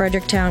Hills,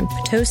 Fredericktown,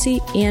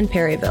 Potosi, and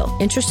Perryville.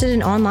 Interested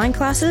in online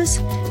classes?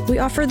 We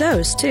offer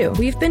those too.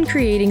 We've been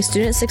creating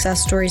student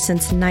success stories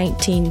since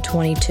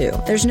 1922.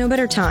 There's no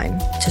better time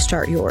to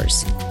start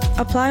yours.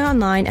 Apply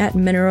online at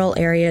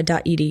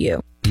mineralarea.edu.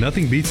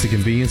 Nothing beats the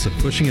convenience of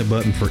pushing a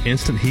button for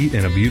instant heat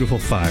and a beautiful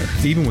fire,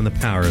 even when the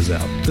power is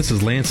out. This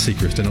is Lance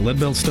Sechrist, and at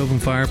Leadbelt Stove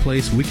and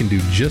Fireplace, we can do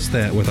just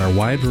that with our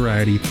wide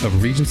variety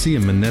of Regency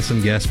and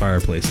Monessen gas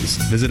fireplaces.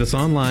 Visit us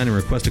online and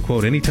request a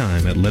quote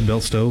anytime at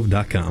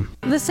leadbeltstove.com.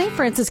 The St.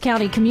 Francis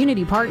County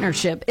Community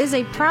Partnership is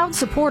a proud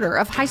supporter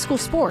of high school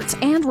sports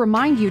and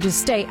remind you to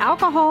stay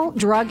alcohol,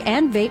 drug,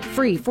 and vape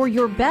free for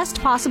your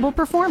best possible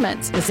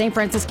performance. The St.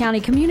 Francis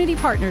County Community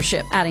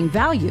Partnership, adding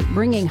value,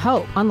 bringing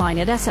hope. Online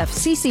at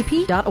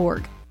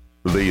sfccp.org.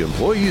 The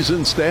employees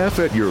and staff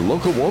at your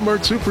local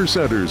Walmart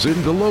Supercenters in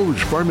Deloge,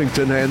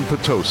 Farmington, and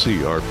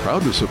Potosi are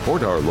proud to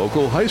support our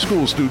local high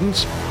school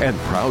students and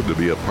proud to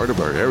be a part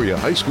of our area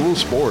high school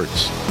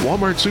sports.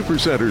 Walmart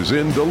Supercenters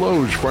in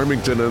Deloge,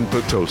 Farmington, and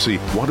Potosi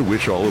want to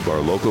wish all of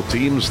our local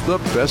teams the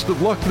best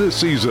of luck this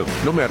season.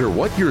 No matter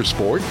what your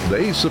sport,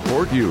 they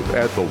support you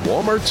at the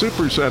Walmart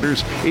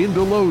Supercenters in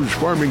Deloge,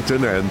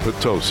 Farmington, and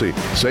Potosi.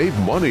 Save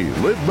money,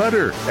 live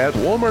better at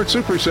Walmart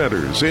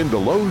Supercenters in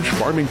Deloge,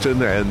 Farmington,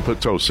 and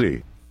Potosi.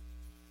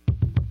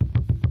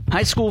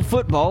 High school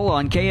football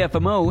on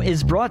KFMO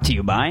is brought to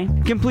you by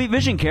Complete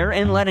Vision Care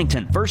in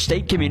Leadington, First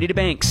State Community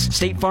Banks,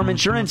 State Farm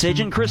Insurance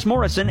Agent Chris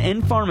Morrison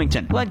in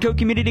Farmington, Ledco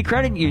Community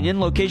Credit Union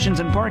locations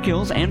in Park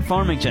Hills and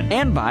Farmington,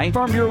 and by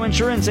Farm Bureau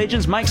Insurance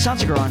Agents Mike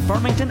Sotziger on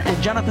Farmington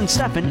and Jonathan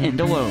Steffen in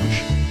Deloge.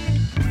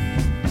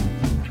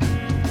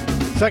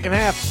 Second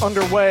half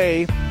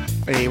underway.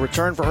 A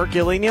return for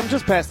Herculaneum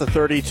just past the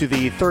 30 to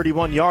the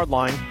 31-yard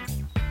line.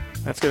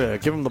 That's going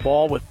to give them the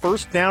ball with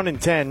first down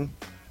and 10.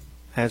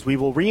 As we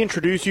will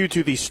reintroduce you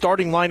to the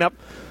starting lineup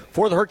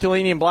for the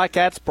Herculaneum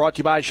Blackcats, brought to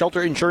you by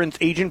Shelter Insurance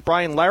Agent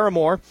Brian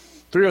Larimore,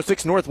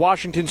 306 North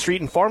Washington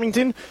Street in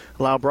Farmington.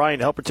 Allow Brian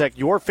to help protect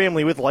your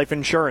family with life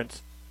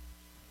insurance.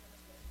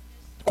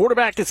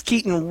 Quarterback is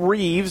Keaton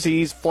Reeves.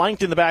 He's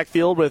flanked in the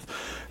backfield with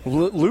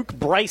Luke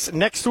Bryce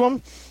next to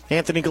him.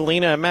 Anthony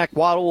Galena and Mac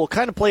Waddle will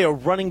kind of play a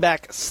running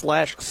back /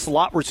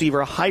 slot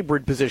receiver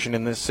hybrid position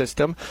in this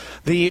system.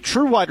 The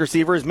true wide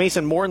receiver is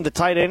Mason Morton. The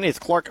tight end is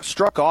Clark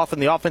Struckoff.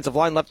 And the offensive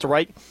line left to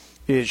right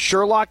is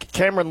Sherlock,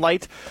 Cameron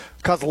Light,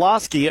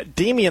 Kozlowski,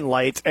 Damian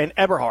Light, and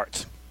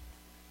Eberhardt.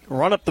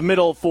 Run up the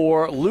middle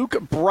for Luke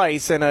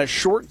Bryce and a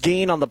short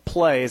gain on the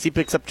play as he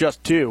picks up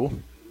just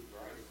 2.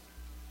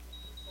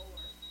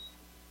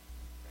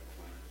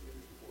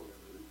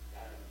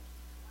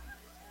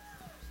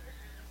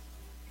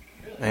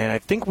 And I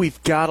think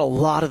we've got a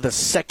lot of the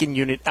second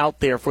unit out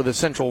there for the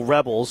Central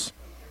Rebels.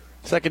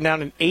 Second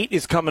down and 8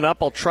 is coming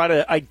up. I'll try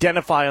to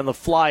identify on the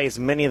fly as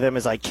many of them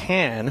as I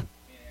can.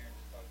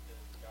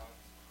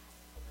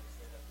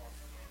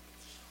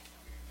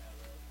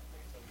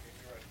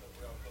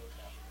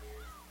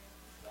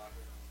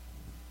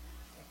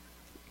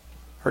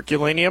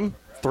 Herculaneum,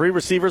 3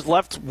 receivers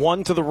left,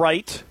 1 to the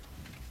right.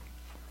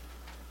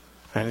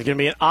 And it's going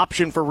to be an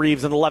option for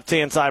Reeves on the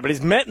left-hand side. But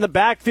he's met in the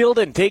backfield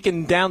and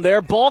taken down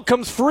there. Ball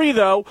comes free,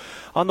 though.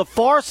 On the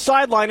far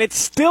sideline, it's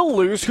still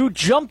loose. Who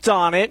jumped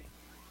on it?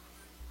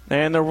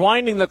 And they're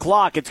winding the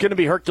clock. It's going to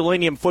be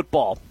Herculaneum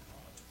football.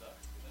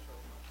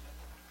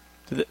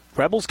 Did the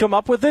Rebels come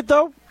up with it,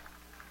 though?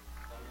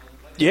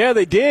 Yeah,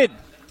 they did.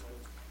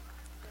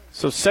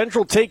 So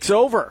Central takes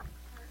over.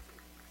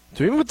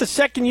 So even with the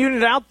second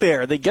unit out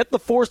there, they get the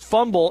forced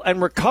fumble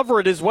and recover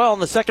it as well on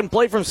the second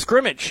play from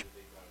scrimmage.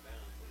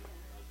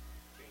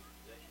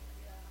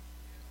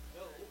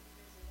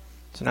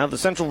 So now the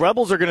Central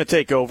Rebels are going to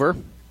take over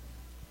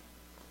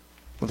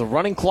with a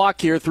running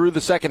clock here through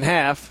the second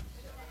half,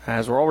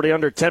 as we're already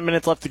under 10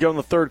 minutes left to go in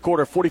the third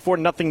quarter.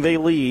 44-0 they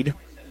lead.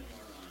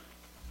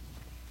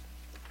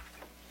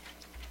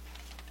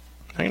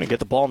 I'm going to get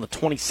the ball on the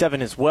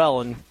 27 as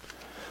well. And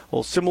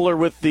well, similar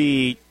with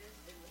the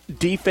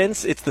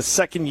defense, it's the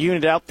second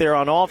unit out there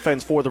on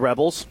offense for the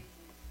Rebels.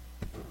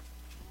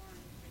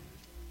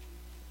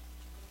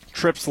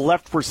 Trips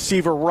left,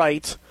 receiver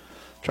right.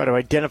 Try to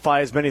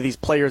identify as many of these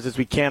players as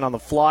we can on the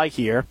fly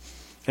here.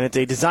 And it's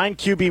a design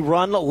QB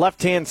run,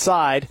 left-hand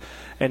side,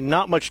 and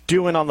not much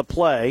doing on the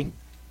play.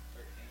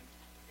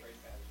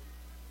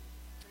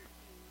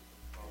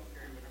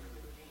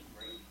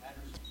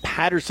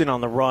 Patterson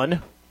on the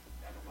run.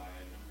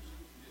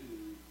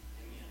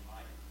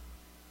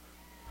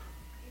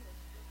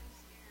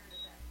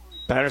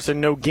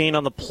 Patterson, no gain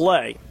on the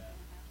play.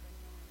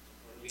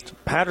 So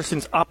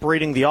Patterson's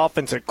operating the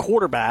offense at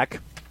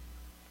quarterback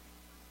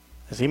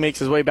as he makes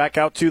his way back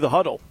out to the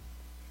huddle.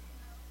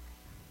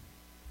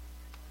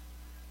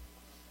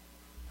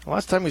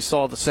 Last time we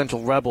saw the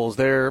Central Rebels,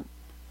 their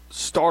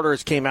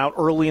starters came out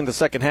early in the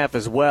second half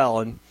as well,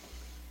 and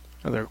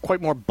they're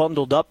quite more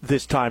bundled up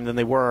this time than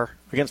they were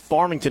against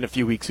Farmington a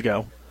few weeks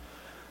ago.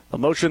 The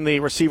motion, the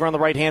receiver on the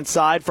right-hand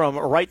side from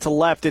right to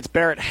left, it's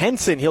Barrett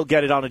Henson. He'll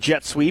get it on a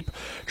jet sweep.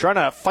 Trying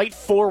to fight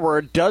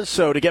forward, does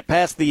so to get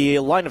past the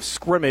line of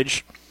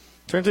scrimmage.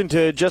 Turns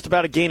into just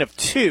about a gain of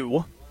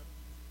 2.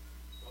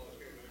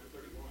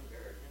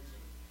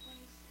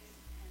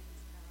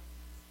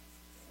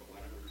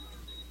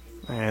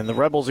 And the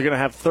Rebels are going to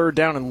have third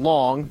down and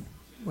long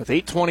with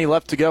 8:20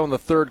 left to go in the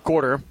third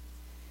quarter.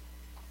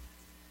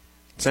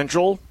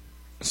 Central,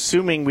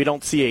 assuming we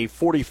don't see a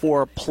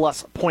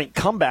 44-plus point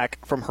comeback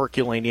from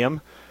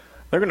Herculaneum,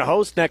 they're going to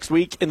host next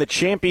week in the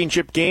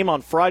championship game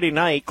on Friday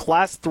night.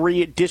 Class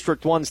 3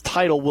 District 1's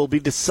title will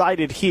be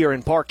decided here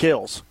in Park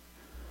Hills.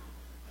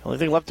 The only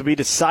thing left to be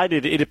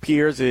decided, it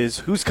appears, is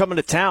who's coming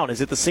to town.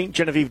 Is it the St.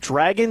 Genevieve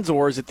Dragons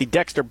or is it the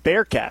Dexter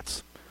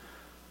Bearcats?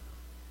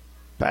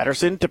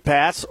 Patterson to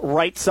pass,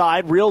 right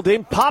side, reeled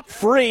in, pop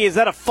free. Is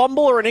that a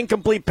fumble or an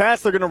incomplete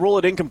pass? They're going to rule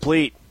it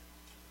incomplete.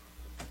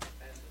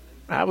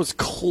 That was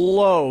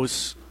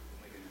close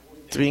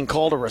to being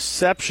called a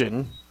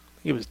reception.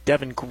 It was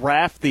Devin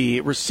Graff, the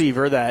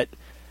receiver, that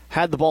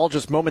had the ball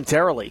just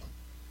momentarily.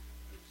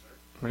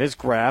 It is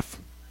Graff.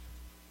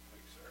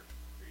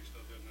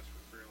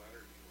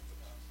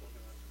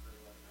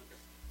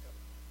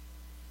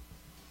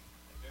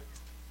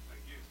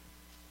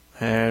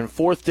 And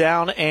 4th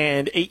down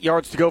and 8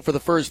 yards to go for the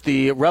first.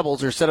 The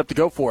Rebels are set up to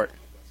go for it.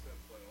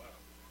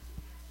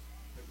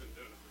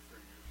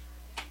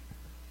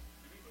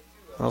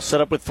 They'll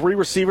set up with 3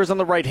 receivers on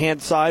the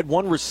right-hand side,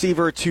 1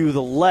 receiver to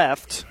the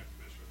left.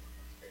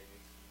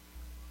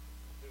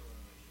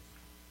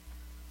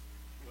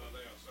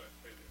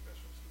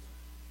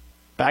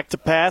 Back to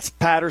pass,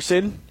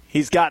 Patterson.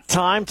 He's got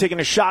time,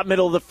 taking a shot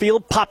middle of the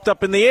field, popped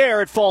up in the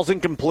air. It falls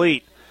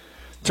incomplete.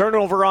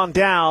 Turnover on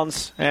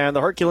downs, and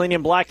the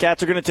Herculaneum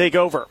Blackcats are going to take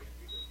over.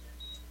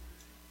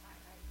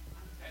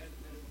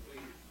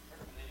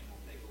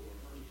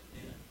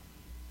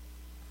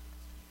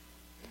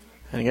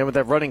 And again, with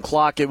that running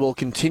clock, it will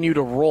continue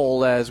to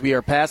roll as we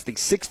are past the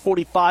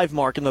 6:45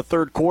 mark in the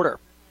third quarter.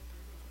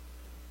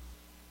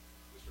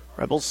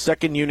 Rebels'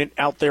 second unit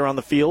out there on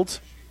the field.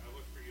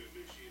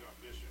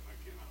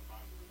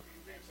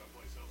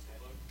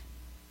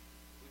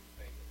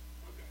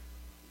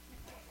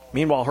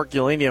 Meanwhile,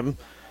 Herculaneum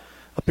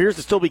appears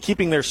to still be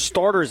keeping their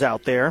starters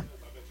out there.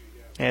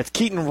 And it's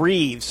Keaton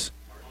Reeves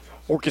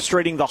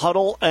orchestrating the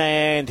huddle,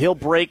 and he'll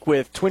break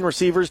with twin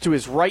receivers to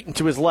his right and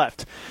to his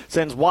left.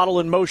 Sends Waddle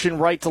in motion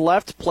right to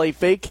left, play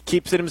fake,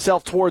 keeps it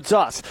himself towards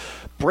us.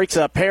 Breaks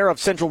a pair of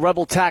Central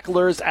Rebel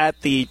tacklers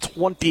at the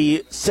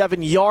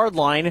 27-yard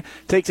line,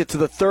 takes it to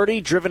the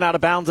 30, driven out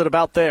of bounds at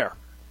about there.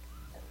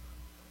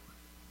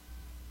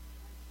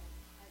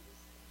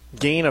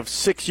 Gain of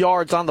 6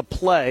 yards on the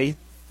play.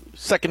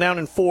 2nd down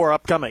and 4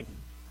 upcoming.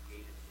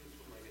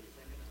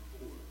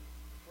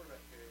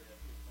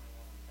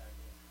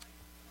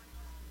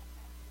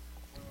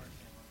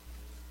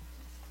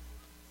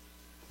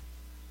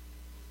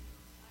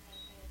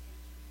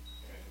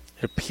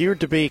 It appeared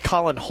to be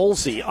Colin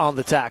Holsey on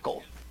the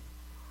tackle.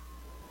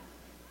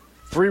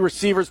 3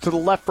 receivers to the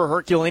left for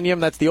Herculaneum.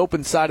 That's the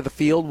open side of the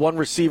field. 1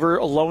 receiver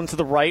alone to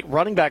the right,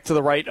 running back to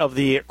the right of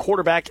the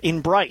quarterback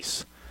in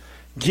Bryce.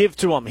 Give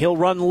to him. He'll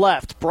run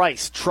left.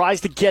 Bryce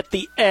tries to get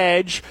the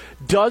edge,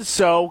 does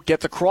so,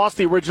 gets across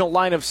the original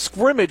line of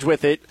scrimmage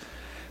with it,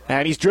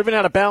 and he's driven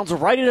out of bounds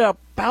right at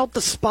about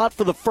the spot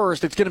for the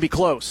first. It's going to be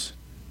close.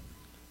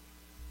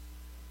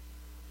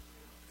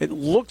 It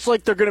looks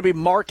like they're going to be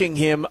marking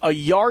him a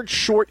yard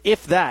short,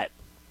 if that.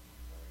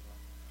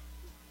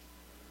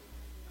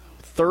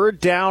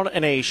 3rd down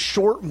and a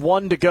short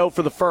 1 to go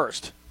for the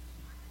first.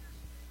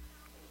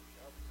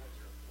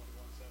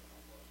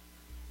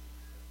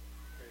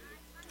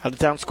 Out of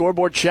town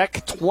scoreboard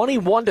check,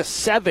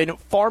 21-7.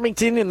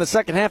 Farmington in the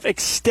second half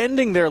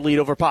extending their lead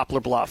over Poplar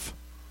Bluff.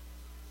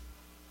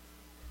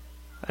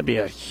 That'd be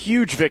a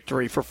huge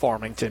victory for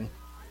Farmington.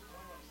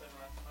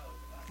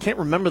 Can't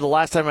remember the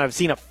last time I've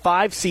seen a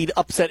 5 seed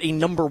upset a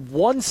number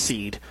 1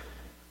 seed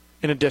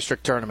in a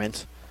district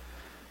tournament.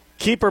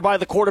 Keeper by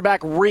the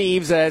quarterback,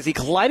 Reeves, as he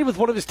collided with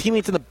one of his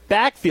teammates in the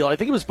backfield. I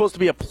think it was supposed to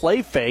be a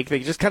play fake. They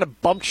just kind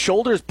of bumped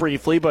shoulders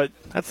briefly, but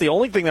that's the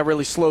only thing that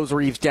really slows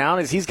Reeves down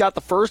is he's got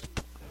the first.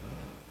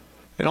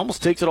 It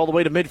almost takes it all the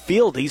way to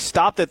midfield. He's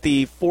stopped at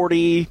the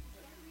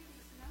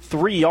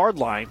 43-yard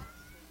line.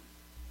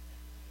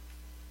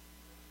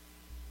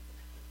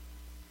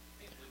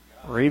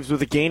 Reeves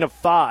with a gain of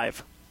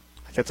 5.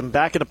 Gets him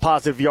back into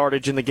positive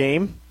yardage in the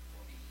game.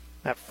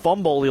 That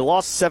fumble, he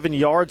lost 7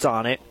 yards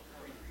on it.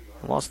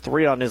 Lost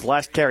 3 on his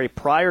last carry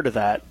prior to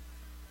that.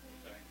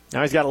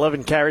 Now he's got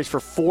 11 carries for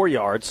 4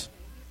 yards.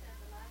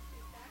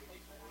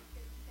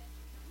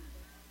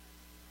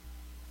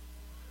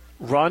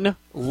 Run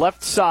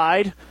left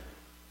side.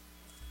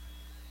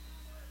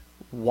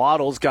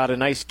 Waddle's got a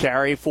nice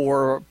carry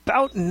for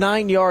about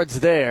 9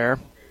 yards there.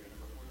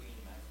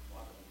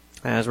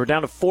 As we're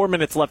down to 4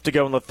 minutes left to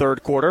go in the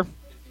third quarter.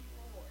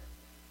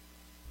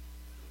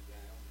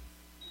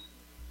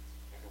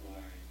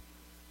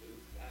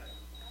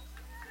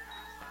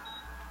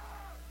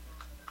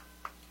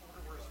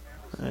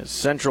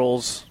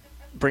 Central's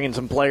bringing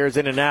some players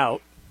in and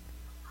out.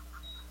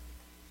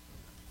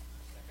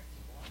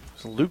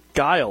 There's Luke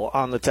Guile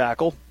on the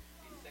tackle.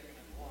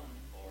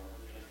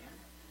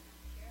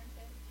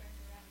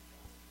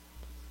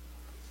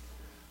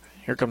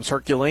 Here comes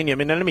Herculaneum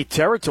in enemy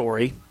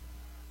territory.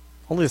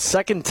 Only the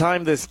second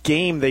time this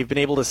game they've been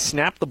able to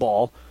snap the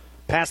ball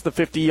past the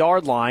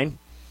 50-yard line.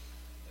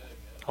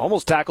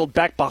 Almost tackled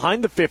back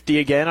behind the 50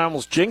 again.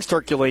 Almost jinxed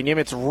Herculaneum.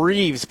 It's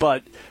Reeves,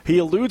 but he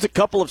eludes a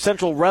couple of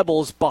Central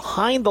Rebels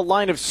behind the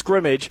line of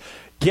scrimmage,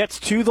 gets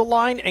to the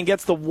line, and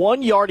gets the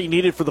 1 yard he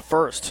needed for the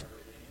first.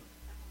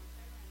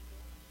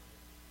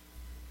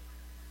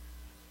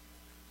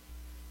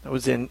 That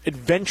was an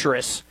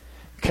adventurous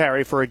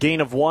carry for a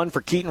gain of 1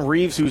 for Keaton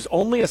Reeves, who's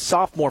only a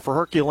sophomore for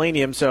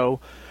Herculaneum, so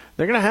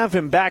they're going to have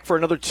him back for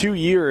another 2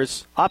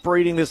 years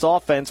operating this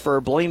offense for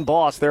Blaine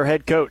Boss, their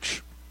head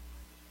coach.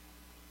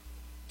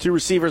 2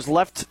 receivers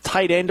left,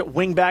 tight end,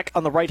 wing back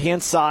on the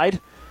right-hand side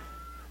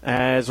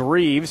as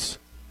Reeves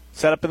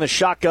set up in the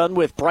shotgun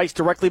with Bryce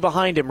directly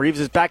behind him. Reeves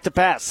is back to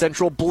pass.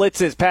 Central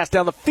blitzes, pass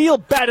down the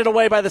field, batted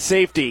away by the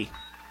safety.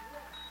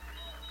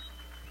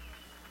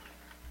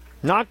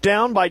 Knocked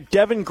down by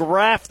Devin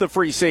Graff, the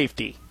free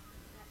safety.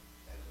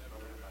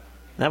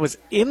 That was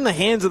in the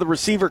hands of the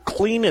receiver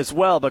clean as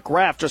well, but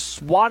Graff just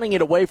swatting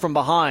it away from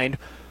behind,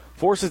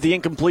 forces the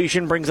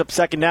incompletion, brings up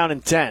 2nd down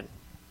and 10.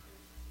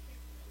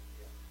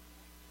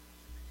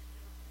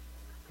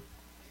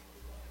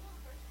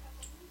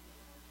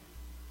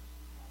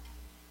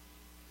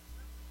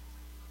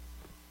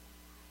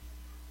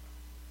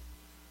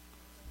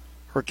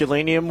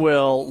 Herculaneum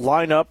will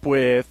line up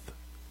with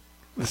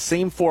the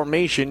same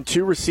formation,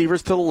 2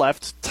 receivers to the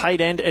left,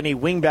 tight end and a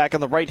wingback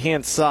on the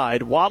right-hand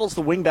side. Waddle's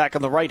the wingback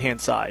on the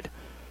right-hand side.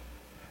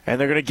 And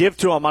they're going to give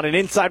to him on an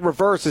inside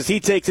reverse as he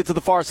takes it to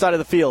the far side of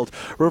the field.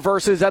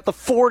 Reverses at the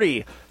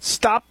 40.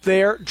 Stopped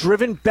there,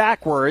 driven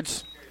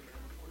backwards.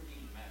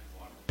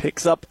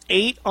 Picks up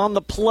 8 on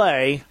the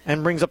play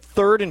and brings up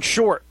 3rd and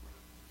short.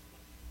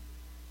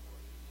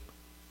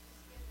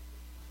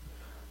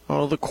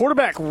 Well, the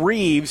quarterback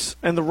Reeves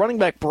and the running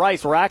back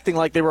Bryce were acting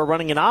like they were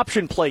running an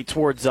option play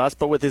towards us,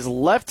 but with his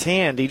left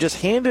hand, he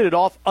just handed it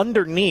off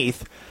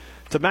underneath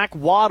to Mac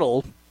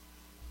Waddle.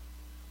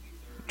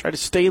 Tried to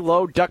stay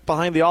low, duck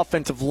behind the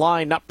offensive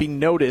line, not be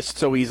noticed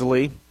so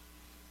easily.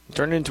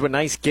 Turned it into a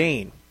nice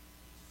gain.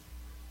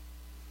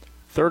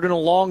 3rd and a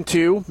long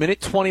 2,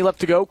 minute 20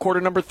 left to go,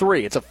 quarter number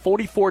 3. It's a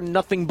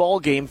 44-0 ball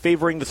game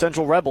favoring the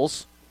Central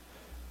Rebels.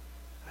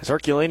 As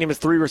Herculaneum has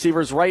 3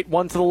 receivers right,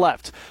 1 to the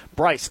left.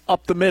 Bryce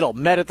up the middle,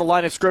 met at the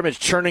line of scrimmage,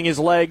 churning his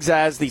legs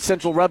as the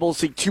Central Rebels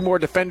see 2 more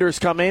defenders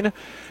come in, and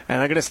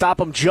they're going to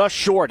stop him just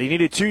short. He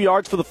needed 2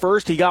 yards for the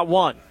first. He got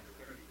 1.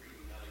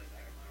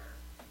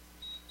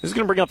 This is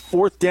going to bring up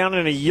 4th down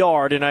and a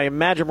yard, and I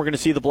imagine we're going to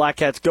see the Black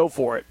Cats go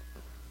for it.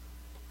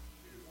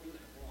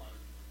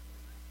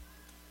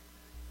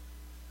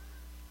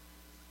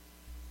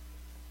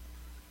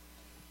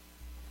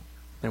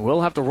 And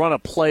we'll have to run a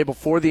play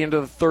before the end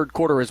of the 3rd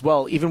quarter as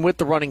well. Even with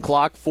the running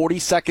clock, 40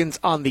 seconds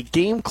on the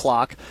game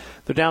clock.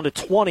 They're down to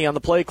 20 on the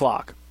play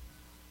clock.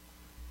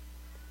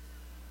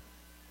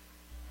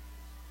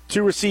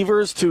 2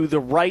 receivers to the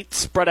right,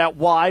 spread out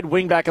wide,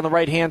 wingback on the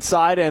right-hand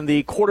side, and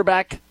the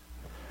quarterback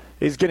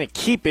is going to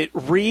keep it.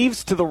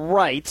 Reeves to the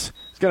right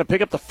is going to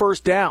pick up the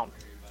 1st down.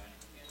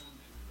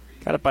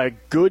 Got it by a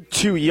good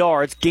 2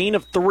 yards. Gain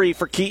of 3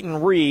 for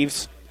Keaton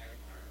Reeves.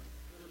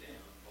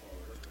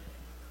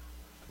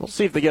 We'll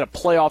see if they get a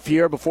playoff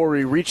here before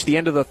we reach the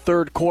end of the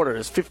 3rd quarter.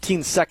 There's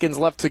 15 seconds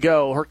left to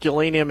go.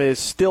 Herculaneum is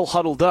still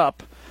huddled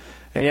up.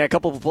 And a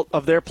couple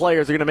of their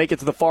players are going to make it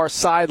to the far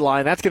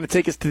sideline. That's going to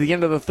take us to the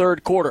end of the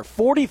 3rd quarter.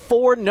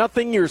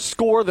 44-0 your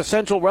score. The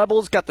Central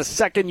Rebels got the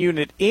 2nd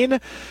unit in.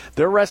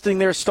 They're resting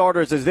their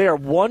starters as they are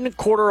 1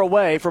 quarter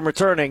away from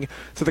returning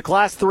to the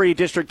Class 3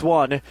 District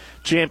 1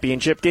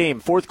 championship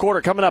game. 4th quarter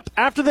coming up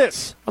after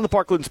this on the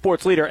Parkland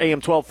Sports Leader,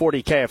 AM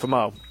 1240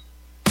 KFMO.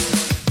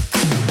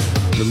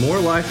 The more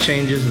life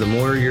changes, the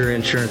more your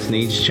insurance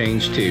needs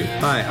change too.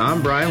 Hi,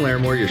 I'm Brian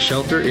Larimore, your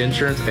shelter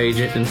insurance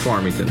agent in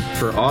Farmington.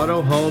 For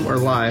auto, home, or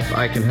life,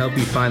 I can help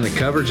you find the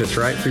coverage that's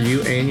right for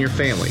you and your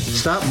family.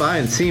 Stop by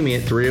and see me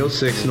at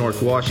 306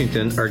 North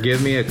Washington or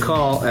give me a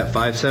call at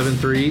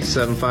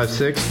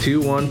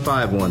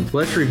 573-756-2151.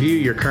 Let's review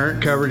your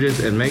current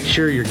coverages and make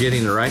sure you're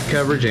getting the right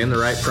coverage and the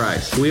right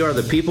price. We are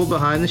the people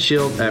behind the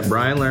shield at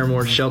Brian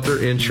Larimore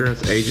Shelter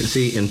Insurance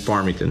Agency in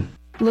Farmington.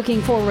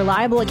 Looking for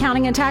reliable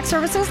accounting and tax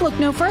services? Look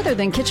no further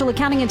than Kitchell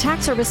Accounting and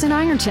Tax Service in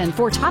Ironton.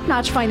 For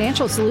top-notch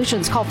financial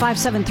solutions, call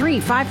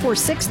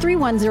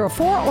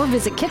 573-546-3104 or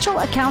visit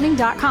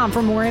KitchellAccounting.com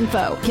for more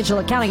info. Kitchell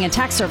Accounting and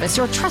Tax Service,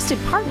 your trusted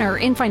partner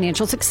in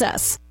financial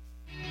success.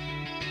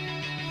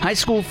 High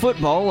school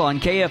football on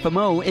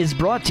KFMO is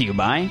brought to you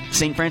by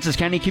St. Francis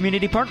County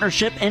Community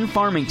Partnership in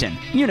Farmington,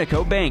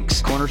 Unico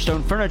Banks,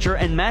 Cornerstone Furniture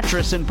and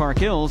Mattress in Park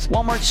Hills,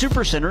 Walmart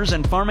Supercenters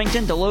in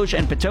Farmington, Deloge,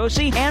 and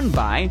Potosi, and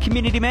by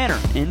Community Manor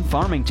in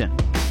Farmington.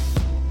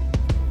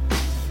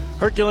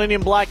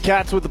 Herculaneum Black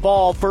Cats with the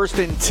ball,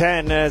 1st and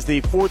 10 as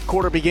the 4th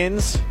quarter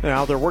begins.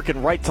 Now they're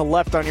working right to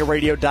left on your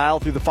radio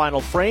dial through the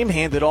final frame.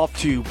 Handed off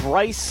to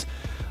Bryce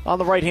on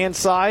the right-hand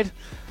side.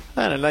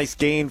 And a nice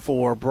gain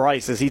for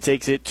Bryce as he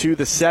takes it to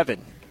the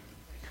 7.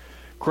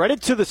 Credit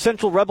to the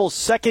Central Rebels'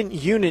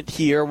 2nd unit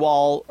here.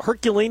 While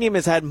Herculaneum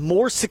has had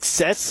more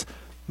success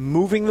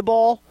moving the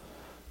ball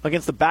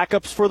against the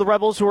backups for the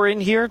Rebels who are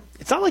in here,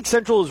 it's not like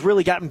Central has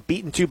really gotten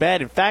beaten too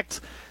bad. In fact,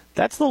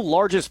 that's the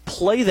largest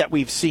play that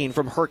we've seen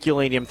from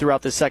Herculaneum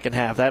throughout the 2nd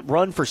half, that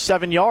run for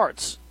 7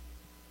 yards.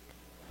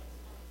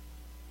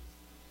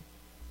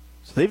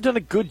 So they've done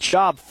a good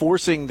job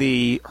forcing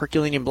the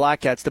Herculaneum Black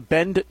Cats to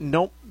bend,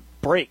 no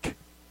break.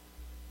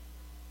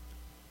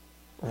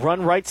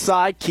 Run right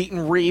side.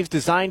 Keaton Reeves,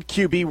 designed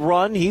QB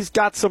run. He's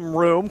got some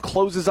room.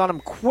 Closes on him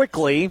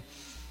quickly.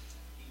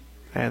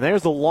 And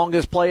there's the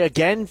longest play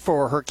again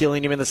for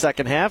Herculaneum in the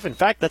second half. In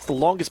fact, that's the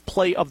longest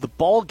play of the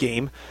ball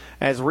game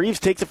as Reeves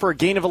takes it for a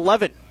gain of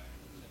 11.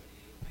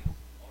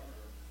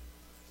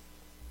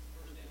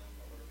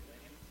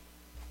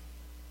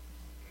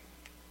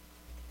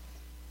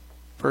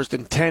 First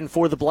and 10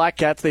 for the Black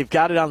Cats. They've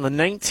got it on the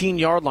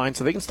 19-yard line,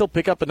 so they can still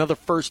pick up another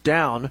first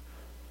down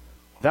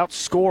without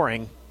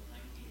scoring.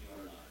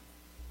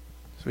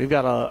 So we've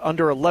got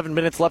under 11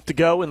 minutes left to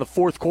go in the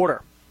fourth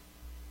quarter.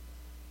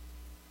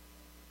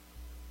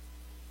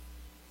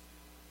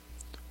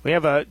 We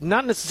have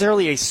not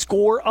necessarily a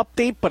score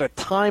update, but a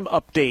time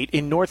update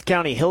in North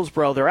County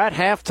Hillsboro. They're at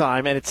halftime,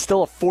 and it's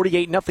still a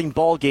 48-0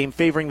 ball game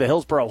favoring the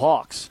Hillsboro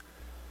Hawks.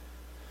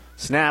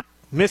 Snap.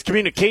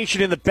 Miscommunication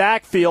in the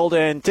backfield,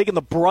 and taking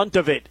the brunt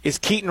of it is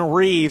Keaton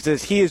Reeves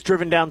as he is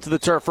driven down to the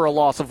turf for a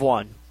loss of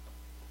 1.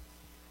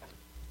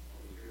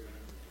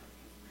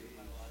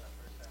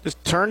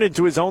 Just turned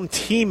into his own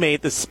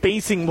teammate. The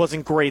spacing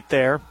wasn't great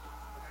there.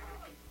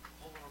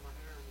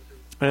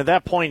 And at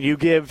that point, you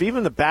give,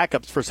 even the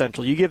backups for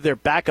Central, you give their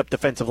backup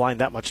defensive line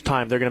that much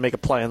time, they're going to make a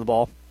play on the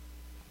ball.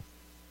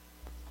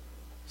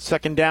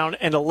 Second down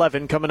and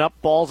 11 coming up.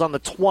 Ball's on the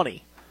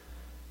 20.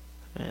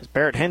 As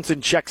Barrett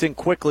Henson checks in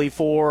quickly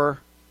for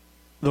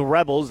the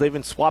Rebels. They've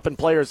been swapping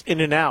players in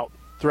and out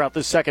throughout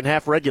this second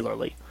half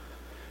regularly.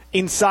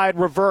 Inside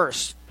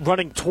reverse,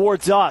 running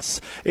towards us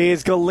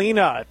is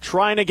Galena,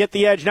 trying to get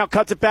the edge. Now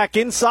cuts it back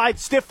inside,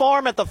 stiff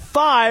arm at the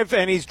 5,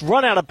 and he's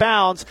run out of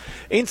bounds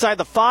inside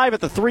the 5 at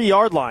the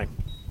 3-yard line.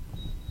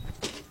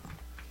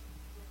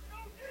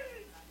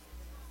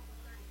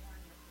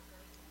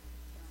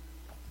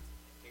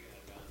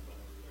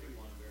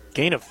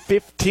 Gain of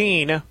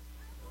 15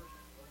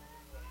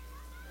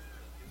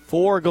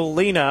 for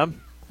Galena.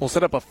 Will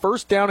set up a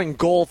first down and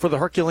goal for the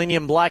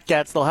Herculaneum Black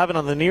Cats. They'll have it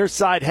on the near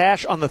side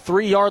hash on the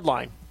 3-yard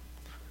line.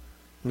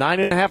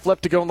 9.5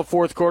 left to go in the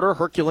fourth quarter.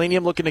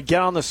 Herculaneum looking to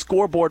get on the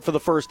scoreboard for the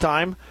first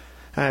time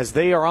as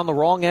they are on the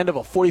wrong end of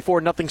a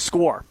 44-0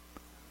 score.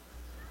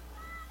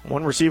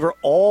 One receiver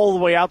all the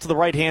way out to the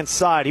right-hand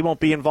side. He won't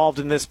be involved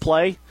in this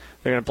play.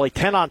 They're going to play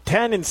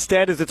 10-on-10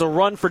 instead as it's a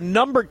run for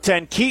number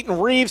 10. Keaton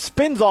Reeves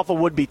spins off a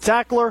would-be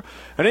tackler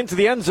and into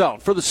the end zone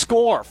for the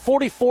score.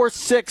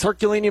 44-6,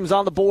 Herculaneum's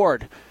on the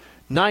board.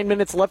 9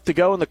 minutes left to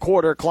go in the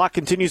quarter. Clock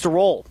continues to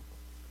roll.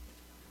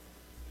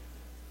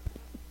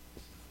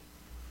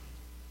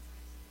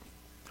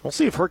 We'll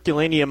see if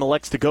Herculaneum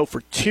elects to go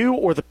for 2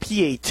 or the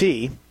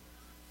PAT.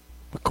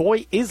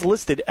 McCoy is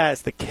listed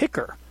as the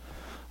kicker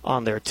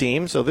on their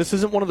team, so this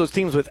isn't one of those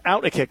teams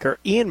without a kicker,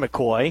 Ian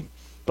McCoy,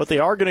 but they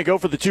are going to go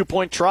for the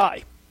 2-point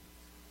try.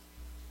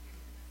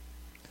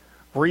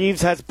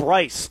 Reeves has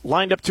Bryce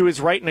lined up to his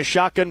right in a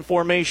shotgun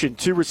formation.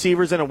 2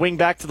 receivers and a wing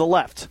back to the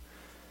left.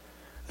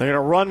 They're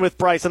going to run with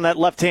Bryce on that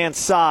left-hand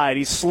side.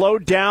 He's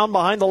slowed down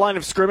behind the line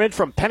of scrimmage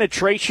from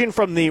penetration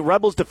from the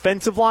Rebels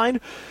defensive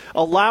line,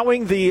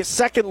 allowing the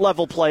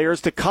second-level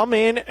players to come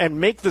in and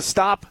make the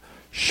stop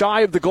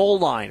shy of the goal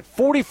line.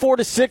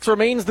 44-6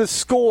 remains the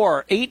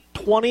score.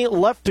 8:20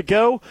 left to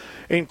go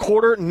in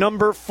quarter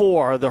number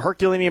 4. The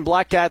Herculaneum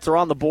Black Cats are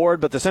on the board,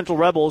 but the Central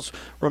Rebels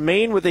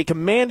remain with a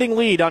commanding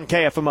lead on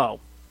KFMO.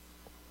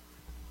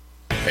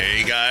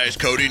 Hey guys,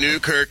 Cody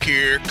Newkirk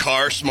here,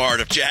 Car Smart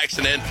of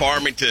Jackson and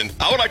Farmington.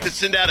 I would like to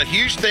send out a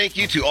huge thank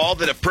you to all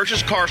that have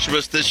purchased cars from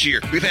us this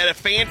year. We've had a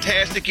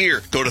fantastic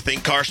year. Go to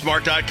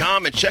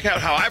thinkcarsmart.com and check out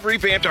how I've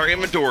revamped our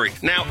inventory.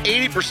 Now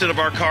 80% of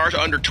our cars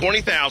are under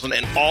 $20,000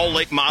 and all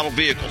late model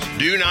vehicles.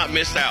 Do not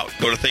miss out.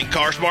 Go to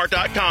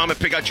thinkcarsmart.com and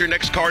pick out your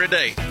next car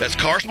today. That's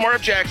Car Smart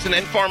of Jackson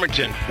and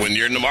Farmington. When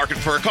you're in the market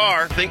for a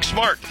car, think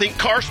smart, think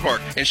Car Smart,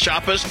 and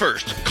shop us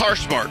first. Car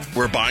Smart,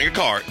 where buying a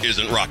car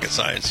isn't rocket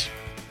science.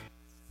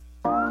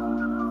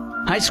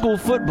 High school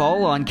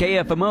football on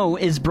KFMO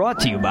is brought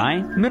to you by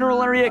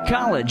Mineral Area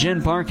College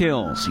in Park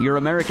Hills, your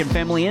American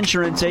Family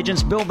Insurance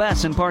agents Bill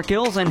Bess in Park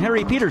Hills and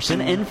Harry Peterson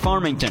in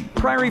Farmington,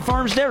 Prairie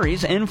Farms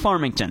Dairies in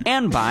Farmington,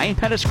 and by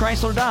Pettis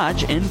Chrysler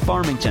Dodge in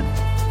Farmington.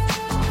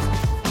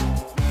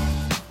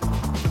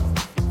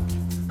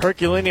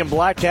 Herculaneum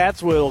Black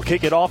Cats will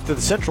kick it off to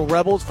the Central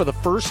Rebels for the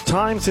first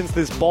time since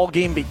this ball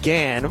game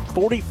began.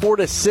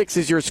 44-6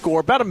 is your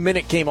score. About a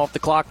minute came off the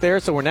clock there,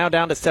 so we're now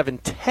down to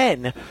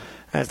 7:10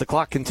 as the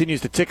clock continues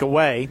to tick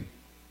away.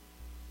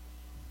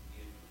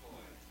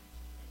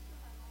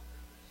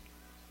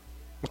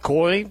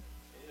 McCoy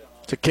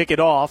to kick it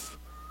off,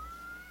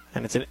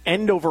 and it's an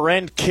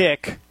end-over-end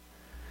kick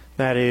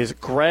that is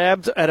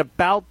grabbed at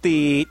about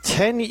the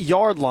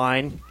 10-yard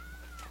line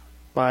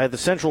by the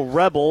Central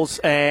Rebels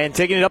and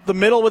taking it up the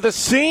middle with a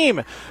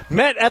seam.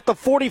 Met at the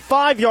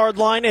 45-yard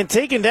line and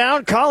taken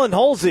down Colin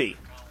Holsey.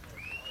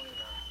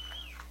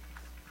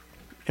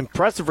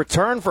 Impressive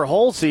return for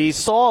Holsey.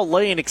 Saw a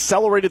lane,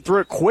 accelerated through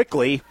it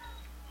quickly.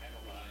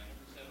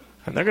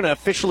 And they're going to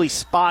officially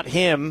spot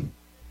him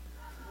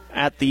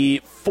at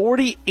the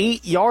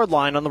 48-yard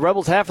line on the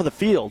Rebels' half of the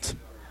field.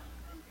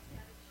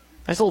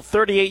 Nice little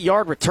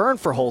 38-yard return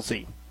for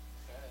Holsey.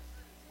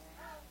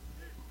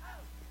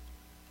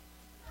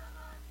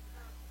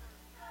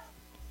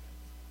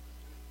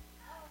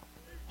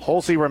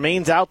 Holsey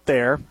remains out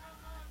there,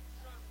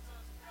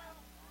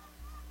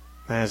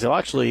 as he'll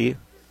actually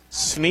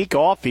sneak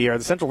off here.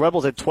 The Central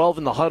Rebels had 12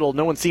 in the huddle.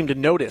 No one seemed to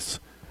notice.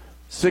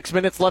 6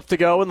 minutes left to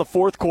go in the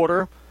fourth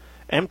quarter.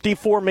 Empty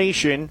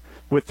formation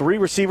with 3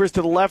 receivers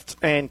to the left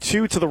and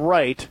 2 to the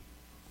right.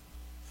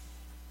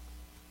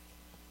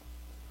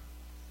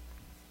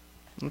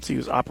 Let's see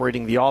who's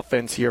operating the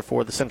offense here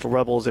for the Central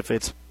Rebels, if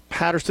it's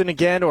Patterson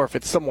again or if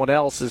it's someone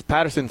else, as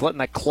Patterson's letting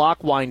that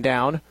clock wind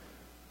down.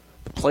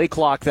 The play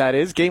clock, that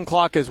is. Game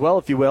clock as well,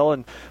 if you will.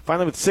 And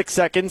finally, with 6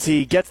 seconds,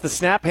 he gets the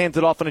snap, hands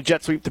it off on a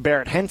jet sweep to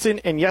Barrett Henson.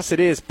 And yes, it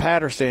is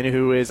Patterson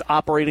who is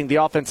operating the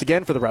offense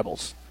again for the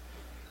Rebels.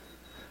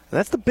 And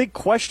that's the big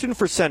question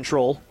for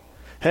Central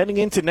heading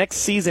into next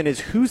season, is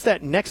who's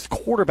that next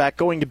quarterback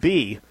going to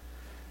be?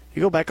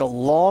 You go back a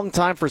long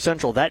time for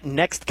Central. That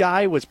next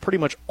guy was pretty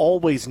much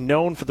always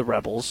known for the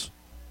Rebels.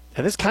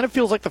 And this kind of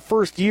feels like the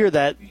first year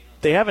that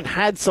they haven't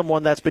had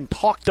someone that's been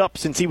talked up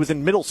since he was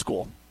in middle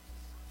school.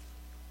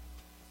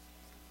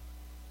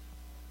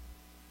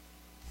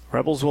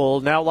 Rebels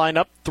will now line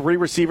up 3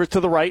 receivers to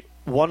the right,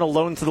 1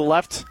 alone to the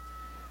left.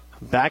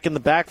 Back in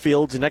the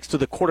backfield next to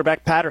the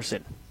quarterback,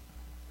 Patterson.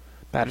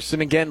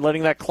 Patterson again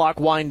letting that clock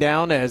wind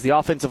down as the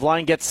offensive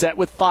line gets set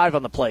with 5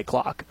 on the play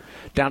clock.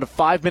 Down to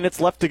 5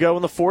 minutes left to go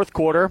in the fourth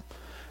quarter.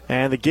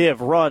 And the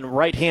give, run,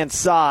 right-hand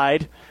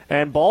side.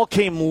 And ball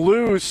came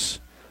loose.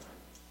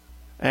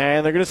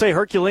 And they're going to say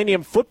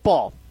Herculaneum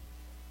football.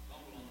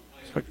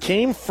 So it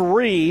came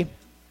free.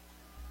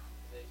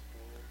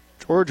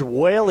 George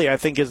Whaley, I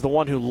think, is the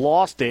one who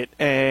lost it.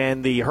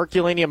 And the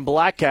Herculaneum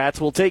Black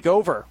Cats will take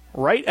over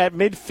right at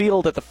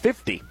midfield at the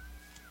 50.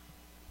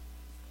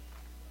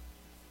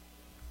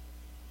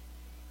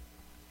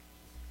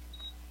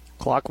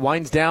 Clock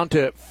winds down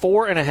to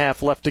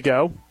 4.5 left to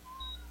go.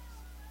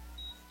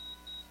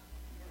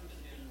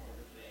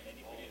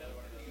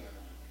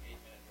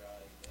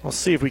 We'll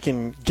see if we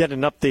can get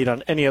an update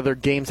on any other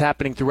games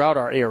happening throughout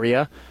our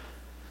area,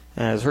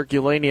 as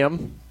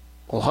Herculaneum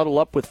will huddle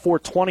up with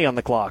 4:20 on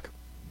the clock.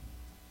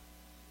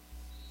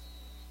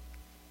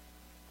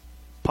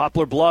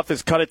 Poplar Bluff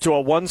has cut it to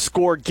a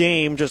 1-score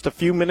game just a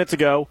few minutes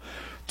ago.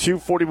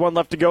 2:41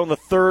 left to go in the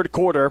third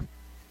quarter.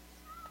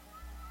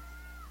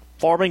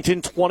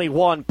 Farmington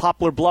 21,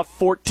 Poplar Bluff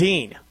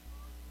 14.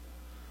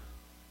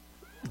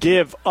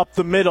 Give up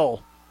the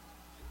middle.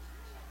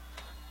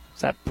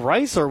 Is that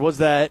Bryce, or was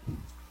that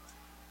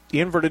the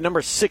inverted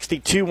number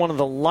 62, one of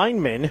the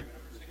linemen?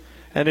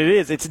 And it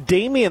is. It's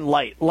Damian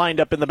Light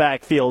lined up in the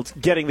backfield,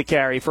 getting the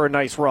carry for a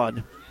nice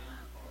run.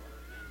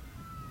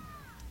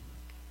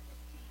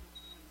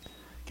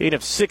 Gain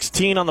of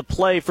 16 on the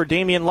play for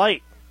Damian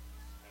Light.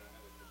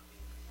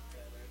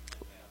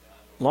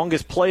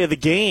 Longest play of the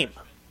game.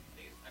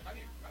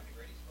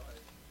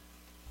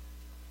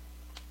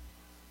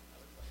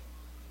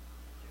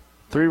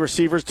 Three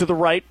receivers to the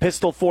right,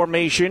 pistol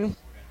formation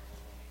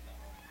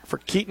for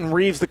Keaton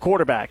Reeves, the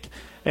quarterback.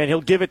 And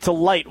he'll give it to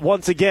Light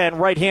once again,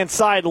 right-hand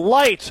side.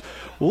 Light,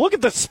 look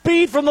at the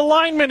speed from the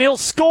lineman. He'll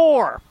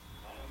score.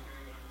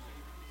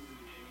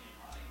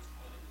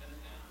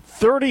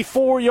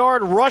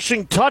 34-yard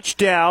rushing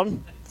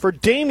touchdown for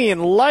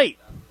Damian Light.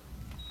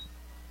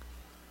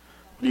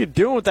 What are you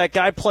doing with that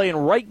guy playing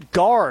right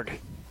guard?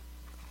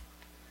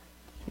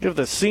 Give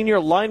the senior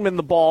lineman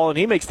the ball, and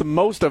he makes the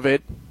most of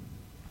it.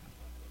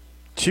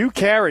 2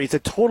 carries, a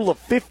total of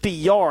 50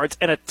 yards,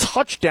 and a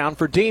touchdown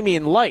for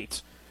Damian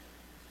Light.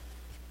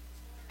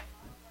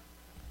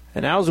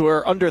 And now, as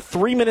we're under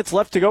 3 minutes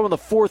left to go in the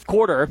fourth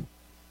quarter,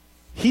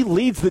 he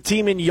leads the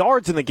team in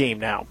yards in the game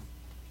now.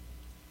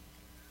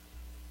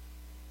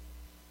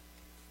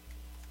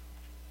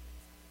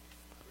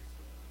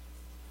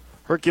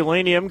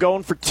 Herculaneum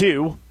going for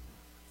 2.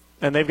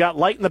 And they've got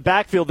Light in the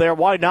backfield there.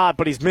 Why not?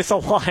 But he's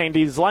misaligned.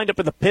 He's lined up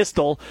in the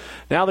pistol.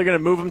 Now they're going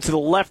to move him to the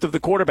left of the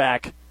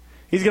quarterback.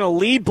 He's going to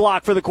lead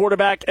block for the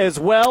quarterback as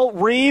well.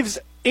 Reeves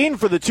in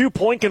for the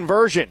 2-point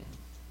conversion.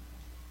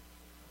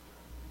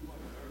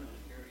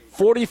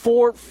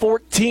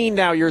 44-14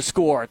 now your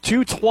score.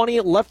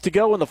 2:20 left to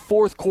go in the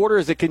fourth quarter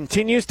as it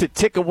continues to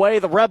tick away.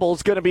 The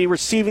Rebels going to be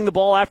receiving the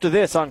ball after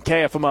this on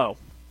KFMO.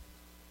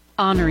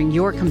 Honoring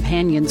your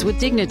companions with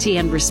dignity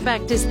and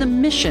respect is the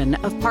mission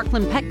of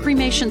Parkland Pet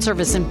Cremation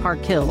Service in Park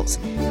Hills.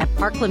 At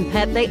Parkland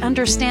Pet, they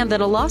understand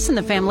that a loss in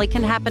the family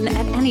can happen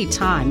at any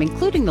time,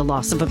 including the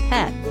loss of a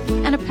pet.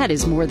 And a pet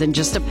is more than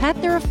just a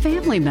pet, they're a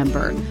family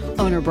member.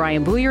 Owner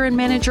Brian Booyer and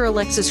manager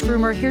Alexis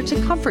Groom are here to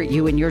comfort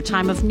you in your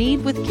time of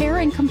need with care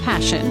and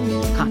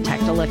compassion.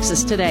 Contact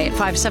Alexis today at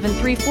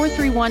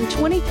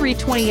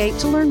 573-431-2328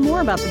 to learn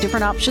more about the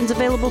different options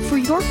available for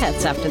your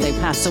pets after they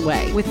pass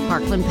away with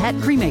Parkland Pet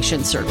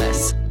Cremation Service.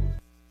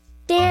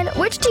 Dan,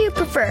 which do you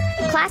prefer,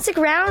 classic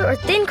round or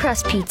thin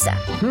crust pizza?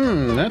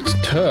 That's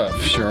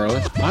tough,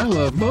 Charlotte. I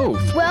love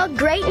both. Well,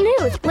 great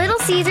news. Little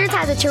Caesars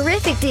has a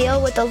terrific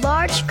deal with a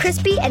large,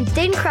 crispy, and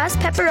thin crust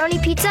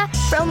pepperoni pizza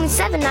for only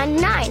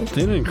 $7.99.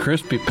 Thin and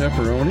crispy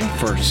pepperoni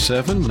for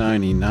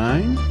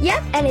 $7.99?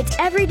 Yep, and it's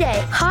every day,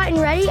 hot and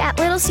ready at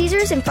Little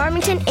Caesars in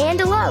Farmington and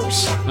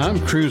Deloge.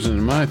 I'm cruising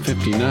in my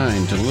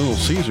 59 to Little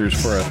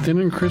Caesars for a thin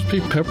and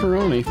crispy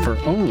pepperoni for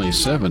only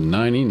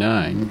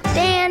 $7.99.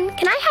 Dan,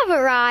 can I have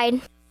a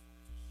ride?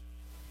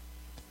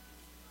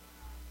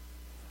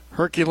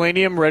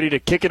 Herculaneum ready to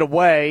kick it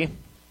away.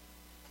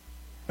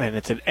 And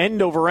it's an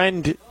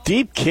end-over-end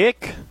deep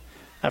kick.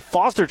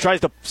 Foster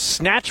tries to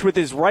snatch with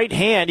his right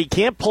hand. He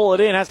can't pull it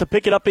in, has to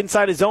pick it up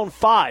inside his own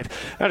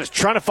 5. Now just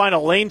trying to find a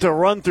lane to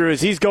run through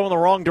as he's going the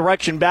wrong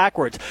direction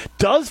backwards.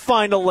 Does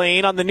find a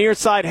lane on the near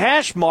side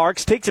hash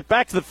marks, takes it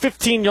back to the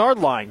 15-yard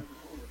line.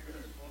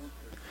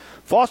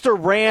 Foster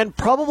ran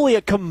probably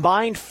a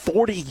combined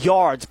 40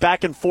 yards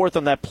back and forth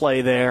on that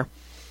play there.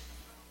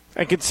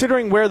 And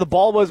considering where the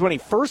ball was when he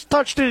first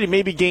touched it, he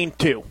maybe gained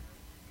 2. And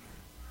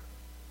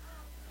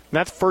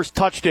that's first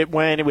touched it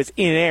when it was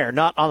in air,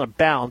 not on a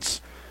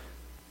bounce.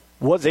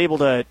 Was able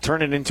to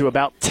turn it into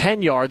about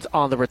 10 yards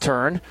on the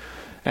return.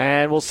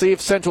 And we'll see if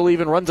Central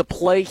even runs a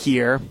play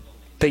here.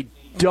 They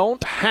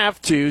don't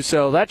have to,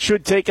 so that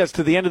should take us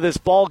to the end of this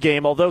ball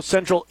game, although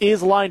Central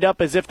is lined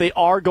up as if they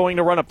are going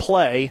to run a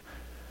play.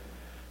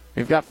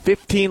 We've got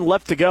 15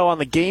 left to go on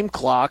the game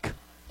clock.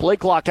 Play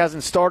clock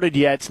hasn't started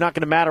yet. It's not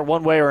going to matter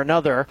one way or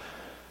another.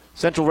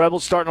 Central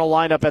Rebels starting to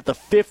line up at the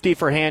 50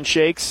 for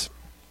handshakes.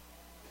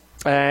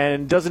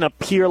 And doesn't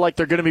appear like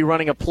they're going to be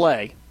running a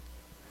play.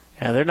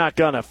 And they're not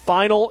going to.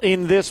 Final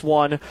in this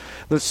one,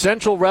 the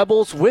Central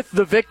Rebels with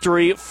the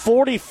victory,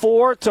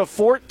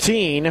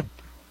 44-14.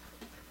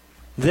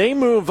 They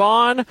move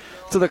on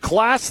to the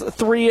Class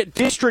 3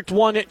 District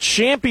 1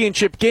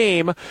 championship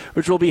game,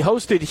 which will be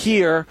hosted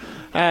here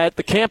at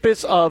the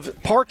campus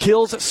of Park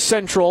Hills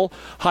Central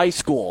High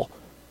School.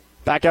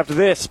 Back after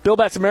this, Bill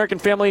Betts American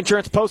Family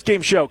Insurance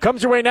postgame show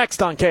comes your way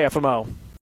next on KFMO.